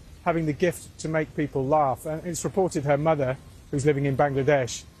also having the gift to make people laugh. And it's reported her mother, who's living in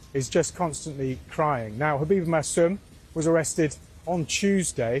Bangladesh, is just constantly crying. Now, Habiba Massoum was arrested on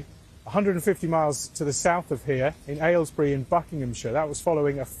Tuesday, 150 miles to the south of here, in Aylesbury in Buckinghamshire. That was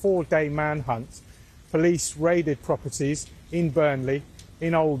following a 4-day manhunt. Police raided properties in Burnley,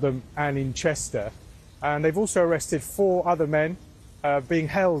 in Oldham and in Chester. And they've also arrested 4 other men being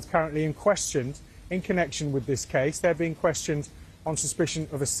held currently and questioned in connection with this case. They're being questioned on suspicion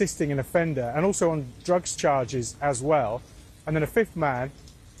of assisting an offender and also on drugs charges as well. And then a 5th man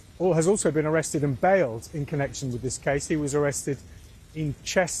has also been arrested and bailed in connection with this case. He was arrested in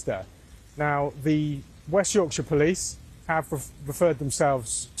Chester. Now, the West Yorkshire Police have referred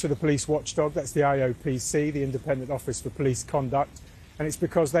themselves to the police watchdog. That's the IOPC, the Independent Office for Police Conduct. And it's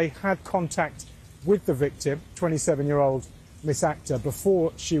because they had contact with the victim, 27-year-old Miss Akhtar,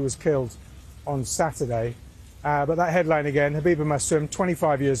 before she was killed on Saturday. But that headline again, Habiba Massoum,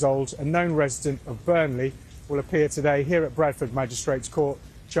 25 years old, a known resident of Burnley, will appear today here at Bradford Magistrates Court,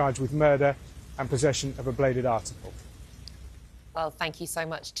 charged with murder and possession of a bladed article. Well, thank you so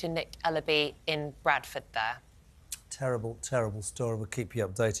much to Nick Ellaby in Bradford there. Terrible, terrible story. We'll keep you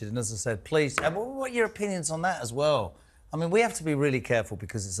updated. And as I said, please, what are your opinions on that as well? I mean, we have to be really careful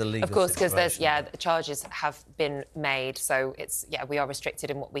because it's a legal Of course, because situation. the charges have been made, so it's, we are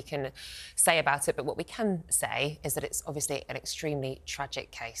restricted in what we can say about it, but what we can say is that it's obviously an extremely tragic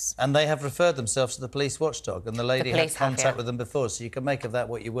case. And they have referred themselves to the police watchdog, and the lady had contact with them before, so you can make of that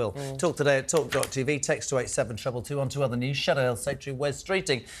what you will. Talk today at talk.tv, text to 87222. On to other news. Shadow Health Secretary Wes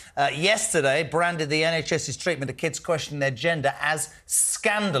Streeting yesterday branded the NHS's treatment of kids questioning their gender as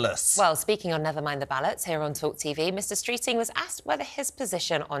scandalous. Well, speaking on Never Mind the Ballots here on Talk TV, Mr Streeting was asked whether his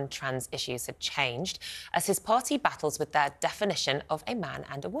position on trans issues had changed as his party battles with their definition of a man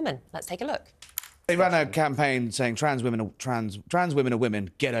and a woman. Let's take a look. They ran a campaign saying trans women are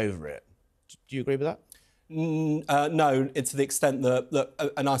women, get over it. Do you agree with that? No, it's to the extent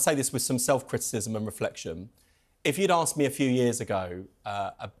that, and I say this with some self-criticism and reflection, if you'd asked me a few years ago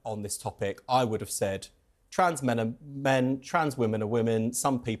on this topic, I would have said, trans men are men, trans women are women,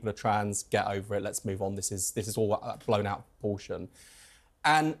 some people are trans, get over it, let's move on, this is all blown out of proportion.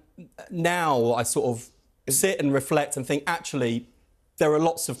 And now I sort of sit and reflect and think, actually, there are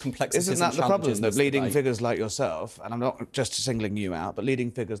lots of complexities and challenges. Isn't that the problem, that leading debate. figures like yourself, and I'm not just singling you out, but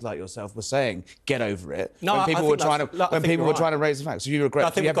leading figures like yourself were saying, get over it, No, when people were trying to raise the facts. So you regret. I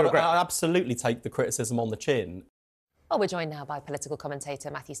think I absolutely take the criticism on the chin. Well, we're joined now by political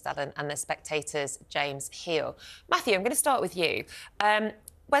commentator Matthew Studden and The Spectator's James Heal. Matthew, I'm going to start with you.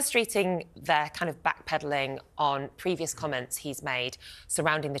 Wes Streeting there kind of backpedalling on previous comments he's made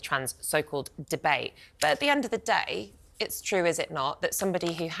surrounding the trans so-called debate. But at the end of the day, it's true, is it not, that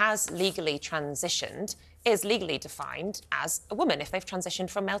somebody who has legally transitioned is legally defined as a woman if they've transitioned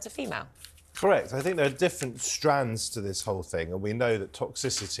from male to female? Correct. I think there are different strands to this whole thing, and we know that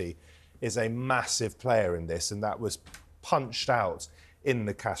toxicity is a massive player in this, and that was punched out in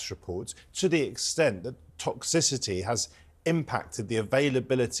the Cass reports to the extent that toxicity has impacted the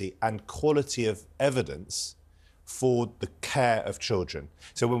availability and quality of evidence for the care of children.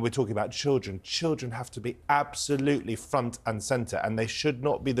 So when we're talking about children, children have to be absolutely front and centre, and they should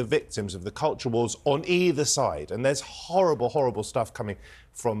not be the victims of the culture wars on either side. And there's horrible, horrible stuff coming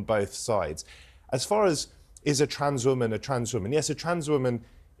from both sides. As far as is a trans woman, yes, a trans woman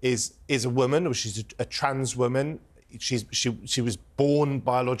is a woman, or she's a trans woman. She was born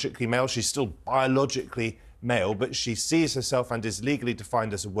biologically male. She's still biologically male, but she sees herself and is legally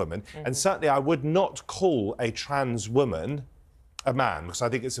defined as a woman. And certainly I would not call a trans woman a man, because I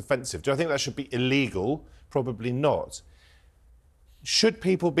think it's offensive. Do I think that should be illegal? Probably not. Should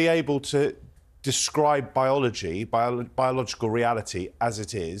people be able to describe biological reality as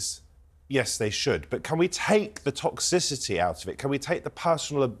it is? Yes, they should. But can we take the toxicity out of it? Can we take the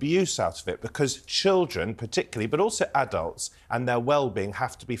personal abuse out of it? Because children, particularly, but also adults and their well-being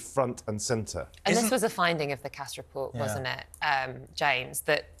have to be front and centre. And this was a finding of the Cass report, wasn't it, James,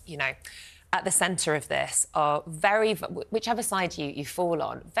 that, you know, at the centre of this are whichever side you fall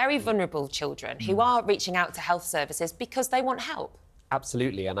on, very vulnerable children who are reaching out to health services because they want help.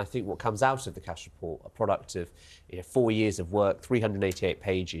 Absolutely, and I think what comes out of the Cass report, a product of 4 years of work, 388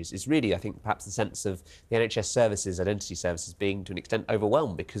 pages, is really, I think, perhaps the sense of the NHS services, identity services, being to an extent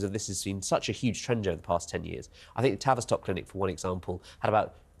overwhelmed because of this has been such a huge trend over the past 10 years. I think the Tavistock Clinic, for one example, had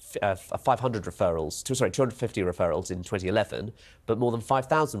about 250 referrals in 2011, but more than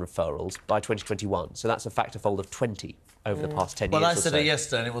 5,000 referrals by 2021. So that's a factor fold of 20 over the past 10 years. Well, I said it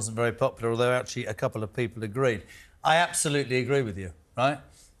yesterday and it wasn't very popular, although actually a couple of people agreed. I absolutely agree with you, right?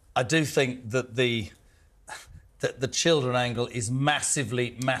 I do think that the children angle is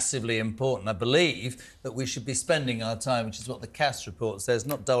massively, massively important. I believe that we should be spending our time, which is what the Cass report says,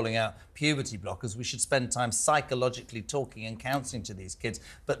 not doling out puberty blockers. We should spend time psychologically talking and counselling to these kids.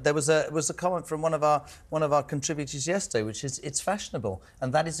 But there was a comment from one of our contributors yesterday, which is it's fashionable,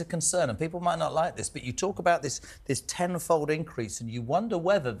 and that is a concern. And people might not like this, but you talk about this tenfold increase, and you wonder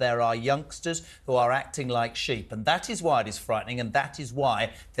whether there are youngsters who are acting like sheep, and that is why it is frightening, and that is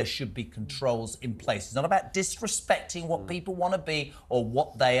why there should be controls in place. It's not about disrespecting what people want to be or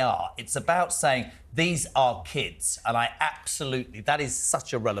what they are. It's about saying these are kids, and that is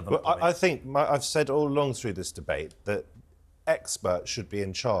such a relevant point. I think I've said all along through this debate that experts should be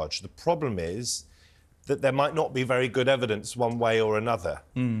in charge. The problem is that there might not be very good evidence one way or another.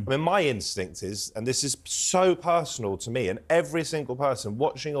 I mean, my instinct is, and this is so personal to me, and every single person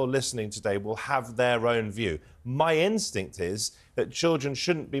watching or listening today will have their own view. My instinct is that children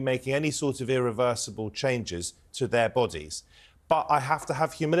shouldn't be making any sort of irreversible changes to their bodies. But I have to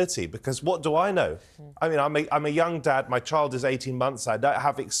have humility, because what do I know? I mean, I'm a young dad. My child is 18 months. I don't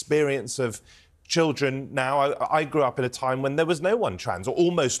have experience of children now. I grew up in a time when there was no one trans, or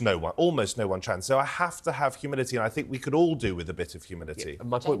almost no one trans. So I have to have humility, and I think we could all do with a bit of humility. Yeah,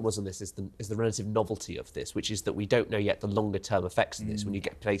 my point was on this is the relative novelty of this, which is that we don't know yet the longer-term effects of this. When you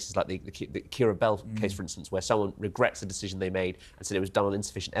get places like the Kira Bell case, for instance, where someone regrets the decision they made and said it was done on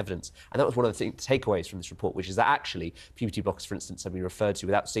insufficient evidence. And that was one of the takeaways from this report, which is that actually puberty blockers, for instance, have been referred to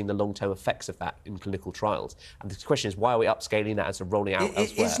without seeing the long-term effects of that in clinical trials. And the question is, why are we upscaling that as a rolling out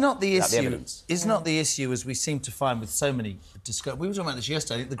elsewhere? It's not the issue. evidence? It's not the issue, as we seem to find with so many we were talking about this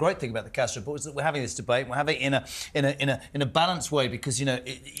yesterday. I think the great thing about the Cass report is that we're having this debate. We're having it in a balanced way, because you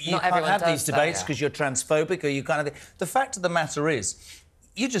can't have these debates because you're transphobic, or you kind of. The fact of the matter is,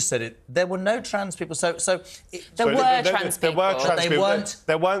 you just said it. There were no trans people. There were trans people.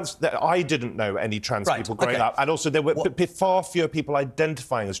 There weren't. I didn't know any trans people growing up, and also there were far fewer people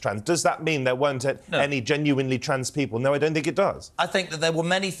identifying as trans. Does that mean there weren't any genuinely trans people? No, I don't think it does. I think that there were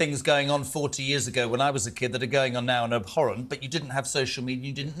many things going on 40 years ago when I was a kid that are going on now and abhorrent, but you didn't have social media,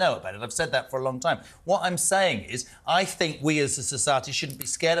 you didn't know about it. I've said that for a long time. What I'm saying is, I think we as a society shouldn't be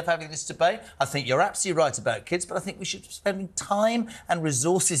scared of having this debate. I think you're absolutely right about kids, but I think we should be spending time and resources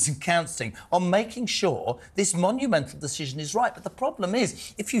and counselling on making sure this monumental decision is right. But the problem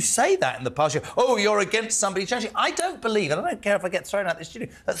is, if you say that in the past, you're against somebody changing. I don't believe, and I don't care if I get thrown out this studio,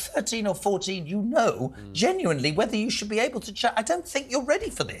 at 13 or 14, you know genuinely whether you should be able to chat. I don't think you're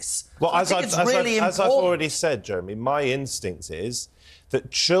ready for this. Well, as I've already said, Jeremy, my instinct is that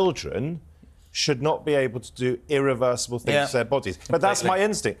children should not be able to do irreversible things to their bodies. But that's my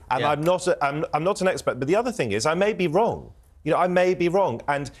instinct, and I'm not an expert. But the other thing is, I may be wrong. I may be wrong.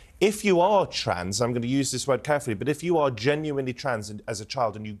 And if you are trans, I'm going to use this word carefully, but if you are genuinely trans as a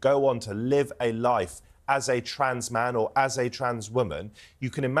child and you go on to live a life as a trans man or as a trans woman,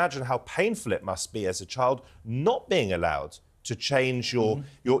 you can imagine how painful it must be as a child not being allowed to change your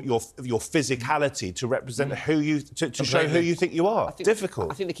physicality to represent who you to show who you think you are.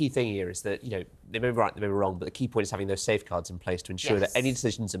 Difficult. I think the key thing here is that they may be right, they may be wrong, but the key point is having those safeguards in place to ensure that any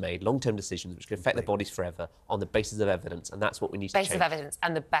decisions are made, long-term decisions, which can affect their bodies forever, on the basis of evidence, and that's what we need to change. Basis of evidence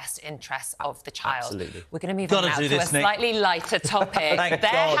and the best interests of the child. Absolutely. We're going to move on now to a slightly lighter topic.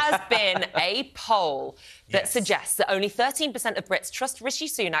 There has been a poll that suggests that only 13% of Brits trust Rishi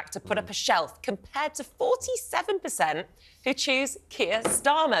Sunak to put up a shelf, compared to 47% who choose Keir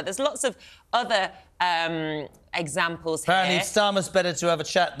Starmer. There's lots of other examples here. Apparently, Starmer's better to have a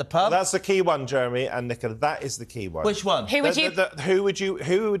chat in the pub. Well, that's the key one, Jeremy and Nicola. That is the key one. Which one? Who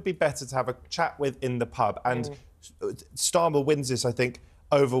would be better to have a chat with in the pub? And Starmer wins this, I think,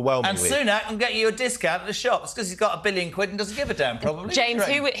 overwhelmingly. And Sunak can get you a discount at the shops because he's got £1 billion and doesn't give a damn, probably. James,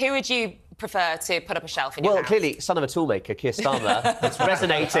 who would you prefer to put up a shelf in your house? Well, clearly, son of a toolmaker, Keir Starmer, it's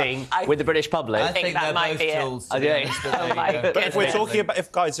resonating with the British public. I think that might be it. Oh my goodness. But if we're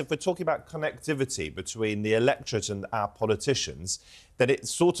talking about connectivity between the electorate and our politicians, then it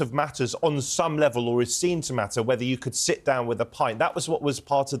sort of matters on some level, or is seen to matter, whether you could sit down with a pint. That was what was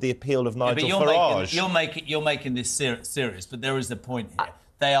part of the appeal of Nigel Farage. You're making this serious, but there is a point here.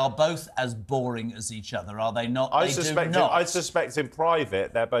 They are both as boring as each other, are they not? I suspect in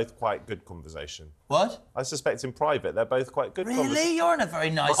private they're both quite good conversation. What? I suspect in private they're both quite good conversation. Really? You're in a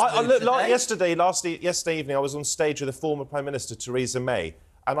very nice mood today. Yesterday evening I was on stage with the former Prime Minister, Theresa May,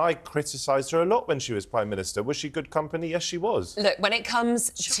 and I criticised her a lot when she was Prime Minister. Was she good company? Yes, she was. Look, when it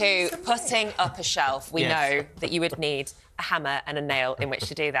comes to putting up a shelf, we know that you would need a hammer and a nail in which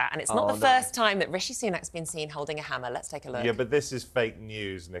to do that. And it's not the first time that Rishi Sunak's been seen holding a hammer. Let's take a look. Yeah, but this is fake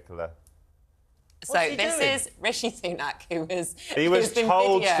news, Nicola. So this is Rishi Sunak, who was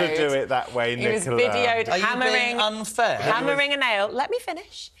told to do it that way, Nicola. He was videoed hammering a nail. Let me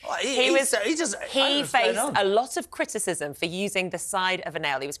finish. He faced a lot of criticism for using the side of a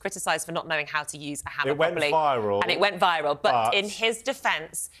nail. He was criticised for not knowing how to use a hammer properly. It went viral. And it went viral. But in his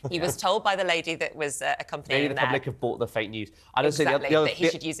defence, he was told by the lady that was accompanying him Maybe the public have bought the fake news. I don't think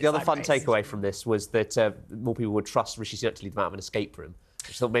the other fun takeaway from this was that more people would trust Rishi Sunak to lead them out of an escape room.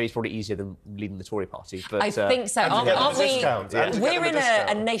 Which I thought maybe it's probably easier than leading the Tory party. But, I think so. Aren't we? We're in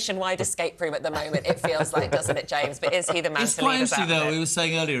a nationwide escape room at the moment, it feels like, doesn't it, James? But is he the man to lead us out? It's quite interesting, though. We were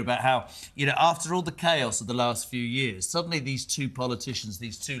saying earlier about how, after all the chaos of the last few years, suddenly these two politicians,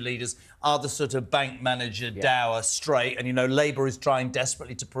 these two leaders, are the sort of bank manager dour straight, and, you know, Labour is trying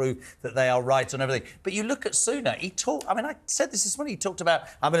desperately to prove that they are right on everything. But you look at Sunak, I said this morning, he talked about,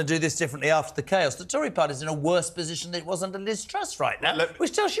 I'm going to do this differently after the chaos. The Tory party is in a worse position than it was under Liz Truss right now,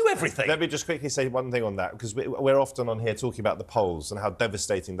 which tells you everything. Let me just quickly say one thing on that, because we're often on here talking about the polls and how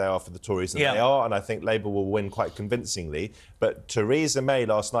devastating they are for the Tories, and they are, and I think Labour will win quite convincingly. But Theresa May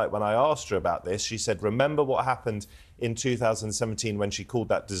last night, when I asked her about this, she said, remember what happened in 2017 when she called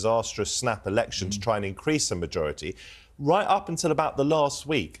that disastrous snap election to try and increase the majority. Right up until about the last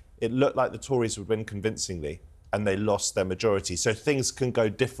week, it looked like the Tories would win convincingly, and they lost their majority. So things can go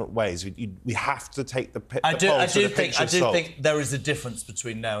different ways. We have to take the I do think there is a difference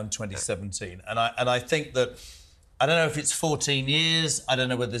between now and 2017, and I think that, I don't know if it's 14 years. I don't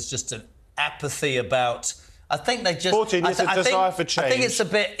know whether there's just an apathy about. I think they just. 14 years, a desire for change. I think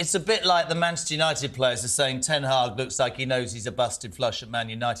it's a bit like the Manchester United players are saying Ten Hag looks like he knows he's a busted flush at Man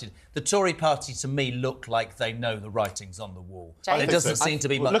United. The Tory party, to me, look like they know the writing's on the wall. It doesn't seem to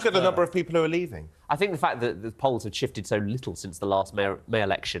be much. Look at the number of people who are leaving. I think the fact that the polls have shifted so little since the last May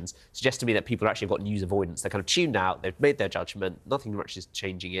elections suggests to me that people actually have got news avoidance. They're kind of tuned out, they've made their judgment, nothing much is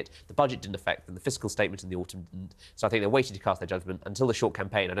changing it. The budget didn't affect them, the fiscal statement in the autumn didn't. So I think they're waiting to cast their judgment. Until the short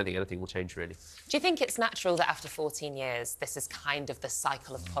campaign, I don't think anything will change, really. Do you think it's natural that after 14 years, this is kind of the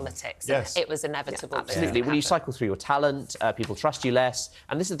cycle of politics? Yes. It was inevitable. Yeah, absolutely. When you cycle through your talent, people trust you less.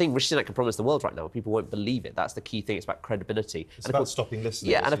 And this is the thing, Rishi Sunak can promise the world right now, people won't believe it. That's the key thing. It's about credibility. It's about stopping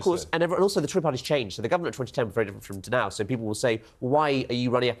listening. Yeah, and of course, and also the Tory party's changed. So the government in 2010 was very different from now. So people will say, well, why are you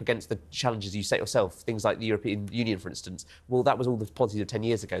running up against the challenges you set yourself? Things like the European Union, for instance. Well, that was all the policies of 10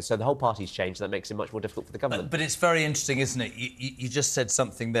 years ago. So the whole party's changed. That makes it much more difficult for the government. But it's very interesting, isn't it? You just said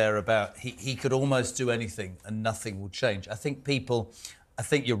something there about he could almost do anything and nothing will change. I think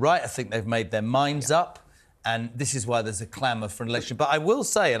you're right. I think they've made their minds up. And this is why there's a clamour for an election. But I will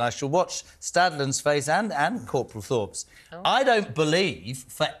say, and I shall watch Stadland's face and Corporal Thorp's, I don't believe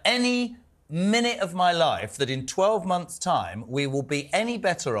for any minute of my life that in 12 months' time we will be any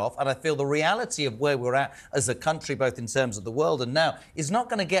better off, and I feel the reality of where we're at as a country, both in terms of the world and now, is not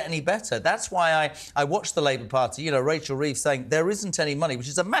going to get any better. That's why I watched the Labour Party, you know, Rachel Reeves saying there isn't any money, which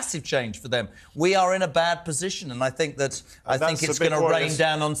is a massive change for them. We are in a bad position, and I think it's going to rain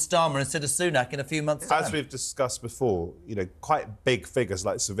down on Starmer instead of Sunak in a few months' time. As we've discussed before, you know, quite big figures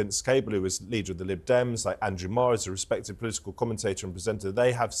like Sir Vince Cable, who was leader of the Lib Dems, like Andrew Marr, a respected political commentator and presenter,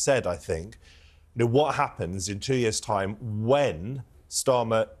 they have said, I think, you know, what happens in 2 years' time when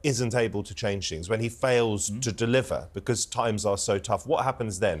Starmer isn't able to change things, when he fails to deliver because times are so tough. What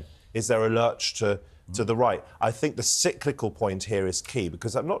happens then? Is there a lurch to the right? I think the cyclical point here is key,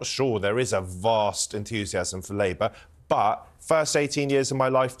 because I'm not sure there is a vast enthusiasm for Labour, but first 18 years of my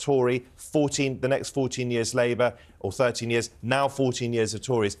life Tory, the next 14 years Labour, or 13 years, now 14 years of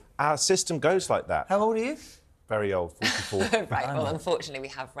Tories. Our system goes like that. How old are you? Very old, 44. Right, well, unfortunately, we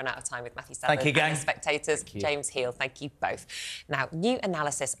have run out of time with Matthew Sullivan Thank you, gang. and the spectators. James Heal, thank you both. Now, new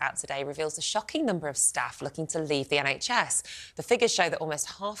analysis out today reveals a shocking number of staff looking to leave the NHS. The figures show that almost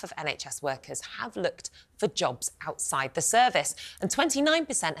half of NHS workers have looked for jobs outside the service, and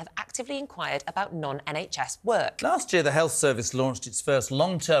 29% have actively inquired about non-NHS work. Last year, the Health Service launched its first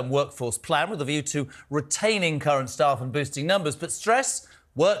long-term workforce plan with a view to retaining current staff and boosting numbers, but stress,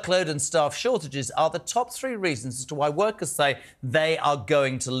 workload and staff shortages are the top three reasons as to why workers say they are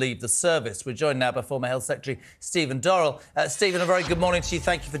going to leave the service. We're joined now by former Health Secretary Stephen Dorrell. Stephen, a very good morning to you.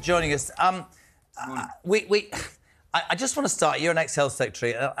 Thank you for joining us. I just want to start. You're an ex-Health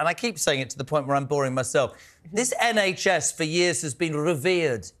Secretary, and I keep saying it to the point where I'm boring myself. This NHS for years has been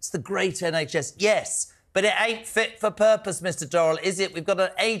revered. It's the great NHS, yes. But it ain't fit for purpose, Mr. Dorrell, is it? We've got an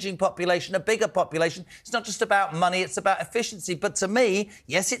ageing population, a bigger population. It's not just about money, it's about efficiency. But to me,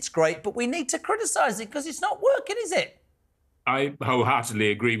 yes, it's great, but we need to criticise it because it's not working, is it? I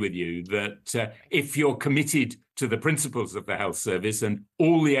wholeheartedly agree with you that if you're committed to the principles of the health service, and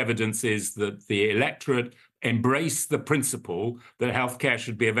all the evidence is that the electorate embrace the principle that healthcare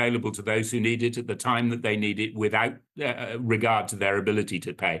should be available to those who need it at the time that they need it without regard to their ability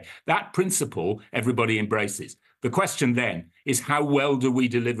to pay. That principle everybody embraces. The question then is, how well do we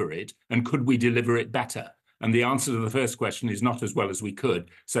deliver it, and could we deliver it better? And the answer to the first question is not as well as we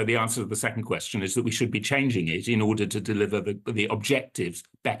could. So the answer to the second question is that we should be changing it in order to deliver the objectives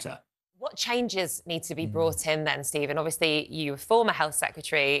better. What changes need to be brought in then, Stephen? Obviously, you were former Health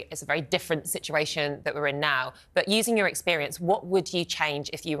Secretary. It's a very different situation that we're in now. But using your experience, what would you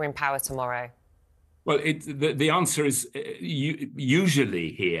change if you were in power tomorrow? Well, the answer is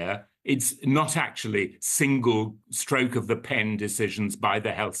usually here it's not actually single stroke of the pen decisions by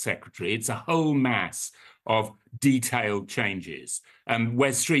the health secretary. It's a whole mass of detailed changes.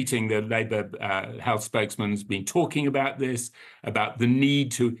 Wes Streeting, the Labour health spokesman, has been talking about this, about the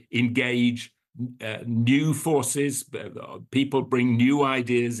need to engage new forces. People bring new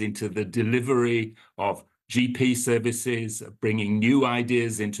ideas into the delivery of GP services, bringing new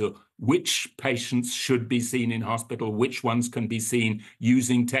ideas into which patients should be seen in hospital, which ones can be seen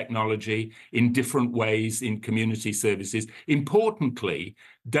using technology in different ways in community services. Importantly,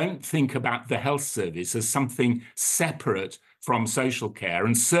 don't think about the health service as something separate from social care,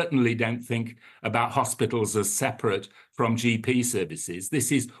 and certainly don't think about hospitals as separate from GP services.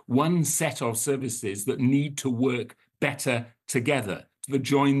 This is one set of services that need to work better together, to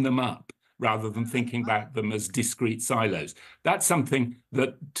join them up, rather than thinking about them as discrete silos. That's something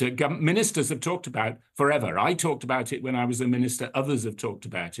that ministers have talked about forever. I talked about it when I was a minister. Others have talked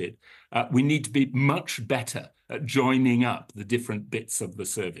about it. We need to be much better at joining up the different bits of the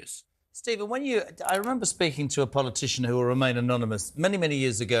service. Stephen, I remember speaking to a politician who will remain anonymous many, many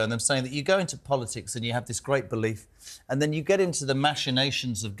years ago, and them saying that you go into politics and you have this great belief, and then you get into the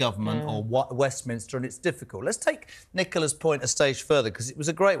machinations of government or Westminster, and it's difficult. Let's take Nicola's point a stage further, because it was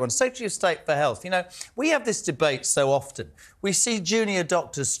a great one. Secretary of State for Health. You know, we have this debate so often. We see junior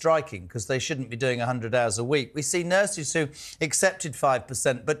doctors striking because they shouldn't be doing 100 hours a week. We see nurses who accepted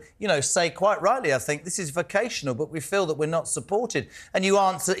 5%, but, you know, say quite rightly, I think, this is vocational, but we feel that we're not supported. And you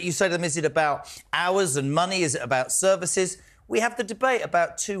say to them, is it about hours and money? Is it about services? We have the debate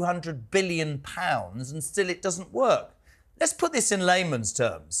about £200 billion and still it doesn't work. Let's put this in layman's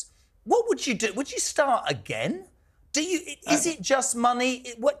terms. What would you do? Would you start again? Is it just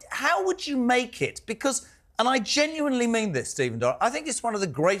money? How would you make it? Because, and I genuinely mean this, Stephen Dorr, I think it's one of the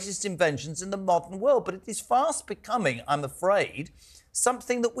greatest inventions in the modern world, but it is fast becoming, I'm afraid,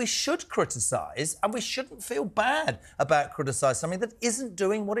 something that we should criticise, and we shouldn't feel bad about criticising something that isn't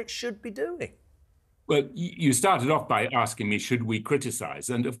doing what it should be doing. Well, you started off by asking me, should we criticise?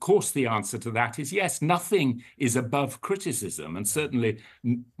 And of course, the answer to that is yes. Nothing is above criticism, and certainly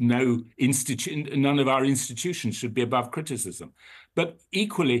none of our institutions should be above criticism. But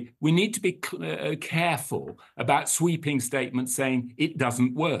equally, we need to be careful about sweeping statements saying it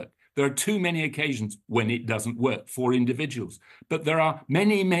doesn't work. There are too many occasions when it doesn't work for individuals, but there are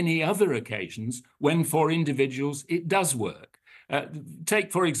many, many other occasions when for individuals it does work.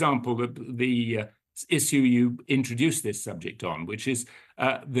 Take, for example, the issue you introduced this subject on, which is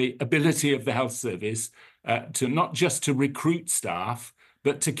the ability of the health service to not just to recruit staff,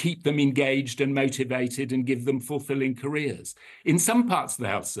 but to keep them engaged and motivated and give them fulfilling careers. In some parts of the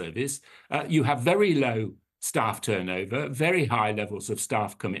health service, you have very low staff turnover, very high levels of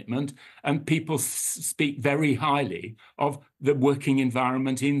staff commitment, and people speak very highly of the working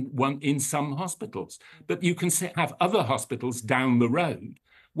environment in some hospitals. But you can have other hospitals down the road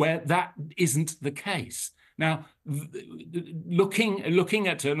where that isn't the case. Now, looking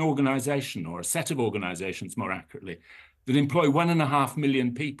at an organisation, or a set of organisations more accurately, that employ 1.5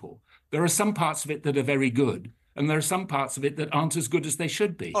 million people, there are some parts of it that are very good, and there are some parts of it that aren't as good as they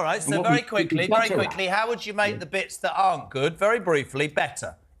should be. All right, so very quickly, how would you make the bits that aren't good, very briefly,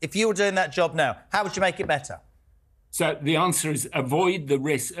 better? If you were doing that job now, how would you make it better? So the answer is avoid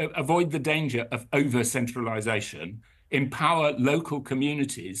the danger of over-centralisation, empower local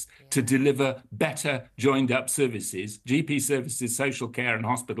communities to deliver better joined-up services, GP services, social care and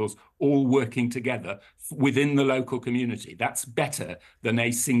hospitals all working together within the local community. That's better than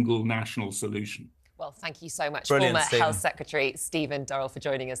a single national solution. Well, thank you so much, Brilliant, former Stephen. Health Secretary Stephen Dorr, for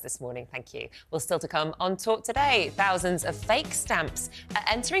joining us this morning. Thank you. Well, still to come on Talk Today, thousands of fake stamps are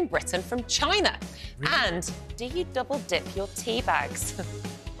entering Britain from China. Really? And do you double dip your tea bags?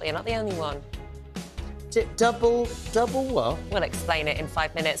 Well, you're not the only one. Double what? We'll explain it in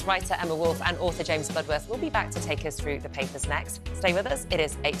 5 minutes. Writer Emma Wolfe and author James Bloodworth will be back to take us through the papers next. Stay with us. It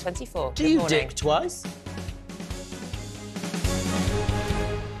is 8:24. Do you dip twice?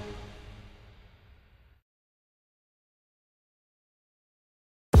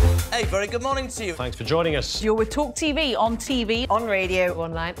 Hey, very good morning to you. Thanks for joining us. You're with talkTV, on TV, on radio,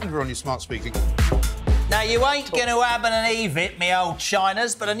 online. And we're on your smart speaking. Now, you ain't going to have an eve me old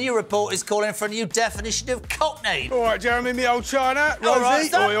Chinas, but a new report is calling for a new definition of cockney. All right, Jeremy, me old China. All right,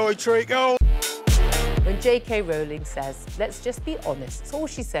 Rosie, oi, oi, treacle. When J.K. Rowling says, let's just be honest, that's all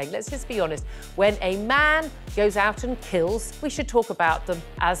she's saying, let's just be honest. When a man goes out and kills, we should talk about them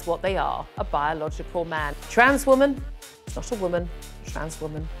as what they are, a biological man. Trans woman, it's not a woman, trans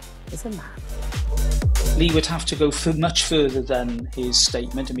woman, is a man. Lee would have to go much further than his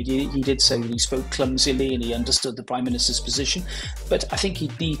statement. I mean, he did say that he spoke clumsily and he understood the Prime Minister's position, but I think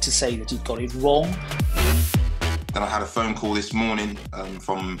he'd need to say that he'd got it wrong. Then I had a phone call this morning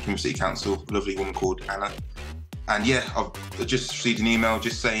from Plymouth City Council, a lovely woman called Anna. And yeah, I've just received an email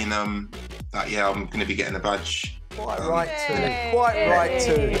just saying that, yeah, I'm going to be getting a badge. Quite right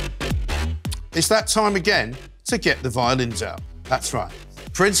too. It's that time again to get the violins out. That's right.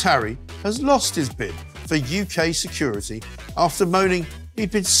 Prince Harry has lost his bid for UK security after moaning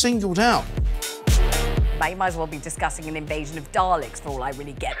he'd been singled out. Might as well be discussing an invasion of Daleks for all I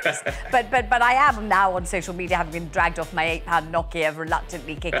really get this. but I am now on social media, having been dragged off my £8 Nokia,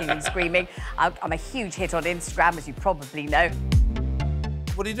 reluctantly kicking and screaming. I'm a huge hit on Instagram, as you probably know.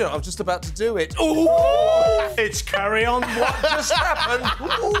 What are you doing? I was just about to do it. Ooh! It's Carry On. What just happened?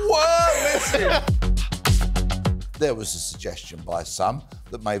 Whoa, listen. There was a suggestion by some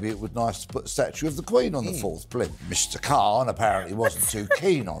that maybe it would be nice to put a statue of the Queen on the fourth plinth. Mr. Khan apparently wasn't too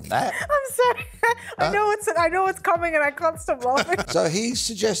keen on that. I'm sorry. I know it's coming and I can't stop laughing. So he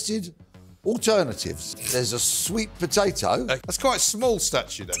suggested alternatives. There's a sweet potato. That's quite a small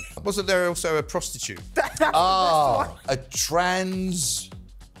statue then. Wasn't there also a prostitute? A trans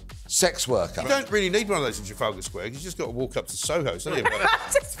sex worker. You don't really need one of those in Trafalgar Square. You just got to walk up to Soho. It's only about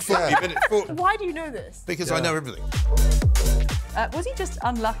 40 minutes. Why do you know this? Because I know everything. Was he just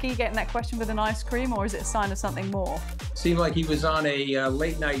unlucky getting that question with an ice cream, or is it a sign of something more? Seemed like he was on a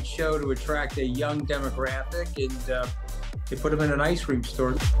late-night show to attract a young demographic, and they put him in an ice cream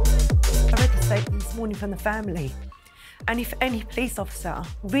store. I read the statement this morning from the family. And if any police officer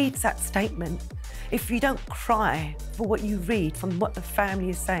reads that statement, if you don't cry for what you read from what the family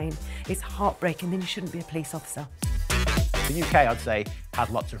is saying, it's heartbreaking, then you shouldn't be a police officer. The UK, I'd say, had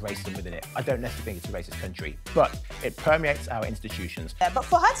lots of racism within it. I don't necessarily think it's a racist country, but it permeates our institutions. Yeah, but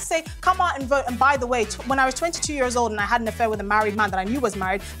for her to say, come out and vote, and by the way, when I was 22 years old and I had an affair with a married man that I knew was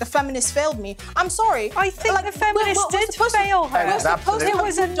married, the feminists failed me. I'm sorry. I think the feminists did fail her. It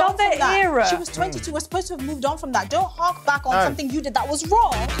was another era. She was 22. We're supposed to have moved on from that. Don't hark back on something you did that was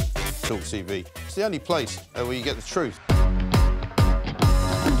wrong. talkTV. It's the only place where you get the truth.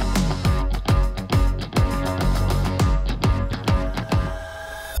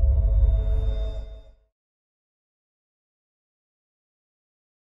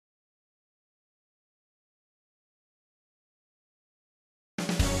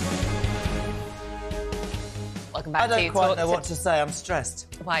 Welcome back I don't to quite Talk know what to say. I'm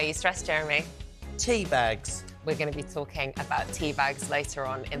stressed. Why are you stressed, Jeremy? Tea bags. We're going to be talking about tea bags later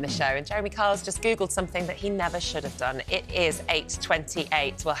on in the show. And Jeremy Carl's just Googled something that he never should have done. It is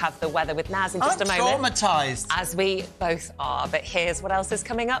 8:28. We'll have the weather with Naz in just a moment. I'm traumatised. As we both are. But here's what else is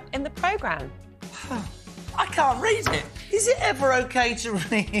coming up in the programme. I can't read it. Is it ever OK to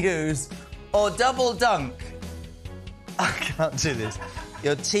reuse or double dunk? I can't do this.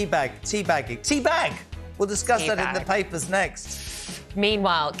 Your teabagging. Teabag! We'll discuss that in the papers next.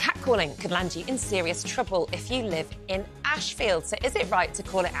 Meanwhile, catcalling could land you in serious trouble if you live in Ashfield. So is it right to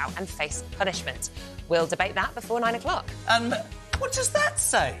call it out and face punishment? We'll debate that before 9 o'clock. What does that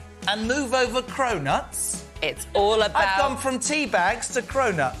say? And move over cronuts? It's all about... I've gone from tea bags to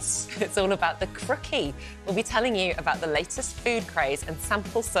cronuts. It's all about the crookie. We'll be telling you about the latest food craze and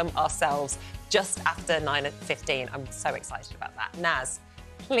sample some ourselves just after 9:15. I'm so excited about that. Naz,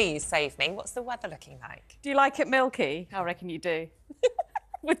 please save me. What's the weather looking like? Do you like it milky? I reckon you do.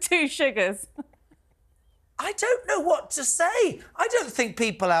 With 2 sugars. I don't know what to say. I don't think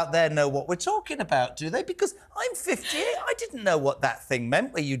people out there know what we're talking about, do they? Because I'm 58. I didn't know what that thing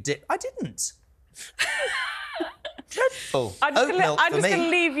meant where you did. I didn't. Dreadful. I'm just going to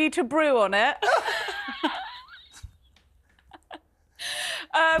leave you to brew on it.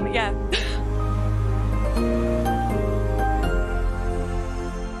 Yeah.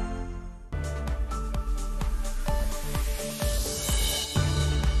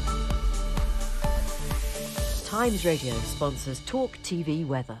 Times Radio sponsors talkTV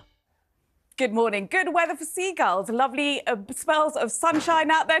weather. Good morning. Good weather for seagulls. Lovely spells of sunshine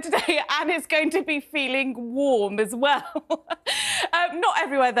out there today, and it's going to be feeling warm as well. Not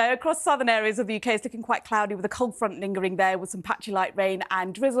everywhere, though. Across southern areas of the UK, it's looking quite cloudy with a cold front lingering there with some patchy light rain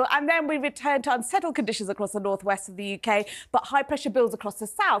and drizzle. And then we return to unsettled conditions across the northwest of the UK, but high pressure builds across the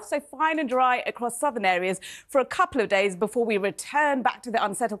south. So fine and dry across southern areas for a couple of days before we return back to the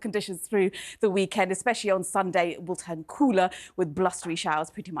unsettled conditions through the weekend, especially on Sunday. It will turn cooler with blustery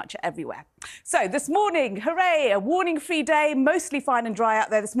showers pretty much everywhere. So this morning, hooray, a warning-free day, mostly fine and dry out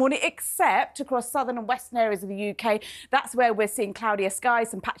there this morning, except across southern and western areas of the UK. That's where we're seeing seeing cloudier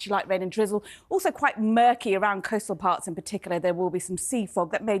skies, some patchy light rain and drizzle. Also quite murky around coastal parts in particular. There will be some sea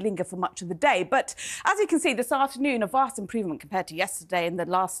fog that may linger for much of the day. But as you can see this afternoon, a vast improvement compared to yesterday and the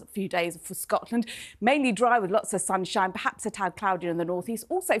last few days for Scotland. Mainly dry with lots of sunshine, perhaps a tad cloudier in the northeast.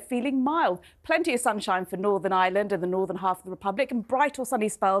 Also feeling mild. Plenty of sunshine for Northern Ireland and the northern half of the Republic, and bright or sunny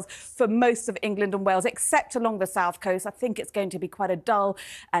spells for most of England and Wales, except along the south coast. I think it's going to be quite a dull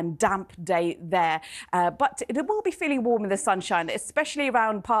and damp day there. But it will be feeling warm in the sunshine, especially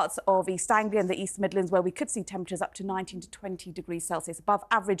around parts of East Anglia and the East Midlands, where we could see temperatures up to 19 to 20 degrees Celsius, above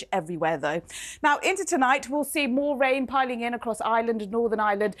average everywhere, though. Now, into tonight, we'll see more rain piling in across Ireland and Northern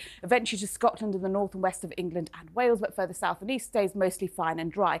Ireland, eventually to Scotland and the north and west of England and Wales, but further south and east stays mostly fine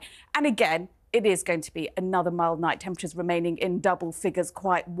and dry. And again, it is going to be another mild night, temperatures remaining in double figures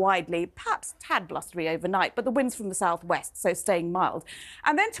quite widely, perhaps a tad blustery overnight, but the winds from the southwest, so staying mild.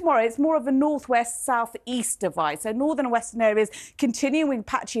 And then tomorrow, it's more of a northwest-southeast divide, so northern and western areas continuing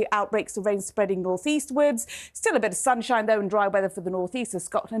patchy outbreaks of rain spreading northeastwards. Still a bit of sunshine, though, and dry weather for the northeast of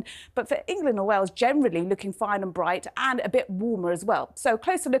Scotland, but for England and Wales, generally looking fine and bright and a bit warmer as well. So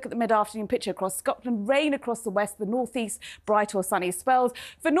closer look at the mid-afternoon picture across Scotland, rain across the west, the northeast, bright or sunny spells.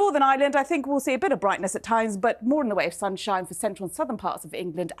 For Northern Ireland, I think we'll see a bit of brightness at times, but more in the way of sunshine for central and southern parts of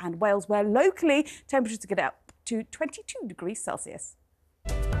England and Wales, where locally temperatures get up to 22 degrees Celsius.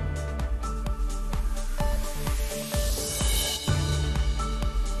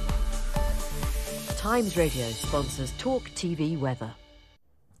 Times Radio sponsors talkTV weather.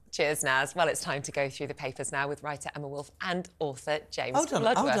 Cheers, Naz. Well, it's time to go through the papers now with writer Emma Wolfe and author James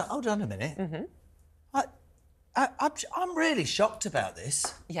Bloodworth. Hold on a minute. I'm really shocked about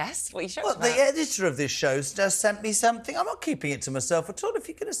this. Yes? What are you shocked Well, about? the editor of this show just sent me something. I'm not keeping it to myself at all. If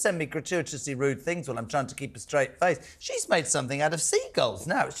you're going to send me gratuitously rude things while I'm trying to keep a straight face, she's made something out of seagulls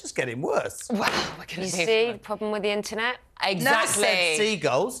now. It's just getting worse. Wow, you see the problem with the internet? Exactly. Naz said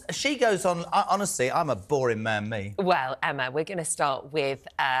seagulls. She goes on. Honestly, I'm a boring man, me. Well, Emma, we're going to start with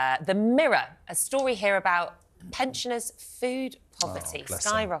The Mirror, a story here about pensioners' food poverty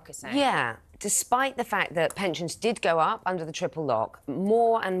skyrocketing. Yeah. Despite the fact that pensions did go up under the triple lock,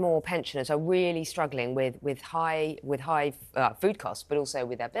 more and more pensioners are really struggling with high food costs, but also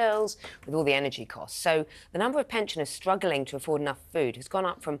with their bills, with all the energy costs. So the number of pensioners struggling to afford enough food has gone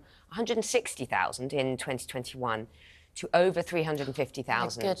up from 160,000 in 2021 to over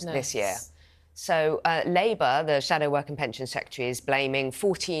 350,000 this year. So Labour, the Shadow Work and Pension Secretary, is blaming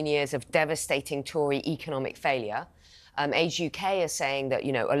 14 years of devastating Tory economic failure. Age UK is saying that,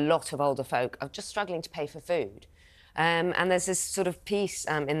 you know, a lot of older folk are just struggling to pay for food. And there's this sort of piece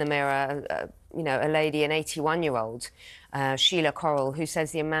in The Mirror, you know, a lady, an 81-year-old, Sheila Correll, who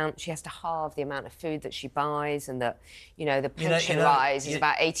says she has to halve the amount of food that she buys, and that, you know, the pension rise is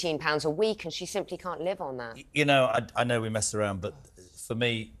about £18 a week, and she simply can't live on that. You know, I know we mess around, but for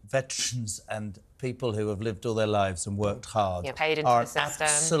me, veterans and people who have lived all their lives and worked hard paid into are the system.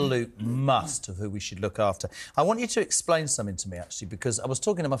 An absolute must of who we should look after. I want you to explain something to me, actually, because I was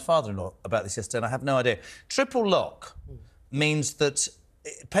talking to my father-in-law about this yesterday and I have no idea. Triple lock means that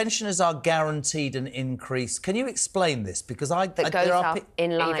pensioners are guaranteed an increase. Can you explain this? Because that goes up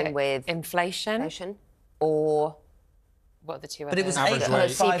in line with inflation or what are the two? But it was average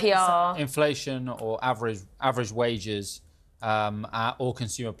CPR, inflation, or average wages. Or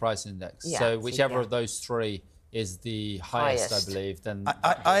consumer price index. Yeah, so whichever of those three is the highest. I believe, then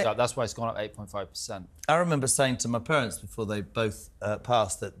that's why it's gone up 8.5%. I remember saying to my parents before they both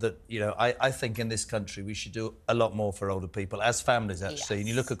passed that you know, I think in this country we should do a lot more for older people as families, actually. And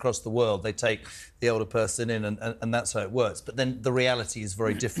you look across the world, they take the older person in and that's how it works. But then the reality is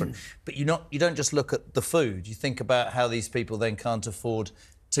very different. But you don't just look at the food. You think about how these people then can't afford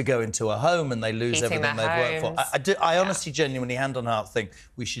to go into a home and they lose everything they've worked for. I honestly, genuinely, hand on heart, think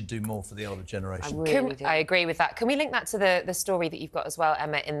we should do more for the older generation. I agree with that. Can we link that to the story that you've got as well,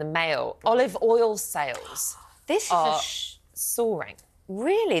 Emma, in the Mail? Olive oil sales are soaring.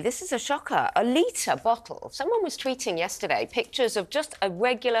 Really, this is a shocker. A litre bottle. Someone was tweeting yesterday pictures of just a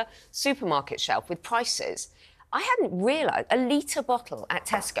regular supermarket shelf with prices. I hadn't realised a litre bottle at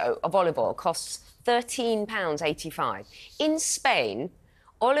Tesco of olive oil costs £13.85. In Spain,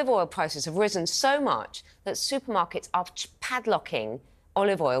 olive oil prices have risen so much that supermarkets are padlocking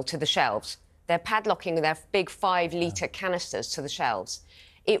olive oil to the shelves. They're padlocking their big 5-litre canisters to the shelves.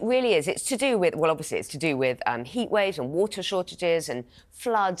 It really is. It's to do with, well, obviously it's to do with heat waves and water shortages and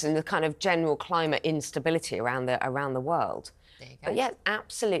floods and the kind of general climate instability around the world. But yeah,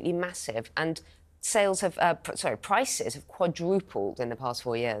 absolutely massive. And sales have, prices have quadrupled in the past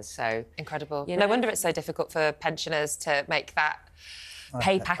 4 years. So incredible. You know? No wonder it's so difficult for pensioners to make that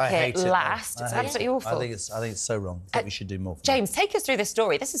pay I packet hate it, last. though. It's I hate absolutely it. awful. I think it's so wrong. I think we should do more. James, take us through this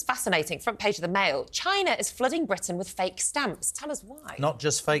story. This is fascinating. Front page of the Mail. China is flooding Britain with fake stamps. Tell us why. Not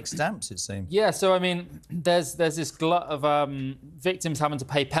just fake stamps, it seems. Yeah, so I mean, there's this glut of victims having to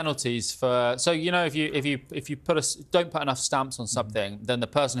pay penalties for. So you know, if you don't put enough stamps on something, then the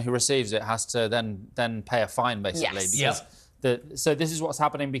person who receives it has to then pay a fine basically. Yes. Because so this is what's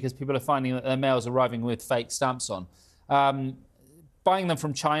happening because people are finding that their mail's arriving with fake stamps on. Buying them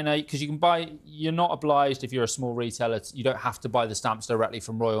from China, because you're not obliged if you're a small retailer, you don't have to buy the stamps directly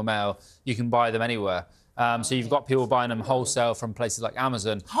from Royal Mail. You can buy them anywhere. So you've got people buying them wholesale from places like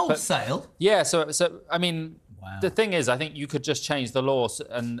Amazon. Wholesale? Yeah, so I mean, the thing is, I think you could just change the laws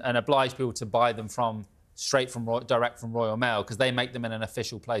and oblige people to buy them direct from Royal Mail, because they make them in an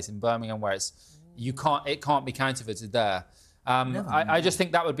official place in Birmingham where it can't be counterfeited there. I just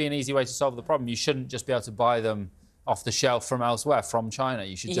think that would be an easy way to solve the problem. You shouldn't just be able to buy them off the shelf from elsewhere, from China.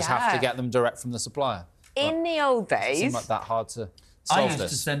 You should just have to get them direct from the supplier. In the old It doesn't days... seem like that hard to I solve used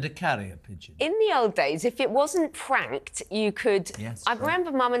this. to send a carrier pigeon. In the old days, if it wasn't pranked, you could... Yes, I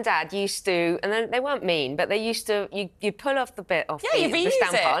remember Mum and Dad used to, and then they weren't mean, but they used to... You pull off the bit off you the reuse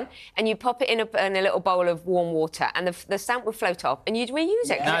stamp it. on, and you pop it in a little bowl of warm water, and the stamp would float off, and you'd reuse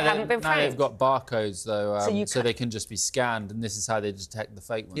it because it hadn't been Now framed. they've got barcodes, though, So so they can just be scanned, and this is how they detect the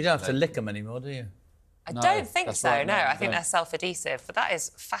fake ones. You don't have to lick them anymore, do you? I No, don't think that's so, right, no. no, I you think don't. they're self-adhesive, but that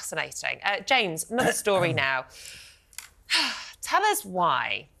is fascinating. James, another story now. Tell us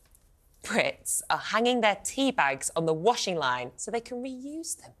why Brits are hanging their tea bags on the washing line so they can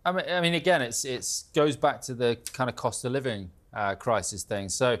reuse them. I mean, again, it goes back to the kind of cost of living crisis thing.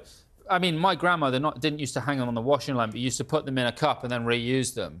 So, I mean, my grandmother didn't used to hang them on the washing line, but used to put them in a cup and then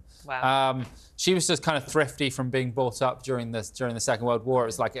reuse them. Wow. She was just kind of thrifty from being brought up during the Second World War. It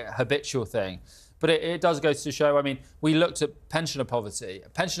was like a habitual thing. But it does go to show, I mean, we looked at pensioner poverty.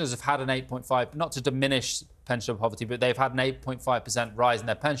 Pensioners have had an 8.5, not to diminish pensioner poverty, but they've had an 8.5% rise in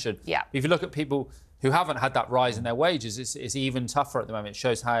their pension. Yeah. If you look at people who haven't had that rise in their wages, it's even tougher at the moment. It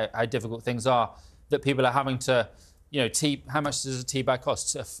shows how difficult things are, that people are having to, you know, how much does a tea bag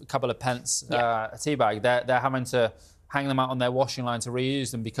cost? A couple of pence a tea bag. They're having to hang them out on their washing line to reuse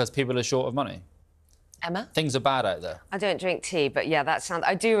them because people are short of money. Emma? Things are bad out there. I don't drink tea, but yeah, that sounds...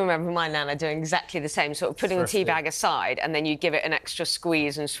 I do remember my nana doing exactly the same, sort of putting the tea bag aside and then you give it an extra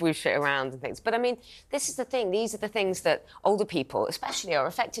squeeze and swoosh it around and things. But I mean, this is the thing. These are the things that older people, especially, are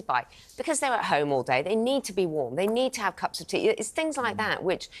affected by. Because they're at home all day, they need to be warm. They need to have cups of tea. It's things like that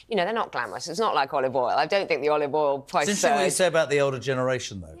which, you know, they're not glamorous. It's not like olive oil. I don't think the olive oil price... It's interesting what you say about the older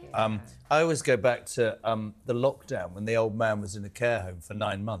generation, though. I always go back to the lockdown when the old man was in a care home for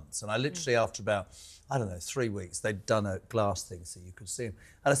 9 months. And I literally, after about, I don't know, 3 weeks, they'd done a glass thing so you could see him.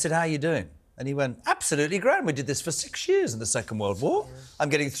 And I said, how are you doing? And he went, absolutely grand. We did this for 6 years in the Second World War. I'm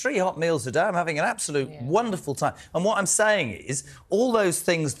getting 3 hot meals a day. I'm having an absolute wonderful time. And what I'm saying is, all those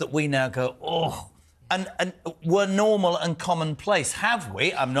things that we now go, oh, and were normal and commonplace. Have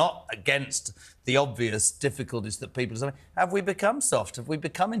we? I'm not against the obvious difficulties that people are saying. Have we become soft? Have we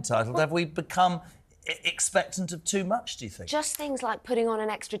become entitled? Have we become expectant of too much, do you think? Just things like putting on an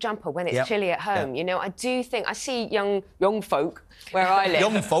extra jumper when it's Yep. chilly at home. Yep. You know, I do think... I see young folk where I live...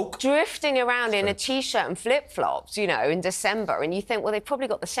 Young folk? Drifting around in a T-shirt and flip-flops, you know, in December, and you think, well, they've probably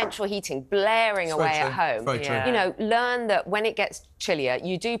got the central heating blaring It's very away true. at home. Very true. You know, learn that when it gets chillier,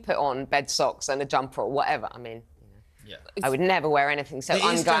 you do put on bed socks and a jumper or whatever. I mean... I would never wear anything so It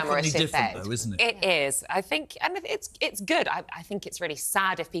is definitely unglamorous in different, bed. though, isn't it? It is. I think, and it's good. I think it's really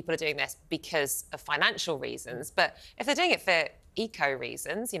sad if people are doing this because of financial reasons, but if they're doing it for eco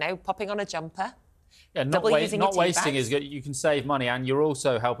reasons, you know, popping on a jumper. Yeah, not wasting is good. You can save money, and you're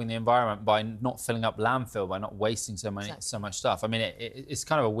also helping the environment by not filling up landfill, by not wasting so much stuff. I mean, it's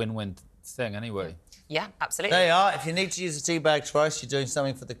kind of a win-win thing anyway. Yeah, absolutely. There you are. If you need to use a tea bag twice, you're doing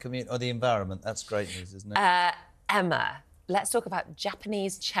something for the community or the environment. That's great news, isn't it? Emma, let's talk about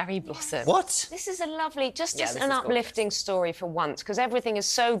Japanese cherry blossom. What? This is a lovely, just Yeah, this an is uplifting story for once, because everything is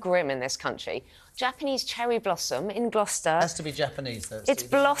so grim in this country. Japanese cherry blossom in Gloucester. Has to be Japanese, though. It's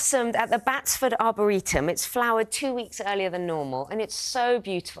blossomed at the Batsford Arboretum. It's flowered 2 weeks earlier than normal, and it's so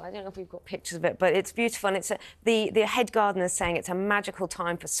beautiful. I don't know if we've got pictures of it, but it's beautiful. And it's the head gardener is saying it's a magical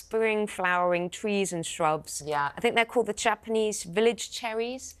time for spring flowering trees and shrubs. Yeah. I think they're called the Japanese village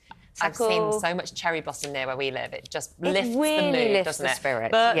cherries. I've seen so much cherry blossom near where we live. It just lifts really the mood, lifts doesn't the it?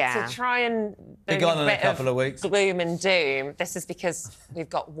 spirit, But yeah. to try and Be bring gone in a bit couple of weeks. gloom and doom, this is because we've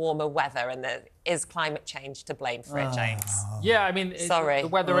got warmer weather and there is climate change to blame for it, James. Yeah, I mean, Sorry. the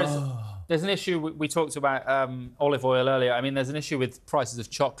weather is... There's an issue, we talked about olive oil earlier. I mean, there's an issue with prices of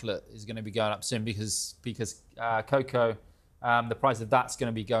chocolate is going to be going up soon because cocoa The price of that's going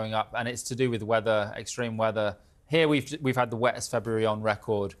to be going up, and it's to do with weather, extreme weather. Here we've had the wettest February on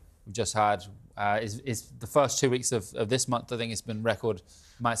record. We've just had is the first 2 weeks of this month. I think it's been record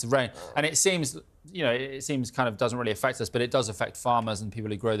amounts of rain, and it seems kind of doesn't really affect us, but it does affect farmers and people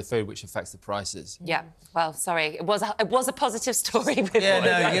who grow the food, which affects the prices. Yeah. Well, sorry, it was a positive story. With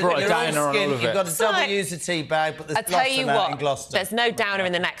you're brought a downer on all of it. You've got a double-user tea bag, but there's I tell you out in what, Gloucester. there's no downer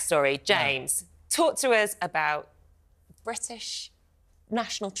in the next story. James, talk to us about British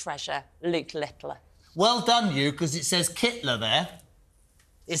national treasure, Luke Littler. Well done, you, because it says Kittler there.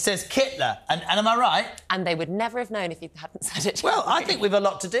 It says Kittler, and am I right? And they would never have known if you hadn't said it. Well, I think we've a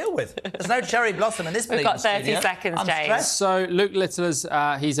lot to deal with. There's no cherry blossom in this We've got 30 studio. seconds, I'm James. stressed. So Luke Littler's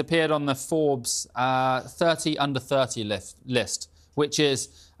he's appeared on the Forbes 30 under 30 list, which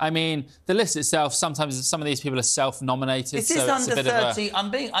is, I mean, the list itself, sometimes some of these people are self-nominated. Is this under 30?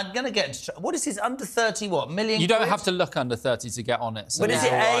 I'm going to get into trouble. What is his under 30 what? Million You don't quid? have to look under 30 to get on it. So But is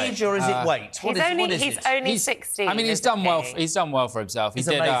it age or is it weight? He's only 16. I mean, he's done well. He's done well for himself. He's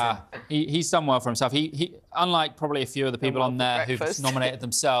amazing. He's done well for himself. He unlike probably a few of the people on there who've nominated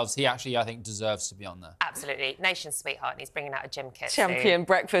themselves, he actually, I think, deserves to be on there. Absolutely. Nation's sweetheart, and he's bringing out a gym kit Champion soon.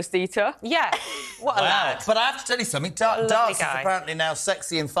 breakfast eater. Yeah. What a lad. But I have to tell you something. What a lovely Darts is guy. apparently now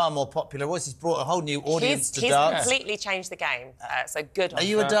sexy and far more popular. He's brought a whole new audience to He's darts. completely changed the game. So good on Are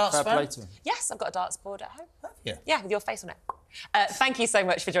you a darts fan? Yes, I've got a darts board at home. Yeah. Yeah, with your face on it. Thank you so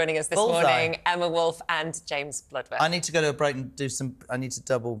much for joining us this Bullseye. morning, Emma Wolf and James Bloodworth. I need to go to a break and do some... I need to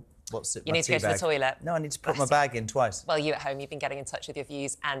double... What's it? You my need to go tea to the bag. toilet. No, I need to put my bag in twice. Well, you at home, you've been getting in touch with your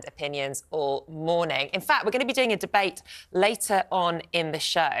views and opinions all morning. In fact, we're going to be doing a debate later on in the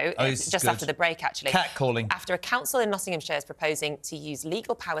show, Oh, this is just good. after the break, actually. Catcalling. After a council in Nottinghamshire is proposing to use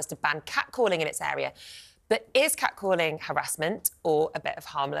legal powers to ban catcalling in its area. But is catcalling harassment or a bit of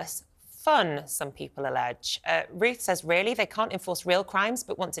harmless fun, some people allege? Ruth says, really? They can't enforce real crimes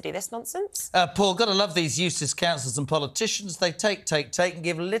but want to do this nonsense? Paul, got to love these useless councils and politicians. They take, and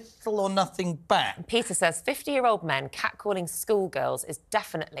give little or nothing back. Peter says, 50-year-old men catcalling schoolgirls is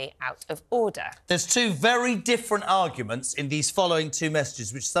definitely out of order. There's two very different arguments in these following two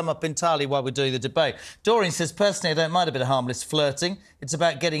messages, which sum up entirely why we're doing the debate. Doreen says, personally, I don't mind a bit of harmless flirting. It's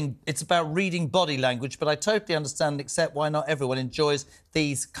about reading body language, but I totally understand and accept why not everyone enjoys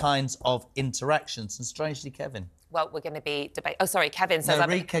these kinds of interactions. And strangely, Kevin. Well, we're going to be debating... Oh, sorry, Kevin says... No,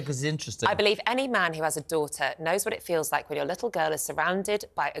 read because it's interesting. I believe any man who has a daughter knows what it feels like when your little girl is surrounded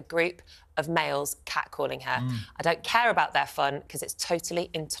by a group of males catcalling her. I don't care about their fun because it's totally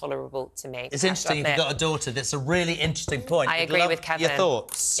intolerable to me. It's interesting if you've got a daughter. That's a really interesting point. I I'd agree love with Kevin. Your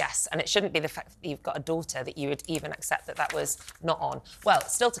thoughts? Yes, and it shouldn't be the fact that you've got a daughter that you would even accept that was not on. Well,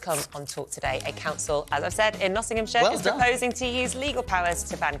 still to come on Talk Today, a council, as I've said, in Nottinghamshire is proposing to use legal powers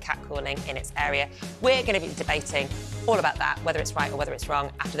to ban catcalling in its area. We're going to be debating all about that, whether it's right or whether it's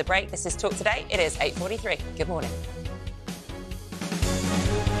wrong, after the break. This is Talk Today. It is 8:43. Good morning.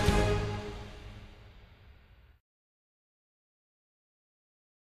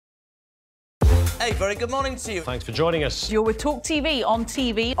 Hey, very good morning to you. Thanks for joining us. You're with talkTV,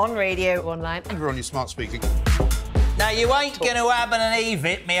 on radio, online. You're on your smart speaker. Now, you ain't going to have and eve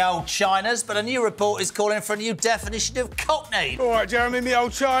it, me old Chinas, but a new report is calling for a new definition of cockney. All right, Jeremy, me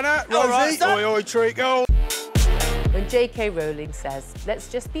old China. All right, Rosie, sir. oi, oi, treacle. When J.K. Rowling says, let's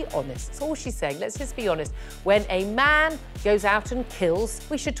just be honest, that's all she's saying, let's just be honest. When a man goes out and kills,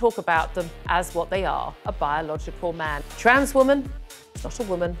 we should talk about them as what they are, a biological man. Trans woman, it's not a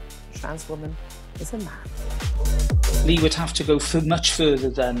woman. Trans woman is a man. Lee would have to go much further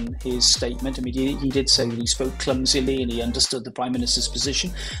than his statement. I mean, he did say that he spoke clumsily and he understood the Prime Minister's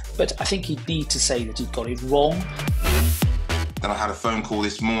position, but I think he'd need to say that he'd got it wrong. Then I had a phone call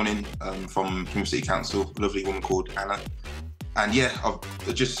this morning from Plymouth City Council, a lovely woman called Anna. And yeah,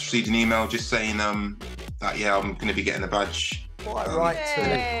 I've just received an email just saying that, yeah, I'm going to be getting a badge. Quite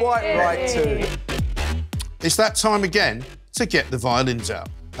right too. It's that time again to get the violins out.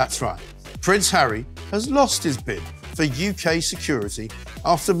 That's right. Prince Harry has lost his bid for UK security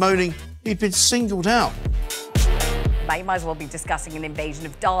after moaning he'd been singled out. You might as well be discussing an invasion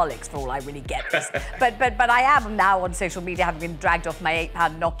of Daleks for all I really get this. but I am now on social media, having been dragged off my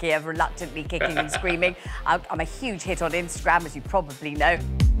 £8 Nokia, reluctantly kicking and screaming. I'm a huge hit on Instagram, as you probably know.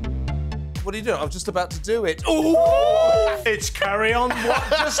 What are you doing? I was just about to do it. Ooh! It's carry on. What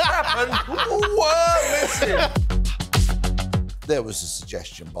just happened? Whoa, listen. There was a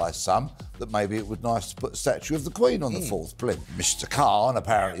suggestion by some that maybe it would be nice to put a statue of the Queen on the fourth blimp. Mr. Khan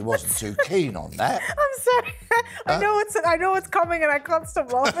apparently wasn't too keen on that. I'm sorry. I know it's coming and I can't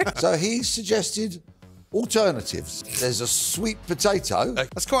stop laughing. So he suggested Alternatives. There's a sweet potato.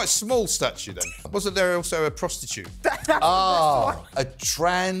 That's quite a small statue then. Wasn't there also a prostitute? A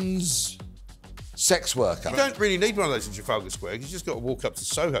trans sex worker. You don't really need one of those in Trafalgar Square. You just got to walk up to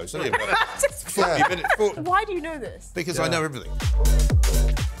Soho, don't you? Why do you know this? Because I know everything.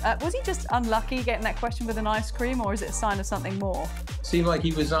 Was he just unlucky getting that question with an ice cream, or is it a sign of something more? Seemed like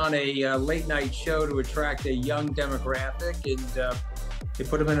he was on a late-night show to attract a young demographic, and they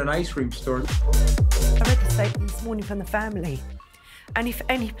put him in an ice cream store. I read the statement this morning from the family, and if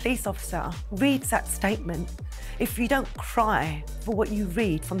any police officer reads that statement, if you don't cry for what you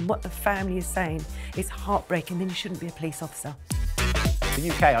read from what the family is saying, it's heartbreaking, then you shouldn't be a police officer. The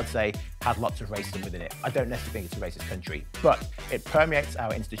UK, I'd say, has lots of racism within it. I don't necessarily think it's a racist country, but it permeates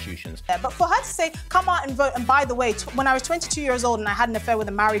our institutions. Yeah, but for her to say, come out and vote, and by the way, when I was 22 years old and I had an affair with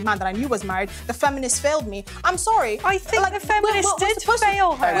a married man that I knew was married, the feminists failed me. I'm sorry. I think the feminists did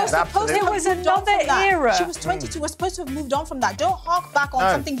fail her. It was another era. She was 22. We're supposed to have moved on from that. Don't hark back on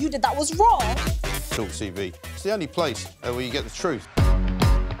something you did that was wrong. talkTV. It's the only place where you get the truth.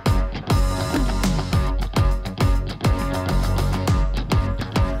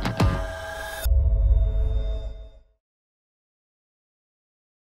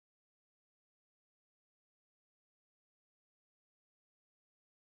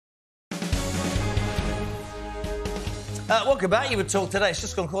 Welcome back. You would talk today. It's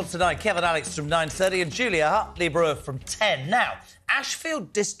just gone quarter to 9. Kevin Alex from 9:30 and Julia Hartley-Brewer from 10. Now,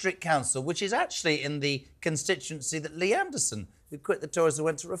 Ashfield District Council, which is actually in the constituency that Lee Anderson, who quit the Tories and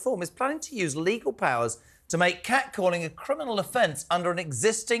went to Reform, is planning to use legal powers to make catcalling a criminal offence under an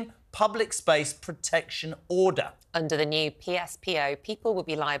existing public space protection order. Under the new PSPO, people will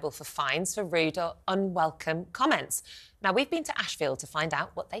be liable for fines for rude or unwelcome comments. Now, we've been to Ashfield to find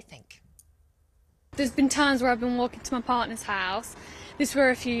out what they think. There's been times where I've been walking to my partner's house, this were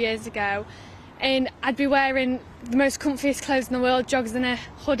a few years ago, and I'd be wearing the most comfiest clothes in the world, joggers and a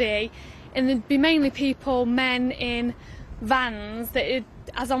hoodie, and there'd be mainly people, men in vans, that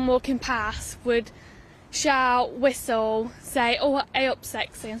as I'm walking past would shout, whistle, say, oh, hey up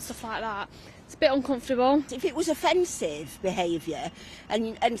sexy and stuff like that. It's a bit uncomfortable. If it was offensive behaviour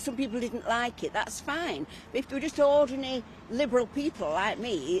and some people didn't like it, that's fine. But if they were just ordinary liberal people like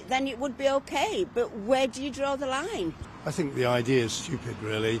me, then it would be okay. But where do you draw the line? I think the idea is stupid,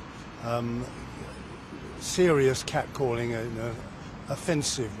 really. Serious catcalling in an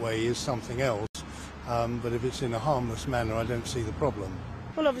offensive way is something else. But if it's in a harmless manner, I don't see the problem.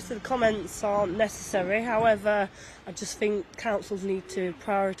 Well, obviously the comments aren't necessary. However, I just think councils need to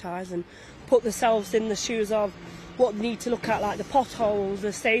prioritise and put themselves in the shoes of what they need to look at, like the potholes,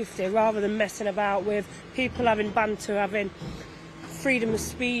 the safety, rather than messing about with people having banter, having freedom of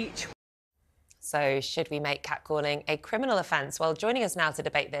speech. So should we make catcalling a criminal offence? Well, joining us now to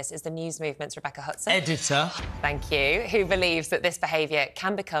debate this is the News Movement's Rebecca Hudson. Editor. Thank you. Who believes that this behaviour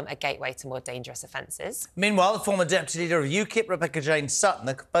can become a gateway to more dangerous offences. Meanwhile, the former deputy leader of UKIP, Rebecca Jane Sutton,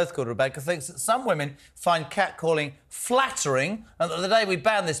 they're both called Rebecca, thinks that some women find catcalling flattering and that the day we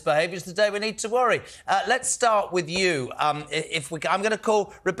ban this behaviour is the day we need to worry. Let's start with you. I'm going to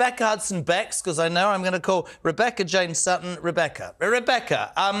call Rebecca Hudson Bex, because I know I'm going to call Rebecca Jane Sutton Rebecca.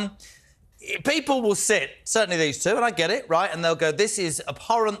 Rebecca, people will sit, certainly these two, and I get it, right, and they'll go, this is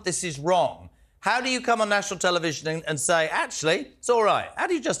abhorrent, this is wrong. How do you come on national television and say, actually, it's all right? How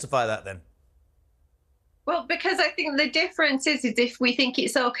do you justify that then? Well, because I think the difference is if we think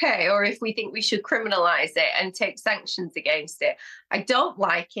it's okay or if we think we should criminalise it and take sanctions against it. I don't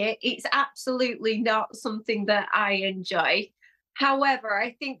like it. It's absolutely not something that I enjoy. However,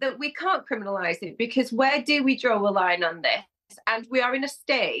 I think that we can't criminalise it because where do we draw a line on this? And we are in a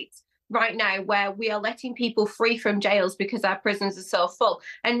state right now where we are letting people free from jails because our prisons are so full.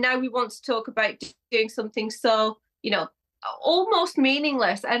 And now we want to talk about doing something so, almost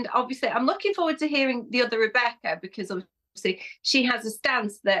meaningless. And obviously, I'm looking forward to hearing the other Rebecca because obviously she has a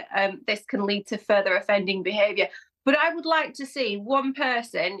stance that this can lead to further offending behaviour. But I would like to see one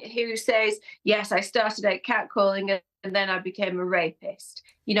person who says, yes, I started out catcalling and then I became a rapist.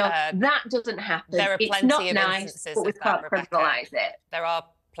 That doesn't happen. There are it's not of nice, instances but we of that, can't Rebecca. criminalise it. There are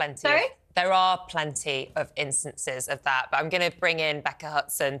plenty. Sorry? There are plenty of instances of that, but I'm going to bring in Becca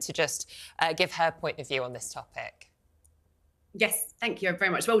Hudson to just give her point of view on this topic. Yes, thank you very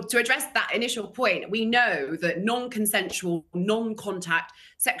much. Well, to address that initial point, we know that non-consensual, non-contact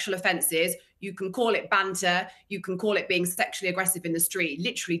sexual offences, you can call it banter, you can call it being sexually aggressive in the street,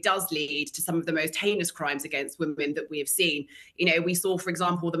 literally does lead to some of the most heinous crimes against women that we have seen. We saw, for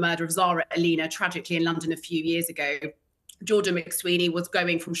example, the murder of Zara Alina tragically in London a few years ago. Jordan McSweeney was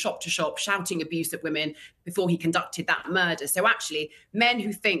going from shop to shop shouting abuse at women before he conducted that murder. So actually, men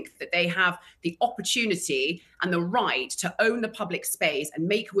who think that they have the opportunity and the right to own the public space and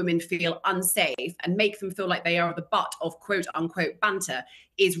make women feel unsafe and make them feel like they are the butt of quote unquote banter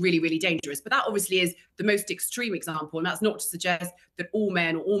is really, really dangerous. But that obviously is the most extreme example. And that's not to suggest that all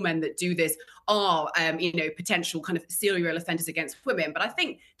men or all men that do this are, potential kind of serial offenders against women. But I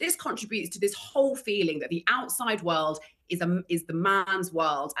think this contributes to this whole feeling that the outside world is the man's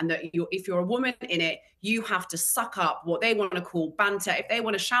world, and that if you're a woman in it, you have to suck up what they want to call banter. If they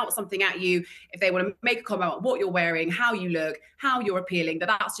want to shout something at you, if they want to make a comment on what you're wearing, how you look, how you're appealing,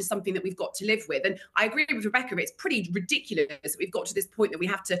 that's just something that we've got to live with. And I agree with Rebecca, it's pretty ridiculous that we've got to this point that we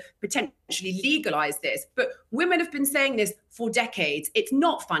have to potentially legalise this. But women have been saying this for decades. It's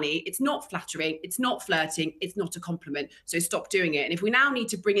not funny, it's not flattering, it's not flirting, it's not a compliment. So stop doing it. And if we now need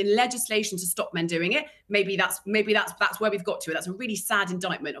to bring in legislation to stop men doing it, maybe that's where we've got to. That's a really sad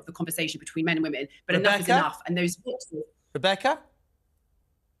indictment of the conversation between men and women. But Rebecca? Enough is enough. And those boxes. Rebecca?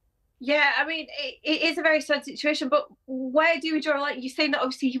 Yeah, I mean, it is a very sad situation, but where do we draw? Like, you're saying that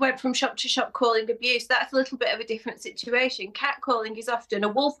obviously he went from shop to shop calling abuse. That's a little bit of a different situation. Catcalling is often a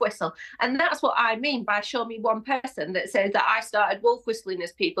wolf whistle. And that's what I mean by show me one person that says that I started wolf whistling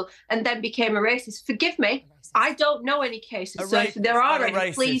as people and then became a racist. Forgive me, I don't know any cases. So if there are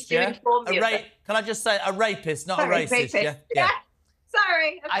any, please do inform me. Can I just say a rapist, not Sorry, a racist? rapist. Yeah.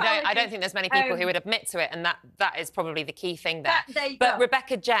 Sorry. I don't think there's many people who would admit to it, and that is probably the key thing there. There you but go.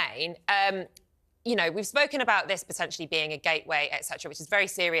 Rebecca Jane, we've spoken about this potentially being a gateway, etc., which is very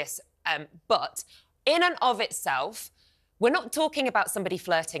serious. But in and of itself, we're not talking about somebody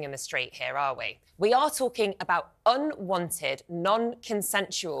flirting in the street here, are we? We are talking about unwanted,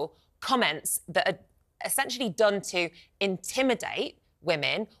 non-consensual comments that are essentially done to intimidate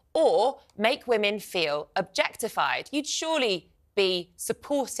women or make women feel objectified. You'd surely be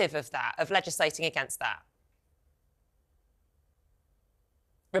supportive of that, of legislating against that?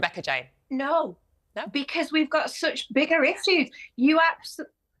 Rebecca Jane? No, because we've got such bigger issues.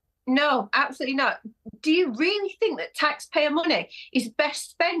 No, absolutely not. Do you really think that taxpayer money is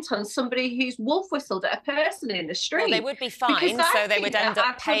best spent on somebody who's wolf whistled at a person in the street? Well, they would be fined, so they would end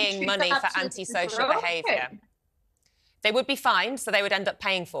up paying money for antisocial behaviour. They would be fined, so they would end up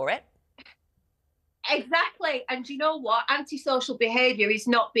paying for it. Exactly. And you know what? Antisocial behaviour is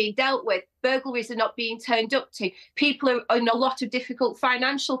not being dealt with. Burglaries are not being turned up to. People are in a lot of difficult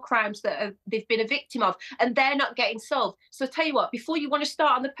financial crimes that they've been a victim of, and they're not getting solved. So tell you what, before you want to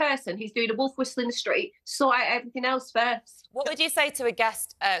start on the person who's doing a wolf whistle in the street, sort out everything else first. What would you say to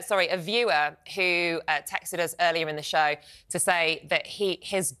a viewer who texted us earlier in the show to say that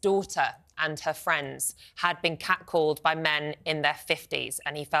his daughter and her friends had been catcalled by men in their 50s,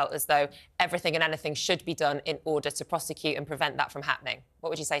 and he felt as though everything and anything should be done in order to prosecute and prevent that from happening? What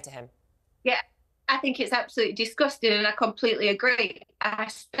would you say to him? Yeah, I think it's absolutely disgusting, and I completely agree. I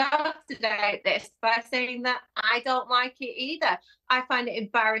started out this by saying that I don't like it either. I find it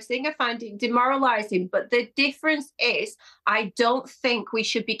embarrassing. I find it demoralising. But the difference is I don't think we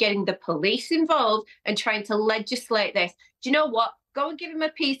should be getting the police involved and trying to legislate this. Do you know what? Go and give him a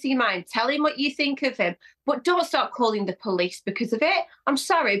piece of your mind. Tell him what you think of him. But don't start calling the police because of it. I'm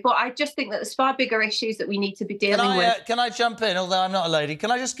sorry, but I just think that there's far bigger issues that we need to be dealing with. Can I jump in, although I'm not a lady? Can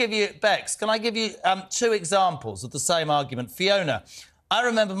I just give you, Bex, can I give you two examples of the same argument? Fiona, I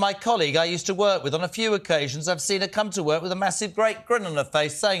remember my colleague I used to work with. On a few occasions, I've seen her come to work with a massive, great grin on her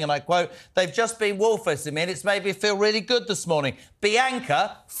face, saying, and I quote, "They've just been wolf-whistling me and it's made me feel really good this morning."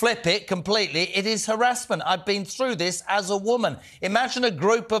 Bianca, flip it completely. It is harassment. I've been through this as a woman. Imagine a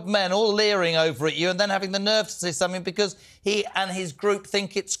group of men all leering over at you and then having the nerve to say something because he and his group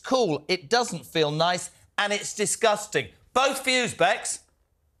think it's cool. It doesn't feel nice and it's disgusting. Both views, Bex.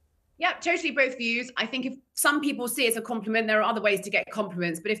 Yeah, totally both views. I think if some people see it as a compliment, there are other ways to get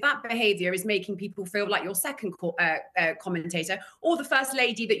compliments. But if that behaviour is making people feel like your second commentator or the first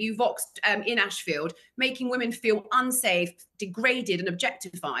lady that you voxed in Ashfield, making women feel unsafe, degraded and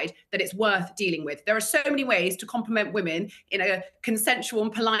objectified, that it's worth dealing with. There are so many ways to compliment women in a consensual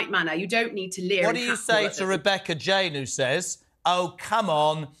and polite manner. You don't need to leer. What do you say to Rebecca Jane, who says, "Oh, come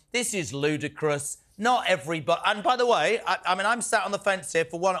on, this is ludicrous. Not everybody..." And by the way, I mean, I'm sat on the fence here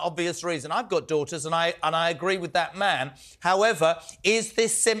for one obvious reason. I've got daughters and I agree with that man. However, is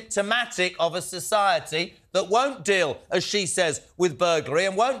this symptomatic of a society that won't deal, as she says, with burglary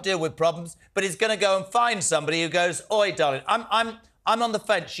and won't deal with problems, but is going to go and find somebody who goes, "Oi, darling." I'm on the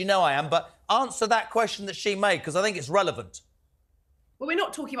fence, you know I am, but answer that question that she made, because I think it's relevant. Well, we're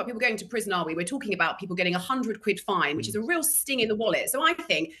not talking about people going to prison, are we? We're talking about people getting £100 fine, which is a real sting in the wallet. So I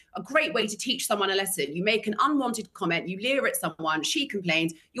think a great way to teach someone a lesson, you make an unwanted comment, you leer at someone, she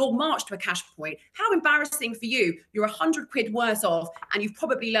complains, you're marched to a cash point. How embarrassing for you. You're £100 worse off and you've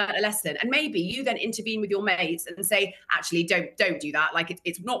probably learned a lesson. And maybe you then intervene with your mates and say, actually, don't do that. Like,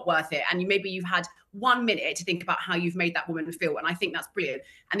 it's not worth it. And maybe you've had 1 minute to think about how you've made that woman feel. And I think that's brilliant.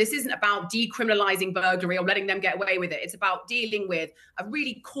 And this isn't about decriminalising burglary or letting them get away with it. It's about dealing with a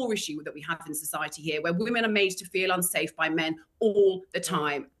really core issue that we have in society here, where women are made to feel unsafe by men all the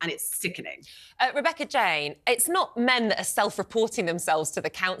time, and it's sickening. Rebecca Jane, it's not men that are self-reporting themselves to the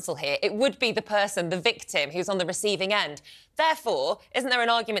council here. It would be the person, the victim, who's on the receiving end. Therefore, isn't there an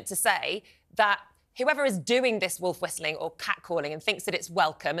argument to say that whoever is doing this wolf whistling or catcalling and thinks that it's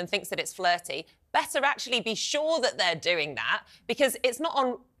welcome and thinks that it's flirty, better actually be sure that they're doing that, because it's not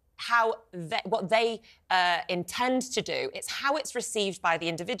on what they intend to do, it's how it's received by the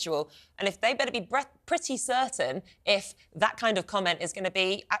individual. And if they better be pretty certain if that kind of comment is going to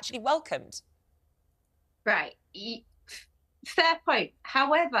be actually welcomed. Right. Fair point.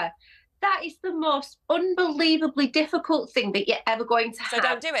 However, that is the most unbelievably difficult thing that you're ever going to have. So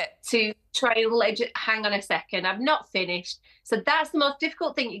don't do it. To try and hang on a second, I've not finished. So that's the most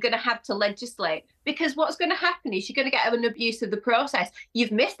difficult thing you're going to have to legislate, because what's going to happen is you're going to get an abuse of the process.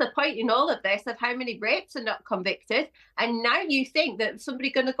 You've missed the point in all of this of how many rapes are not convicted, and now you think that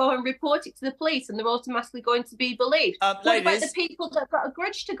somebody's going to go and report it to the police and they're automatically going to be believed. What about the people that have got a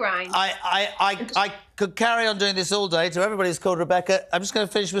grudge to grind? I could carry on doing this all day. To everybody who's called Rebecca, I'm just going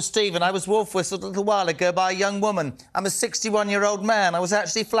to finish with Stephen. I was wolf whistled a little while ago by a young woman. I'm a 61-year-old man. I was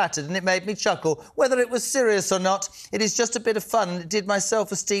actually flattered and it made me chuckle. Whether it was serious or not, it is just a bit of fun and it did my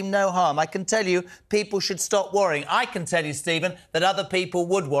self-esteem no harm. I can tell you people should stop worrying. I can tell you, Stephen, that other people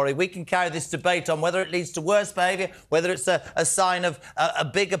would worry. We can carry this debate on whether it leads to worse behaviour, whether it's a sign of a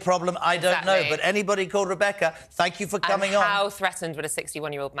bigger problem, I don't know. But anybody called Rebecca, thank you for coming on. How threatened would a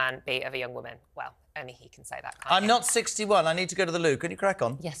 61-year-old man be of a young woman? Well, only he can say that. I'm not 61. I need to go to the loo. Can you crack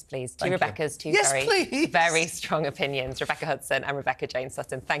on? Yes, please. Thank Two Rebecca's, two very strong opinions. Rebecca Hudson and Rebecca Jane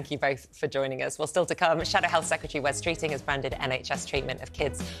Sutton, thank you both for joining us. Well, still to come, Shadow Health Secretary Wes Streeting has branded NHS treatment of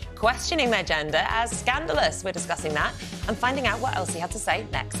kids questioning their gender as scandalous. We're discussing that and finding out what else he had to say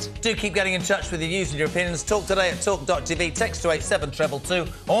next. Do keep getting in touch with your views and your opinions. Talk today at talkTV. Text to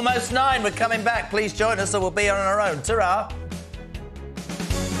 87222. Almost 9. We're coming back. Please join us or we'll be on our own. Ta-ra.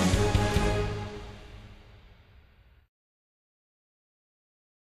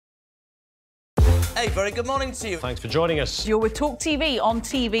 Hey, very good morning to you. Thanks for joining us. You're with talkTV,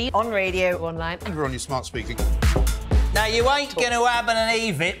 on radio, online. And we're on your smart speaker. Now, you ain't going to have an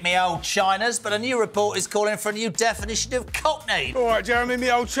Eve, me old Chinas, but a new report is calling for a new definition of cockney. All right, Jeremy,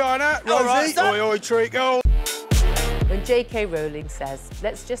 me old China. All right, Rosie, oi, treacle. When J.K. Rowling says,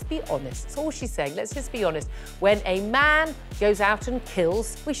 let's just be honest, that's all she's saying, let's just be honest. When a man goes out and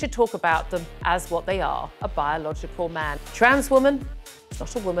kills, we should talk about them as what they are, a biological man. Trans woman, it's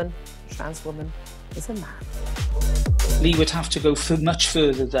not a woman. Trans woman is a man. Lee would have to go much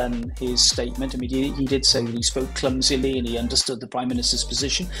further than his statement. I mean, he did say that he spoke clumsily and he understood the Prime Minister's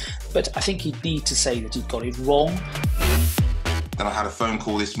position, but I think he'd need to say that he'd got it wrong. Then I had a phone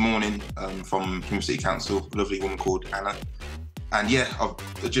call this morning from Plymouth City Council, a lovely woman called Anna. And yeah,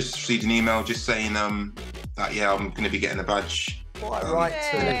 I've just received an email just saying that, yeah, I'm going to be getting a badge. Quite right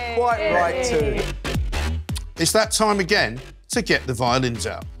too. Quite right too. It's that time again to get the violins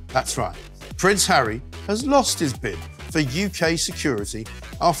out. That's right. Prince Harry has lost his bid for UK security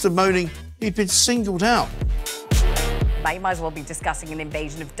after moaning he'd been singled out. You might as well be discussing an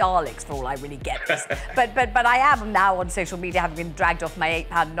invasion of Daleks for all I really get this. but I am now on social media, having been dragged off my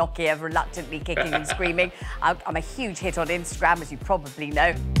 £8 Nokia, reluctantly kicking and screaming. I'm a huge hit on Instagram, as you probably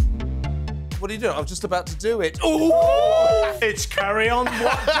know. What are you doing? I'm just about to do it. Ooh! It's carry on.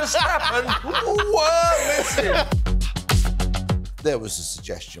 What just happened? Whoa, listen. There was a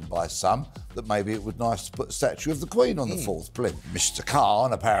suggestion by some that maybe it would be nice to put a statue of the Queen on the fourth plinth. Mr.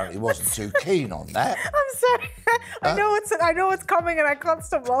 Khan apparently wasn't too keen on that. I'm sorry. I know it's coming and I can't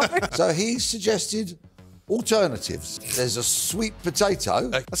stop laughing. So he suggested alternatives. There's a sweet potato.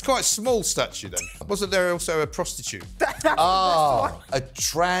 That's quite a small statue then. Wasn't there also a prostitute? A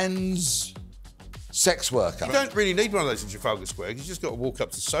trans sex worker. You don't really need one of those in Trafalgar Square. You just got to walk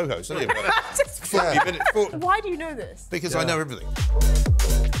up to Soho. It's only about Why do you know this? Because I know everything.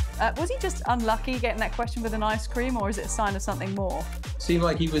 Was he just unlucky getting that question with an ice cream, or is it a sign of something more? Seemed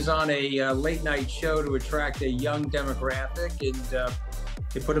like he was on a late-night show to attract a young demographic, and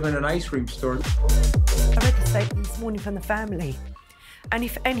they put him in an ice cream store. I read the statement this morning from the family, And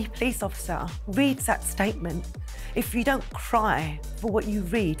if any police officer reads that statement, if you don't cry for what you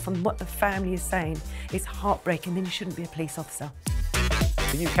read from what the family is saying, it's heartbreaking, then you shouldn't be a police officer.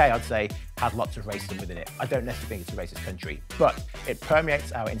 The UK, I'd say, has lots of racism within it. I don't necessarily think it's a racist country, but it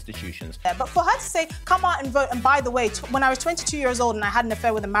permeates our institutions. Yeah, but for her to say, come out and vote, and by the way, when I was 22 years old and I had an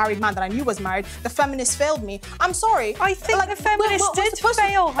affair with a married man that I knew was married, the feminists failed me. I'm sorry. I think the feminists did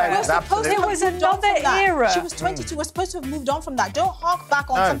fail her. It was another era. She was 22. We're supposed to have moved on from that. Don't hark back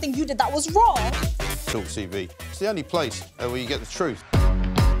on something you did that was wrong. talkTV. It's the only place where you get the truth.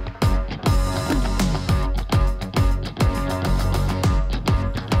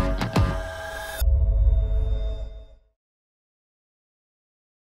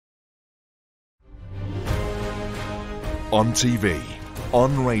 On TV,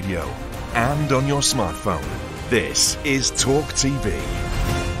 on radio, and on your smartphone. This is talkTV.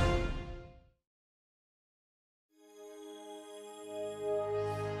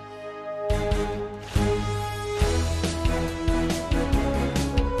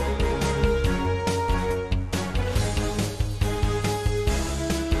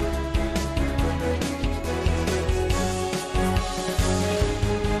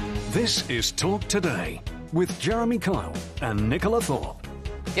 This is Talk Today with Jeremy Kyle and Nicola Thorp.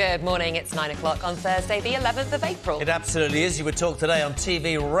 Good morning, it's 9 o'clock on Thursday, the 11th of April. It absolutely is. You would Talk Today on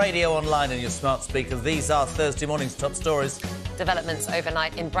TV, radio, online and your smart speaker. These are Thursday morning's top stories. Developments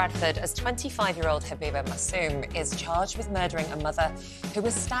overnight in Bradford as 25-year-old Habiba Massoum is charged with murdering a mother who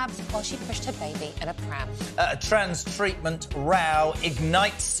was stabbed while she pushed her baby in a pram. A trans treatment row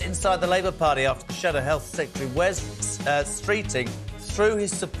ignites inside the Labour Party after the Shadow Health Secretary Wes Streeting threw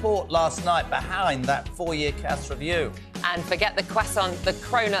his support last night behind that 4-year CAS review. And forget the croissant, the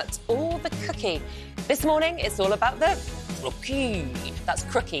cronut or the cookie. This morning, it's all about the crookie. That's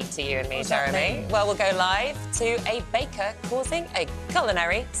crookie to you and me, Jeremy. Well, we'll go live to a baker causing a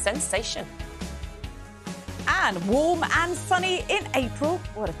culinary sensation. And warm and sunny in April.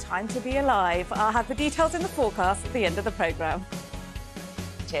 What a time to be alive. I'll have the details in the forecast at the end of the programme.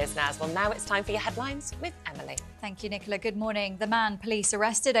 Cheers, Naz. Well, now it's time for your headlines with Emily. Thank you, Nicola. Good morning. The man police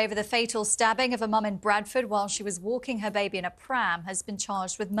arrested over the fatal stabbing of a mum in Bradford while she was walking her baby in a pram has been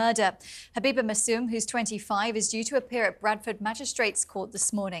charged with murder. Habiba Massoum, who's 25, is due to appear at Bradford Magistrates Court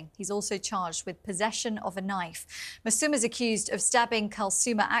this morning. He's also charged with possession of a knife. Massoum is accused of stabbing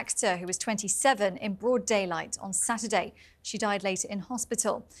Kalsuma Akhtar, who was 27, in broad daylight on Saturday. She died later in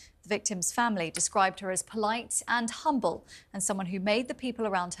hospital. The victim's family described her as polite and humble and someone who made the people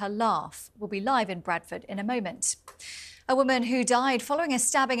around her laugh. We'll be live in Bradford in a moment. A woman who died following a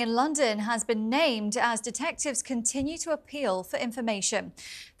stabbing in London has been named as detectives continue to appeal for information.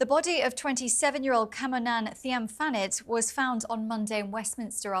 The body of 27-year-old Camonan Thiam Fanit was found on Monday in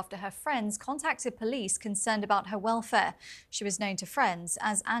Westminster after her friends contacted police concerned about her welfare. She was known to friends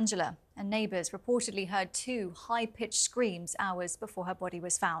as Angela, and neighbours reportedly heard 2 high-pitched screams hours before her body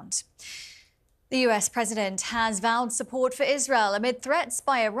was found. The US president has vowed support for Israel amid threats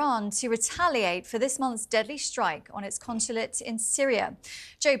by Iran to retaliate for this month's deadly strike on its consulate in Syria.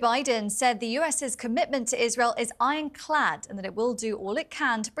 Joe Biden said the US's commitment to Israel is ironclad and that it will do all it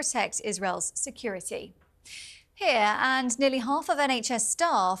can to protect Israel's security. Here, and nearly half of NHS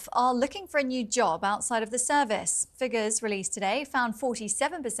staff are looking for a new job outside of the service. Figures released today found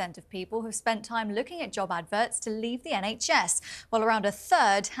 47% of people have spent time looking at job adverts to leave the NHS, while around a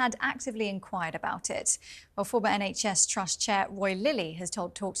third had actively inquired about it. Well, former NHS Trust Chair Roy Lilly has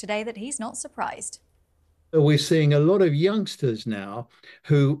told Talk Today that he's not surprised. We're seeing a lot of youngsters now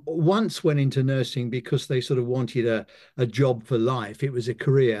who once went into nursing because they sort of wanted a job for life. It was a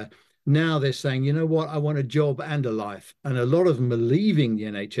career. Now they're saying, you know what, I want a job and a life. And a lot of them are leaving the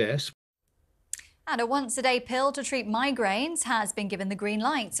NHS. And a once-a-day pill to treat migraines has been given the green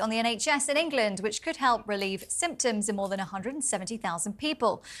light on the NHS in England, which could help relieve symptoms in more than 170,000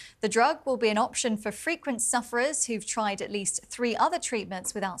 people. The drug will be an option for frequent sufferers who've tried at least 3 other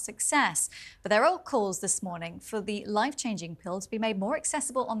treatments without success. But there are calls this morning for the life-changing pill to be made more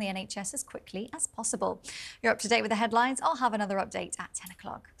accessible on the NHS as quickly as possible. You're up to date with the headlines. I'll have another update at 10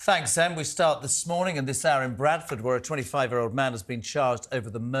 o'clock. Thanks, Em. We start this morning and this hour in Bradford, where a 25-year-old man has been charged over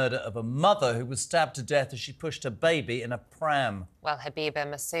the murder of a mother who was stabbed to death as she pushed her baby in a pram. Well, Habiba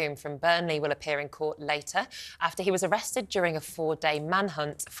Massoum from Burnley will appear in court later after he was arrested during a 4-day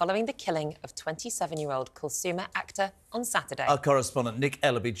manhunt following the killing of 27-year-old Kalsuma Akhtar on Saturday. Our correspondent Nick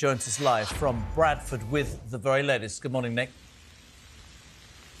Ellaby joins us live from Bradford with the very latest. Good morning, Nick.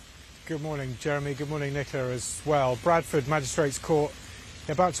 Good morning, Jeremy. Good morning, Nicola, as well. Bradford Magistrates Court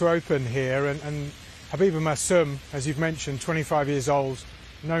about to open here, and Habiba Massoum, as you've mentioned, 25 years old,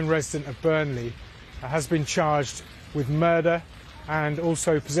 known resident of Burnley, has been charged with murder and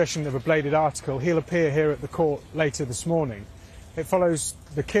also possession of a bladed article. He'll appear here at the court later this morning. It follows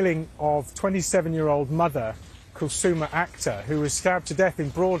the killing of 27-year-old mother Kulsuma Akhtar, who was stabbed to death in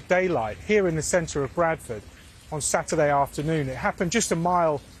broad daylight here in the centre of Bradford on Saturday afternoon. It happened just a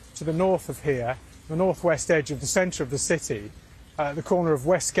mile to the north of here, the northwest edge of the centre of the city, at the corner of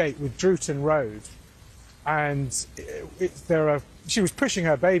Westgate with Drewton Road. And she was pushing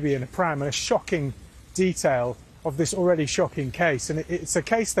her baby in a pram, and a shocking detail of this already shocking case. And it's a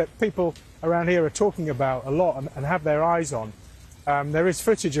case that people around here are talking about a lot and have their eyes on. There is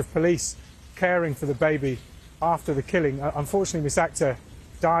footage of police caring for the baby after the killing. Unfortunately, Miss Akhtar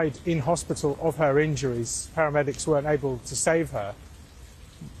died in hospital of her injuries. Paramedics weren't able to save her.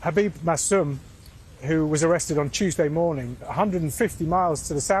 Habib Massoum, who was arrested on Tuesday morning, 150 miles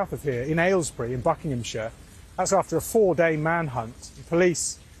to the south of here, in Aylesbury, in Buckinghamshire. That's after a 4-day manhunt.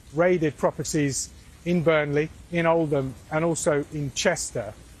 Police raided properties in Burnley, in Oldham, and also in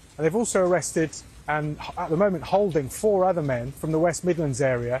Chester. And they've also arrested, and at the moment holding, 4 other men from the West Midlands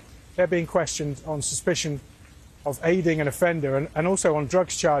area. They're being questioned on suspicion of aiding an offender and also on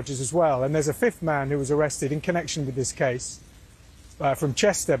drugs charges as well. And there's a 5th man who was arrested in connection with this case from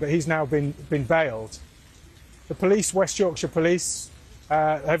Chester, but he's now been bailed. The police, West Yorkshire Police,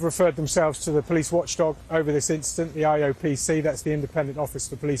 have referred themselves to the police watchdog over this incident, the IOPC, that's the Independent Office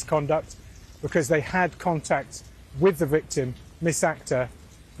for Police Conduct, because they had contact with the victim, Miss Akhtar,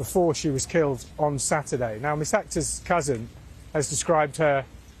 before she was killed on Saturday. Now, Miss Akhtar's cousin has described her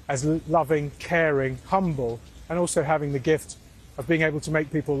as loving, caring, humble, and also having the gift of being able to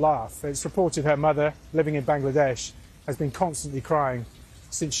make people laugh. It's reported her mother, living in Bangladesh, has been constantly crying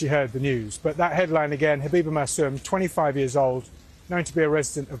since she heard the news. But that headline again, Habiba Massoum, 25 years old, known to be a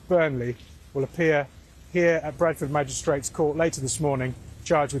resident of Burnley, will appear here at Bradford Magistrates Court later this morning,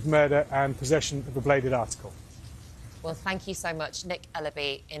 charged with murder and possession of a bladed article. Well, thank you so much, Nick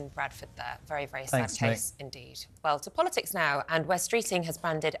Ellaby in Bradford there. Very, very sad Thanks, case indeed. Well, to politics now, and where Streeting has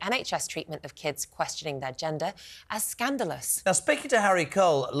branded NHS treatment of kids questioning their gender as scandalous. Now, speaking to Harry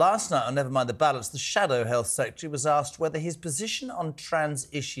Cole last night on Never Mind the Balance, the Shadow Health Secretary was asked whether his position on trans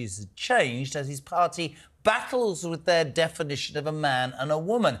issues had changed as his party battles with their definition of a man and a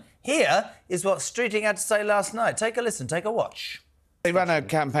woman. Here is what Streeting had to say last night. Take a listen, take a watch. They ran a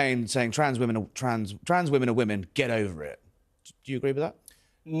campaign saying trans women are women, get over it. Do you agree with that?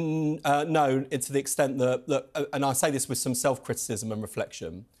 No, it's to the extent that, look, and I say this with some self-criticism and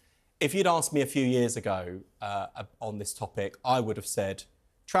reflection, if you'd asked me a few years ago on this topic, I would have said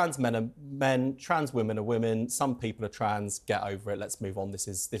trans men are men, trans women are women, some people are trans, get over it, let's move on, this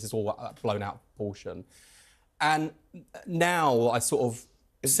is all blown out of proportion. And now I sort of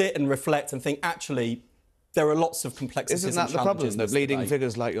sit and reflect and think, actually, there are lots of complexities. Isn't that the problem, that leading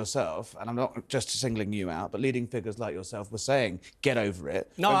figures like yourself, and I'm not just singling you out, but leading figures like yourself were saying, get over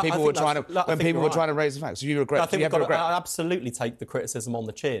it, no, when people were trying to raise the facts. So you regret, I absolutely take the criticism on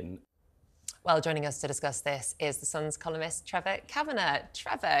the chin. Well, joining us to discuss this is the Sun's columnist Trevor Kavanagh.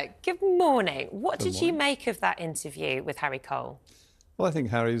 Trevor, good morning. What did you make of that interview with Harry Cole? Well, I think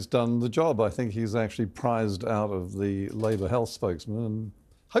Harry's done the job. I think he's actually prized out of the Labour health spokesman and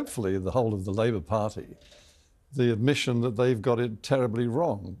hopefully the whole of the Labour Party the admission that they've got it terribly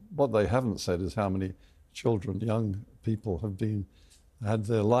wrong. What they haven't said is how many children, young people have had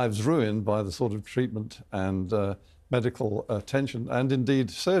their lives ruined by the sort of treatment and medical attention and indeed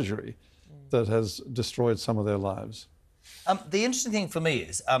surgery that has destroyed some of their lives. The interesting thing for me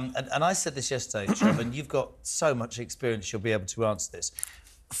is, and I said this yesterday, Trevor, and you've got so much experience, you'll be able to answer this.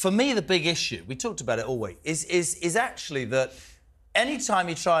 For me, the big issue, we talked about it all week, is actually that any time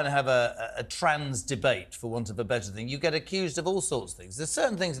you try and have a trans debate, for want of a better thing, you get accused of all sorts of things. There's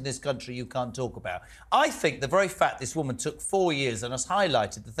certain things in this country you can't talk about. I think the very fact this woman took 4 years and has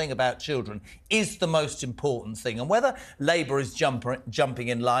highlighted the thing about children is the most important thing. And whether Labour is jumping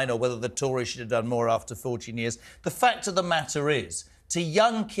in line or whether the Tories should have done more after 14 years, the fact of the matter is, to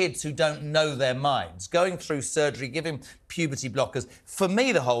young kids who don't know their minds, going through surgery, giving puberty blockers, for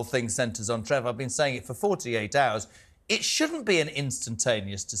me the whole thing centres on, Trevor, I've been saying it for 48 hours, it shouldn't be an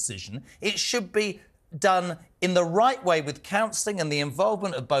instantaneous decision. It should be done in the right way with counselling and the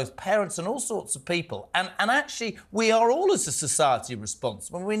involvement of both parents and all sorts of people. And actually, we are all as a society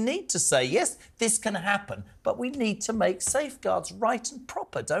responsible. We need to say, yes, this can happen, but we need to make safeguards right and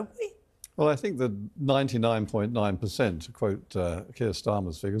proper, don't we? Well, I think that 99.9%, to quote Keir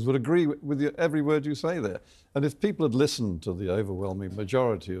Starmer's figures, would agree with every word you say there. And if people had listened to the overwhelming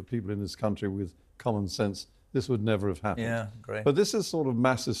majority of people in this country with common sense, this would never have happened. Yeah, great. But this is sort of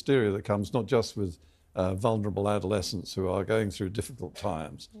mass hysteria that comes not just with vulnerable adolescents who are going through difficult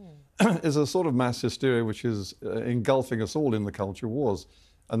times, is a sort of mass hysteria which is engulfing us all in the culture wars,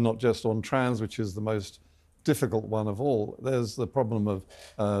 and not just on trans, which is the most difficult one of all. There's the problem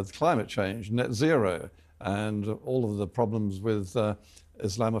of climate change, net zero, and all of the problems with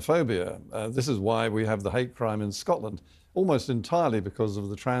Islamophobia. This is why we have the hate crime in Scotland, almost entirely because of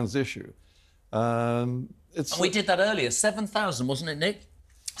the trans issue. And we did that earlier. 7,000, wasn't it, Nick?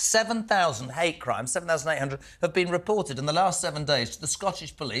 7,000 hate crimes, 7,800 have been reported in the last 7 days to the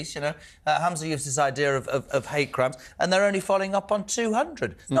Scottish police. You know, Hamza used this idea of hate crimes, and they're only following up on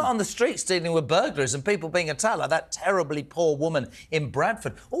 200. Not on the streets dealing with burglaries and people being attacked, like that terribly poor woman in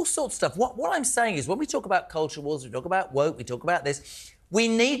Bradford. All sorts of stuff. What I'm saying is, when we talk about culture wars, we talk about woke, we talk about this, we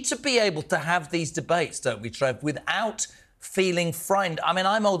need to be able to have these debates, don't we, Trev, without feeling frightened. I mean,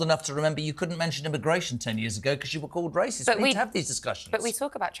 I'm old enough to remember you couldn't mention immigration 10 years ago because you were called racist. But we need to have these discussions. But we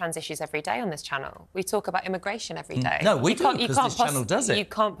talk about trans issues every day on this channel. We talk about immigration every day. No, we do, because this channel does it. You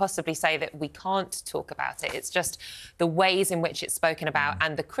can't possibly say that we can't talk about it. It's just the ways in which it's spoken about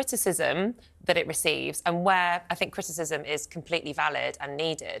and the criticism that it receives, and where I think criticism is completely valid and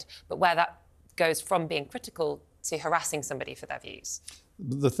needed, but where that goes from being critical to harassing somebody for their views.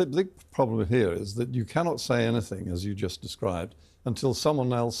 The big problem here is that you cannot say anything, as you just described, until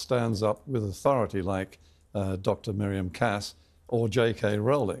someone else stands up with authority, like Dr. Miriam Cass or J.K.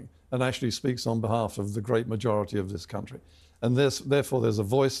 Rowling, and actually speaks on behalf of the great majority of this country. And therefore, there's a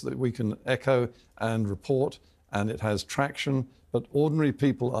voice that we can echo and report, and it has traction. But ordinary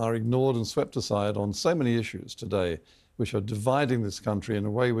people are ignored and swept aside on so many issues today, which are dividing this country in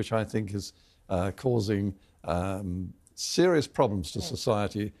a way which I think is causing serious problems to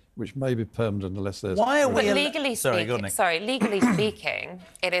society, which may be permanent unless there's... Why are we... But legally speaking,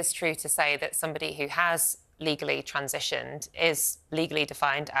 it is true to say that somebody who has legally transitioned is legally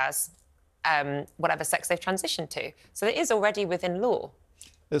defined as whatever sex they've transitioned to. So it is already within law.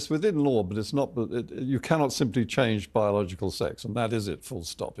 It's within law, but it's not... you cannot simply change biological sex, and that is it, full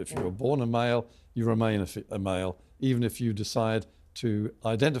stop. If you were born a male, you remain a male, even if you decide to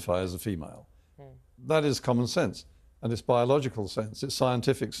identify as a female. That is common sense. And it's biological sense, it's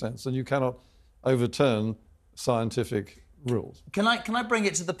scientific sense, and you cannot overturn scientific rules. Can I bring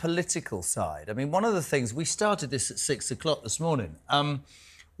it to the political side? I mean, one of the things, we started this at 6 o'clock this morning.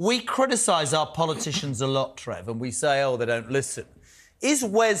 We criticise our politicians a lot, Trev, and we say, oh, they don't listen. Is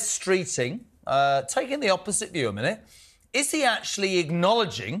Wes Streeting, taking the opposite view a minute, is he actually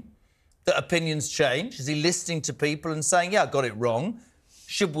acknowledging that opinions change? Is he listening to people and saying, yeah, I got it wrong?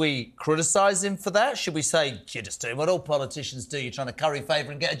 Should we criticise him for that? Should we say, you're just doing what all politicians do, you're trying to curry favour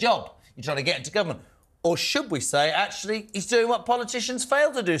and get a job, you're trying to get into government? Or should we say, actually, he's doing what politicians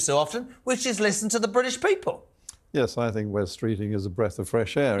fail to do so often, which is listen to the British people? Yes, I think Wes Streeting is a breath of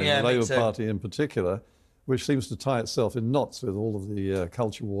fresh air in the Labour Party in particular, which seems to tie itself in knots with all of the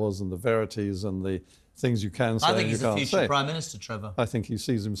culture wars and the verities and the things you can say and you can't say. I think he's a future Prime Minister, Trevor. I think he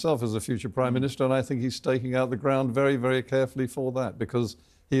sees himself as a future Prime Minister, and I think he's staking out the ground very, very carefully for that, because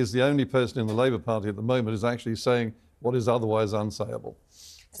he is the only person in the Labour Party at the moment who's actually saying what is otherwise unsayable.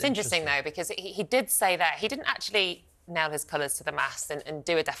 It's interesting, though, because he did say that. He didn't actually nail his colours to the mast and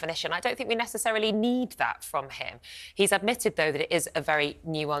do a definition. I don't think we necessarily need that from him. He's admitted, though, that it is a very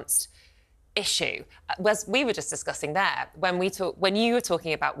nuanced issue. As we were just discussing there, when you were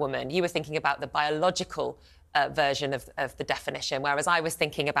talking about woman, you were thinking about the biological version of the definition, whereas I was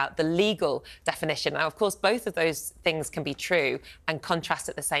thinking about the legal definition. Now, of course, both of those things can be true and contrast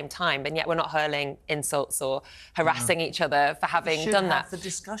at the same time, and yet we're not hurling insults or harassing each other for having done that. The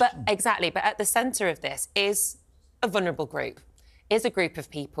discussion. But exactly, but at the centre of this is a vulnerable group. Is a group of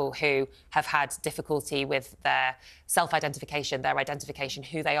people who have had difficulty with their self-identification, their identification,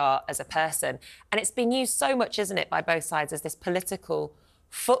 who they are as a person. And it's been used so much, isn't it, by both sides as this political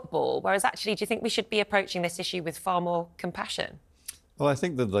football, whereas actually, do you think we should be approaching this issue with far more compassion? Well, I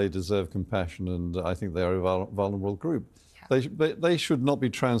think that they deserve compassion, and I think they're a vulnerable group. Yeah. They should not be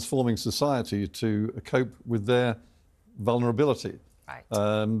transforming society to cope with their vulnerability.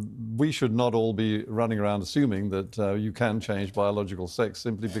 Right. We should not all be running around assuming that you can change biological sex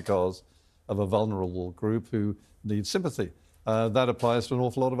simply because of a vulnerable group who needs sympathy. That applies to an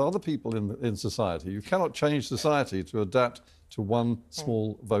awful lot of other people in society. You cannot change society to adapt to one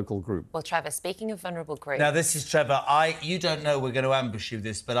small vocal group. Well, Trevor, speaking of vulnerable groups... Now, this is Trevor. You don't know we're going to ambush you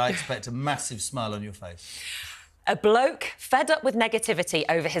this, but I expect a massive smile on your face. A bloke fed up with negativity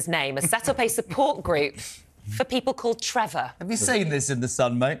over his name has set up a support group for people called Trevor. Have you seen this in The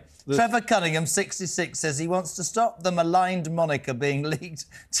Sun, mate? Trevor Cunningham, 66, says he wants to stop the maligned moniker being leaked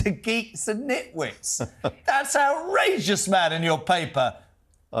to geeks and nitwits. That's outrageous, man, in your paper.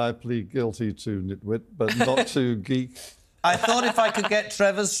 I plead guilty to nitwit, but not to geek. I thought if I could get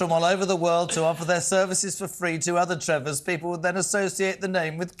Trevors from all over the world to offer their services for free to other Trevors, people would then associate the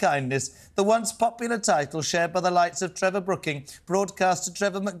name with kindness. The once popular title shared by the likes of Trevor Brooking, broadcaster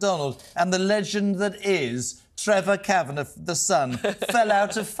Trevor MacDonald, and the legend that is Trevor Kavanagh, the Sun, fell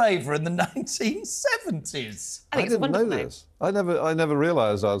out of favour in the 1970s. I didn't know this. I never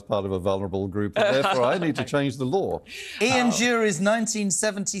realised I was part of a vulnerable group, and therefore I need to change the law. Ian Jury's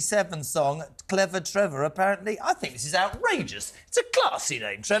 1977 song, Clever Trevor, apparently, I think this is outrageous. It's a classy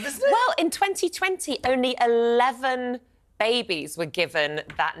name, Trevor, isn't it? Well, in 2020, only 11 babies were given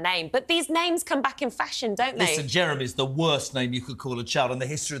that name. But these names come back in fashion, don't they? Listen, Jeremy's the worst name you could call a child in the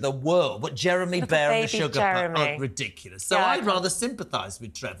history of the world. But Jeremy Bear and the Sugar Puff are ridiculous. So I'd rather sympathise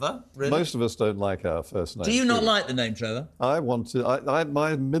with Trevor, really. Most of us don't like our first name. Do you not like the name Trevor? I want to...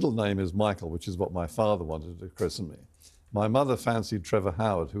 my middle name is Michael, which is what my father wanted to christen me. My mother fancied Trevor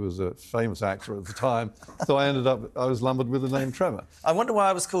Howard, who was a famous actor at the time, so I was lumbered with the name Trevor. I wonder why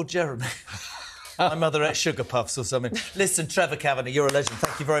I was called Jeremy. My mother ate Sugar Puffs or something. Listen, Trevor Kavanagh, you're a legend.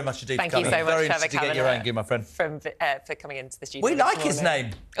 Thank you very much indeed for coming. Thank you so much, very Trevor interested to get your angry, my friend. For coming into the studio. We like his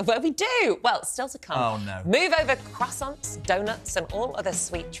name. Well, we do. Well, still to come. Oh, no. Move over croissants, donuts and all other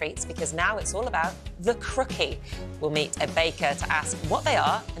sweet treats because now it's all about the crookie. We'll meet a baker to ask what they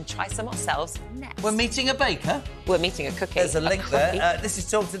are and try some ourselves next. We're meeting a baker? We're meeting a cookie. There's a link there. This is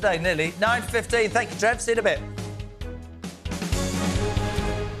Talk Today, nearly 9:15. Thank you, Trev. See you in a bit.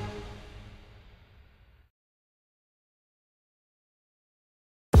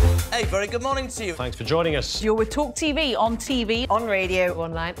 Hey, very good morning to you. Thanks for joining us. You're with Talk TV, on radio,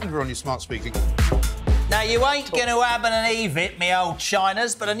 online. And we're on your smart speaking. Now, you ain't going to have an eve it, me old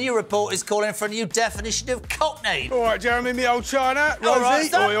Chinas, but a new report is calling for a new definition of cockney. All right, Jeremy, me old China. All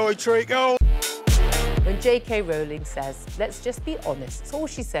Rosie, right, oi, oi, treacle. When J.K. Rowling says, let's just be honest, that's all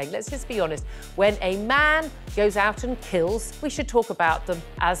she's saying, let's just be honest. When a man goes out and kills, we should talk about them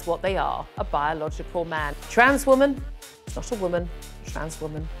as what they are, a biological man. Trans woman, it's not a woman. Trans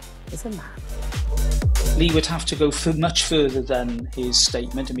woman is a man. Lee would have to go much further than his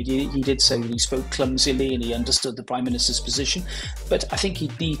statement. I mean, he did say that he spoke clumsily and he understood the Prime Minister's position, but I think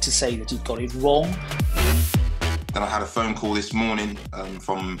he'd need to say that he'd got it wrong. Then I had a phone call this morning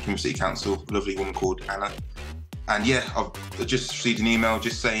from Plymouth City Council, a lovely woman called Anna. And yeah, I've just received an email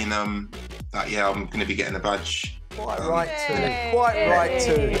just saying that, yeah, I'm going to be getting a badge. Quite right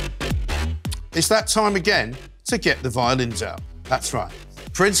too. It's that time again to get the violins out. That's right.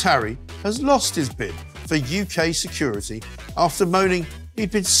 Prince Harry has lost his bid for UK security after moaning he'd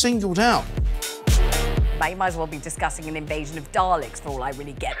been singled out. You might as well be discussing an invasion of Daleks for all I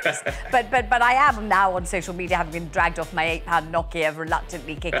really get this. but I am now on social media, having been dragged off my £8 Nokia,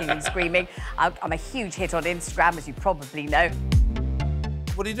 reluctantly kicking and screaming. I'm a huge hit on Instagram, as you probably know.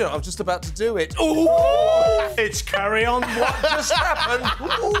 What are you doing? I was just about to do it. Oh! It's carry on. What just happened?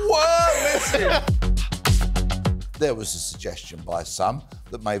 Whoa, listen. There was a suggestion by some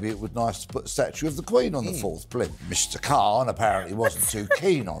that maybe it would be nice to put a statue of the Queen on the fourth plinth. Mr. Khan apparently wasn't too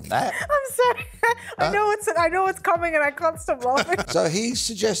keen on that. I'm sorry. I know it's coming and I can't stop laughing. So he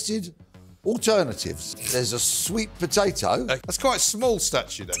suggested alternatives. There's a sweet potato. That's quite a small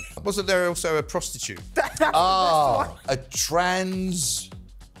statue then. Wasn't there also a prostitute? A trans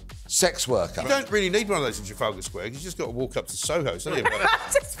sex worker. You don't really need one of those in Trafalgar Square. You just got to walk up to Soho. It's only about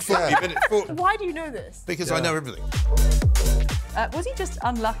 40 minutes. Why do you know this? Because I know everything. Was he just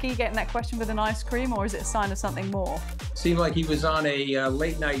unlucky getting that question with an ice cream, or is it a sign of something more? Seemed like he was on a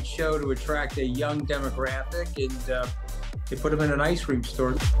late-night show to attract a young demographic, and they put him in an ice cream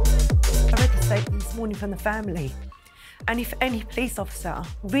store. I read the statement this morning from the family. And if any police officer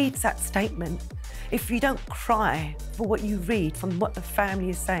reads that statement, if you don't cry for what you read from what the family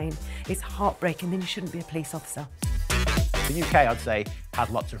is saying, it's heartbreaking, then you shouldn't be a police officer. The UK, I'd say, has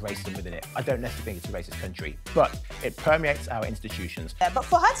lots of racism within it. I don't necessarily think it's a racist country, but it permeates our institutions. Yeah, but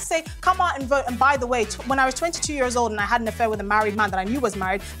for her to say, come out and vote, and by the way, when I was 22 years old and I had an affair with a married man that I knew was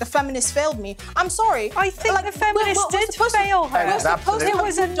married, the feminists failed me. I'm sorry. I think the feminists did fail her. It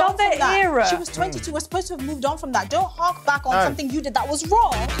was another era. She was 22. We're supposed to have moved on from that. Don't hark back on something you did that was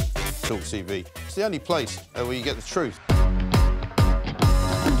wrong. talkTV. It's the only place where you get the truth.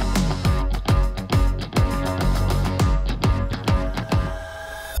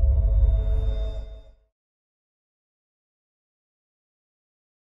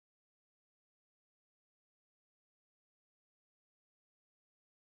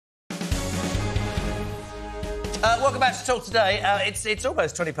 Welcome back to Talk Today. It's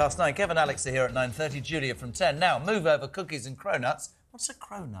almost 20 past 9. Kevin and Alex are here at 9:30. Julia from 10. Now, move over cookies and cronuts. What's a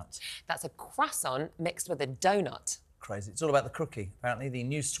cronut? That's a croissant mixed with a donut. Crazy. It's all about the crookie. Apparently, the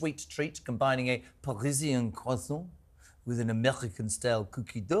new sweet treat combining a Parisian croissant with an American-style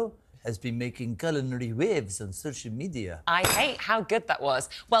cookie dough has been making culinary waves on social media. I hate how good that was.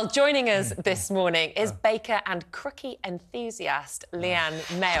 Well, joining us this morning is baker and cookie enthusiast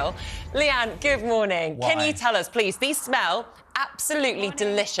Leanne Mail. Leanne, good morning. Why? Can you tell us, please, these smell absolutely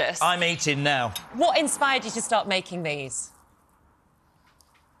delicious. I'm eating now. What inspired you to start making these?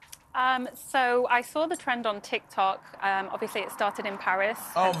 So I saw the trend on TikTok. Obviously, it started in Paris.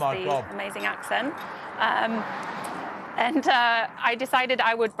 Oh, my the God. Amazing accent. And I decided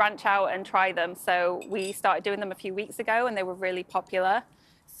I would branch out and try them. So we started doing them a few weeks ago, and they were really popular.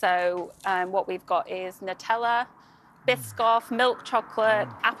 So what we've got is Nutella, Biscoff, milk chocolate,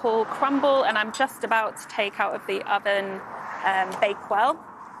 apple crumble, and I'm just about to take out of the oven Bakewell.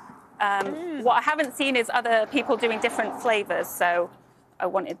 What I haven't seen is other people doing different flavours, so I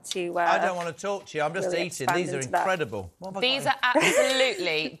wanted to... I don't want to talk to you. I'm just really eating. expand These are into that. incredible. These are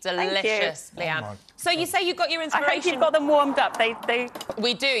absolutely delicious, Leanne. Oh so you say you got your inspiration... I hope you've got them warmed up.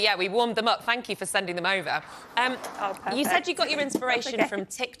 We do, yeah. We warmed them up. Thank you for sending them over. You said you got your inspiration from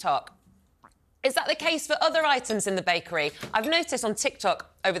TikTok. Is that the case for other items in the bakery? I've noticed on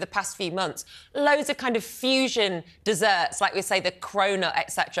TikTok over the past few months, loads of kind of fusion desserts, like we say the cronut,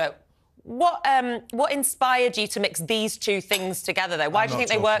 etc. What inspired you to mix these two things together, though? Why do you think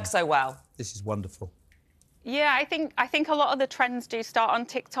they work so well? This is wonderful. Yeah, I think a lot of the trends do start on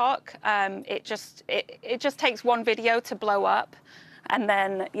TikTok. It just takes one video to blow up, and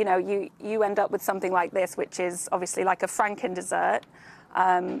then you end up with something like this, which is obviously like a Franken dessert.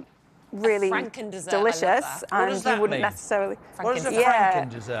 Really delicious, and you wouldn't necessarily. What is a Franken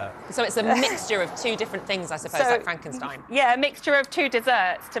dessert? So it's a mixture of two different things, I suppose, like Frankenstein. Yeah, a mixture of two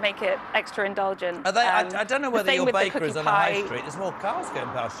desserts to make it extra indulgent. Are they, I don't know whether your baker is on a high pie. street. There's more cars going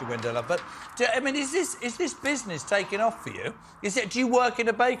past your window, love. But I mean, is this business taking off for you? Do you work in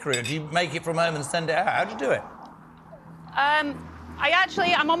a bakery, or do you make it from home and send it out? How do you do it?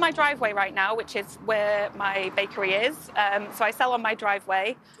 I'm on my driveway right now, which is where my bakery is. So I sell on my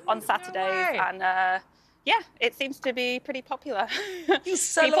driveway on Saturdays, and yeah, it seems to be pretty popular. You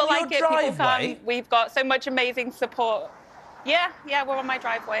sell people on like your it. People driveway? come. We've got so much amazing support. Yeah, we're on my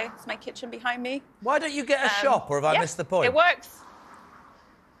driveway. It's my kitchen behind me. Why don't you get a shop, or have I missed the point? It works.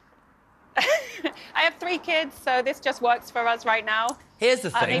 I have 3 kids, so this just works for us right now. Here's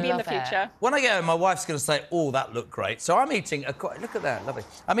the thing. Maybe in the future. When I get home, my wife's going to say, "Oh, that looked great." So I'm eating look at that, lovely.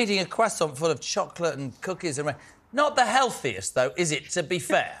 I'm eating a croissant full of chocolate and cookies and not the healthiest, though, is it? To be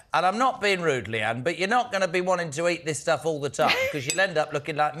fair, and I'm not being rude, Leanne, but you're not going to be wanting to eat this stuff all the time because you'll end up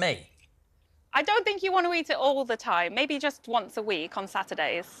looking like me. I don't think you want to eat it all the time. Maybe just once a week on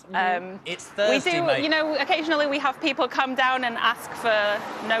Saturdays. It's Thursday, we do, mate. occasionally we have people come down and ask for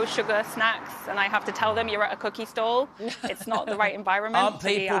no sugar snacks, and I have to tell them you're at a cookie stall. It's not the right environment. Aren't to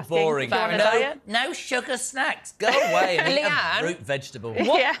be people asking boring? if you're on a diet. No sugar snacks. Go away and eat a Leanne, fruit vegetable.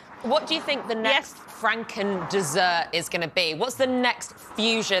 What do you think the next Franken dessert is going to be? What's the next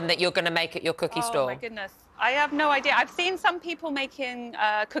fusion that you're going to make at your cookie stall? Oh, my goodness. I have no idea. I've seen some people making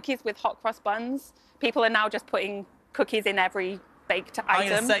cookies with hot cross buns. People are now just putting cookies in every baked item. I'm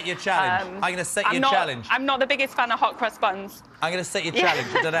going to set you a challenge. I'm going to set you a challenge. I'm not the biggest fan of hot cross buns. I'm going to set you a challenge.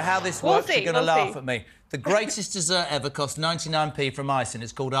 I don't know how this works. You're going to laugh at me. The greatest dessert ever costs 99p from icing.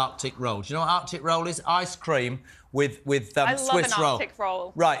 It's called Arctic Roll. Do you know what Arctic Roll is? Ice cream with Swiss roll. I love an Arctic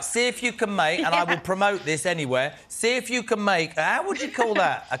roll. Right, see if you can make, and I will promote this anywhere, see if you can make, how would you call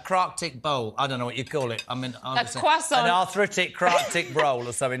that? A Crarctic bowl? I don't know what you call it. I mean, a croissant. An arthritic Crarctic roll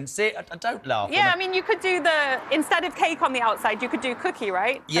or something. See, I don't laugh. Yeah, I mean, you could do instead of cake on the outside, you could do cookie,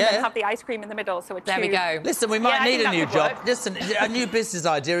 right? Yeah. And then have the ice cream in the middle, so There we go. Listen, we might need a new job. Listen, a new business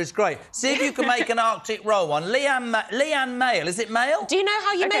idea is great. See if you can make an Arctic roll one. Leanne Mail, is it Mail? Do you know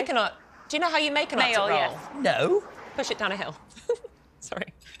how you make an Arctic roll? Yes. No. Push it down a hill.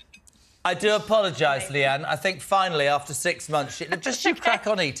 Sorry. I do apologise, Leanne. I think finally, after 6 months, just you crack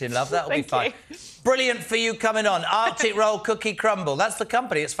on eating, love. That'll be fine. Brilliant for you coming on. Arctic Roll Cookie Crumble. That's the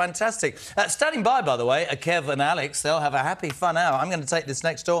company. It's fantastic. Standing by the way, are Kev and Alex. They'll have a happy, fun hour. I'm going to take this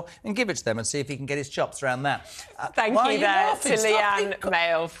next door and give it to them and see if he can get his chops around that. Thank you there to Leanne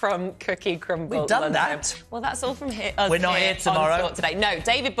Mail from Cookie Crumble. We've done London. that. Well, that's all from here. We're not here tomorrow. Today. No,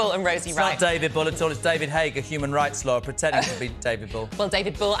 David Bull and Rosie It's Wright. not David Bull at all. It's David Haig, a human rights lawyer, pretending to be David Bull. Well,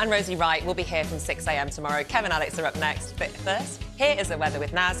 David Bull and Rosie Wright will be here from 6 a.m. tomorrow. Kev and Alex are up next. But first, here is the weather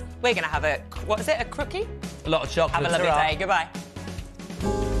with Naz. We're going to have a crookie? A lot of chocolate. Have a lovely day. Goodbye.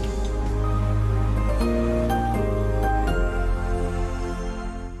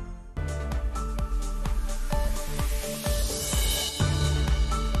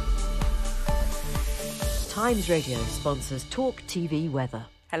 Times Radio sponsors talkTV weather.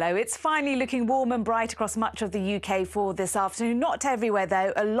 Hello, it's finally looking warm and bright across much of the UK for this afternoon. Not everywhere,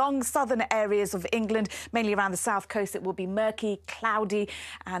 though. Along southern areas of England, mainly around the south coast, it will be murky, cloudy,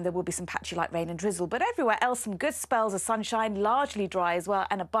 and there will be some patchy light rain and drizzle. But everywhere else, some good spells of sunshine, largely dry as well,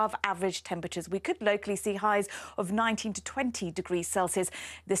 and above average temperatures. We could locally see highs of 19 to 20 degrees Celsius.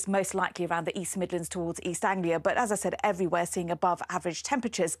 This most likely around the East Midlands towards East Anglia. But as I said, everywhere seeing above average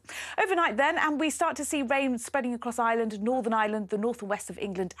temperatures. Overnight then, and we start to see rain spreading across Ireland, Northern Ireland, the north and west of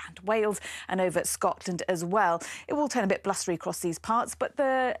England and Wales, and over Scotland as well. It will turn a bit blustery across these parts, but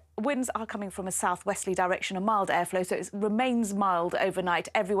the winds are coming from a southwesterly direction, a mild airflow, so it remains mild overnight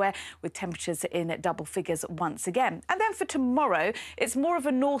everywhere, with temperatures in double figures once again. And then for tomorrow, it's more of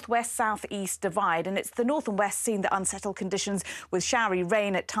a northwest-southeast divide, and it's the north and west seeing the unsettled conditions with showery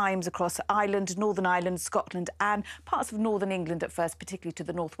rain at times across Ireland, Northern Ireland, Scotland and parts of northern England at first, particularly to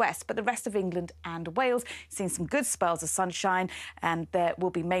the northwest. But the rest of England and Wales seeing some good spells of sunshine, and there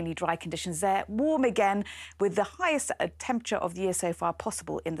will be mainly dry conditions there. Warm again, with the highest temperature of the year so far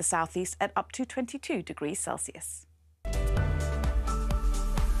possible in the southeast at up to 22 degrees Celsius.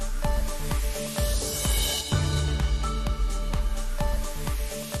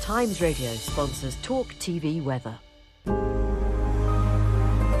 Times Radio sponsors talkTV weather.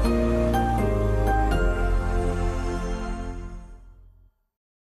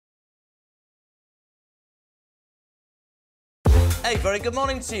 Hey, very good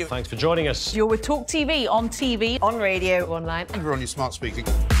morning to you. Thanks for joining us. You're with talkTV, on radio, online. And we're on your smart speaker.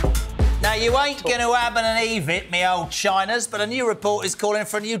 Now, you ain't going to have an eve-it, me old Chinas, but a new report is calling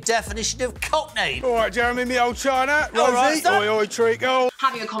for a new definition of cockney. All right, Jeremy, me old China. Rosie, All right, oi, oi, treacle.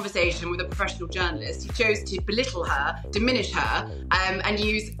 Having a conversation with a professional journalist, he chose to belittle her, diminish her, and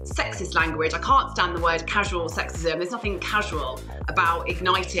use sexist language. I can't stand the word casual sexism. There's nothing casual about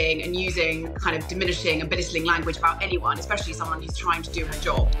igniting and using kind of diminishing and belittling language about anyone, especially someone who's trying to do her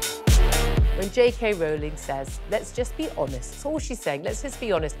job. When J.K. Rowling says, let's just be honest, that's all she's saying, let's just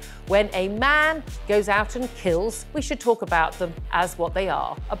be honest. When a man goes out and kills, we should talk about them as what they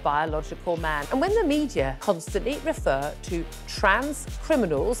are, a biological man. And when the media constantly refer to trans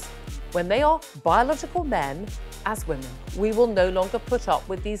criminals, when they are biological men, as women, we will no longer put up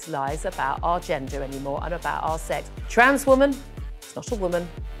with these lies about our gender anymore and about our sex. Trans woman, it's not a woman,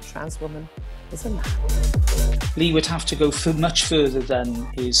 trans woman is a man. Lee would have to go much further than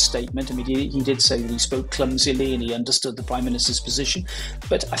his statement. I mean, he did say that he spoke clumsily and he understood the Prime Minister's position,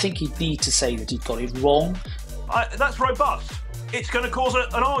 but I think he'd need to say that he'd got it wrong. That's robust. It's going to cause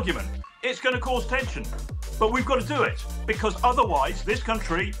an argument. It's going to cause tension. But we've got to do it, because otherwise this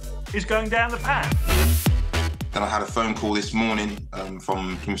country is going down the pan. Then I had a phone call this morning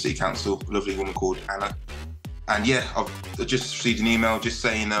from City Council, a lovely woman called Anna. And yeah, I've just received an email just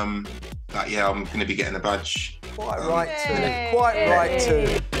saying that, yeah, I'm going to be getting a badge. Quite right too. Quite right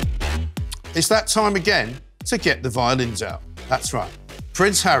too. It's that time again to get the violins out. That's right.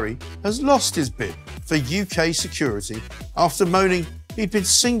 Prince Harry has lost his bid for UK security after moaning he'd been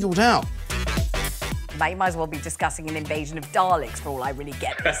singled out. You might as well be discussing an invasion of Daleks for all I really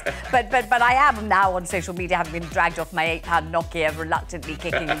get this. but I am now on social media, having been dragged off my £8 Nokia, reluctantly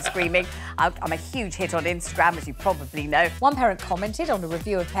kicking and screaming. I'm a huge hit on Instagram, as you probably know. One parent commented on a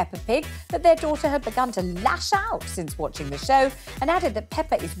review of Peppa Pig that their daughter had begun to lash out since watching the show, and added that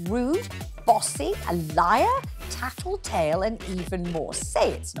Peppa is rude, bossy, a liar, tattletale, and even more.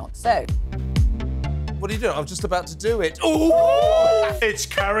 Say it's not so. What are you doing? I'm just about to do it. Ooh! It's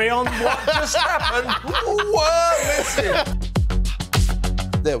carry on. What just happened? Whoa, listen.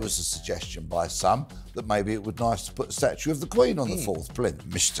 There was a suggestion by some that maybe it would be nice to put a statue of the Queen on the fourth plinth.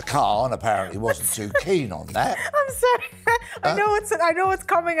 Mr. Khan apparently wasn't too keen on that. I'm sorry. I know what's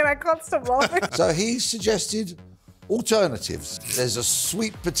coming and I can't stop laughing. So he suggested alternatives. There's a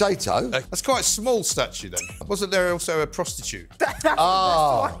sweet potato. That's quite a small statue then. Wasn't there also a prostitute?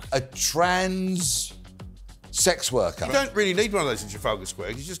 A trans sex worker. You don't really need one of those in Trafalgar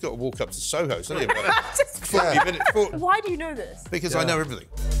Square. You just got to walk up to Soho. It's only about 40 minutes. Why do you know this? Because I know everything.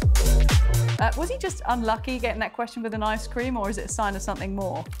 Was he just unlucky getting that question with an ice cream, or is it a sign of something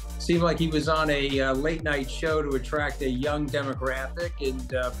more? Seemed like he was on a late-night show to attract a young demographic, and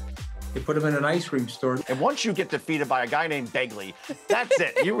they put him in an ice cream store. And once you get defeated by a guy named Begley, that's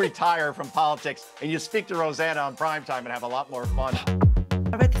it. You retire from politics and you speak to Rosanna on primetime and have a lot more fun.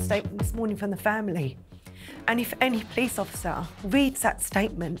 I read the statement this morning from the family. And if any police officer reads that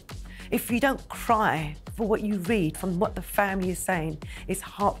statement, if you don't cry for what you read from what the family is saying, it's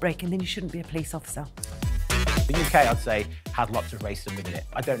heartbreaking, then you shouldn't be a police officer. The UK, I'd say, had lots of racism within it.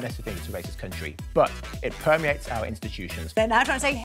 I don't necessarily think it's a racist country, but it permeates our institutions. They're now trying to say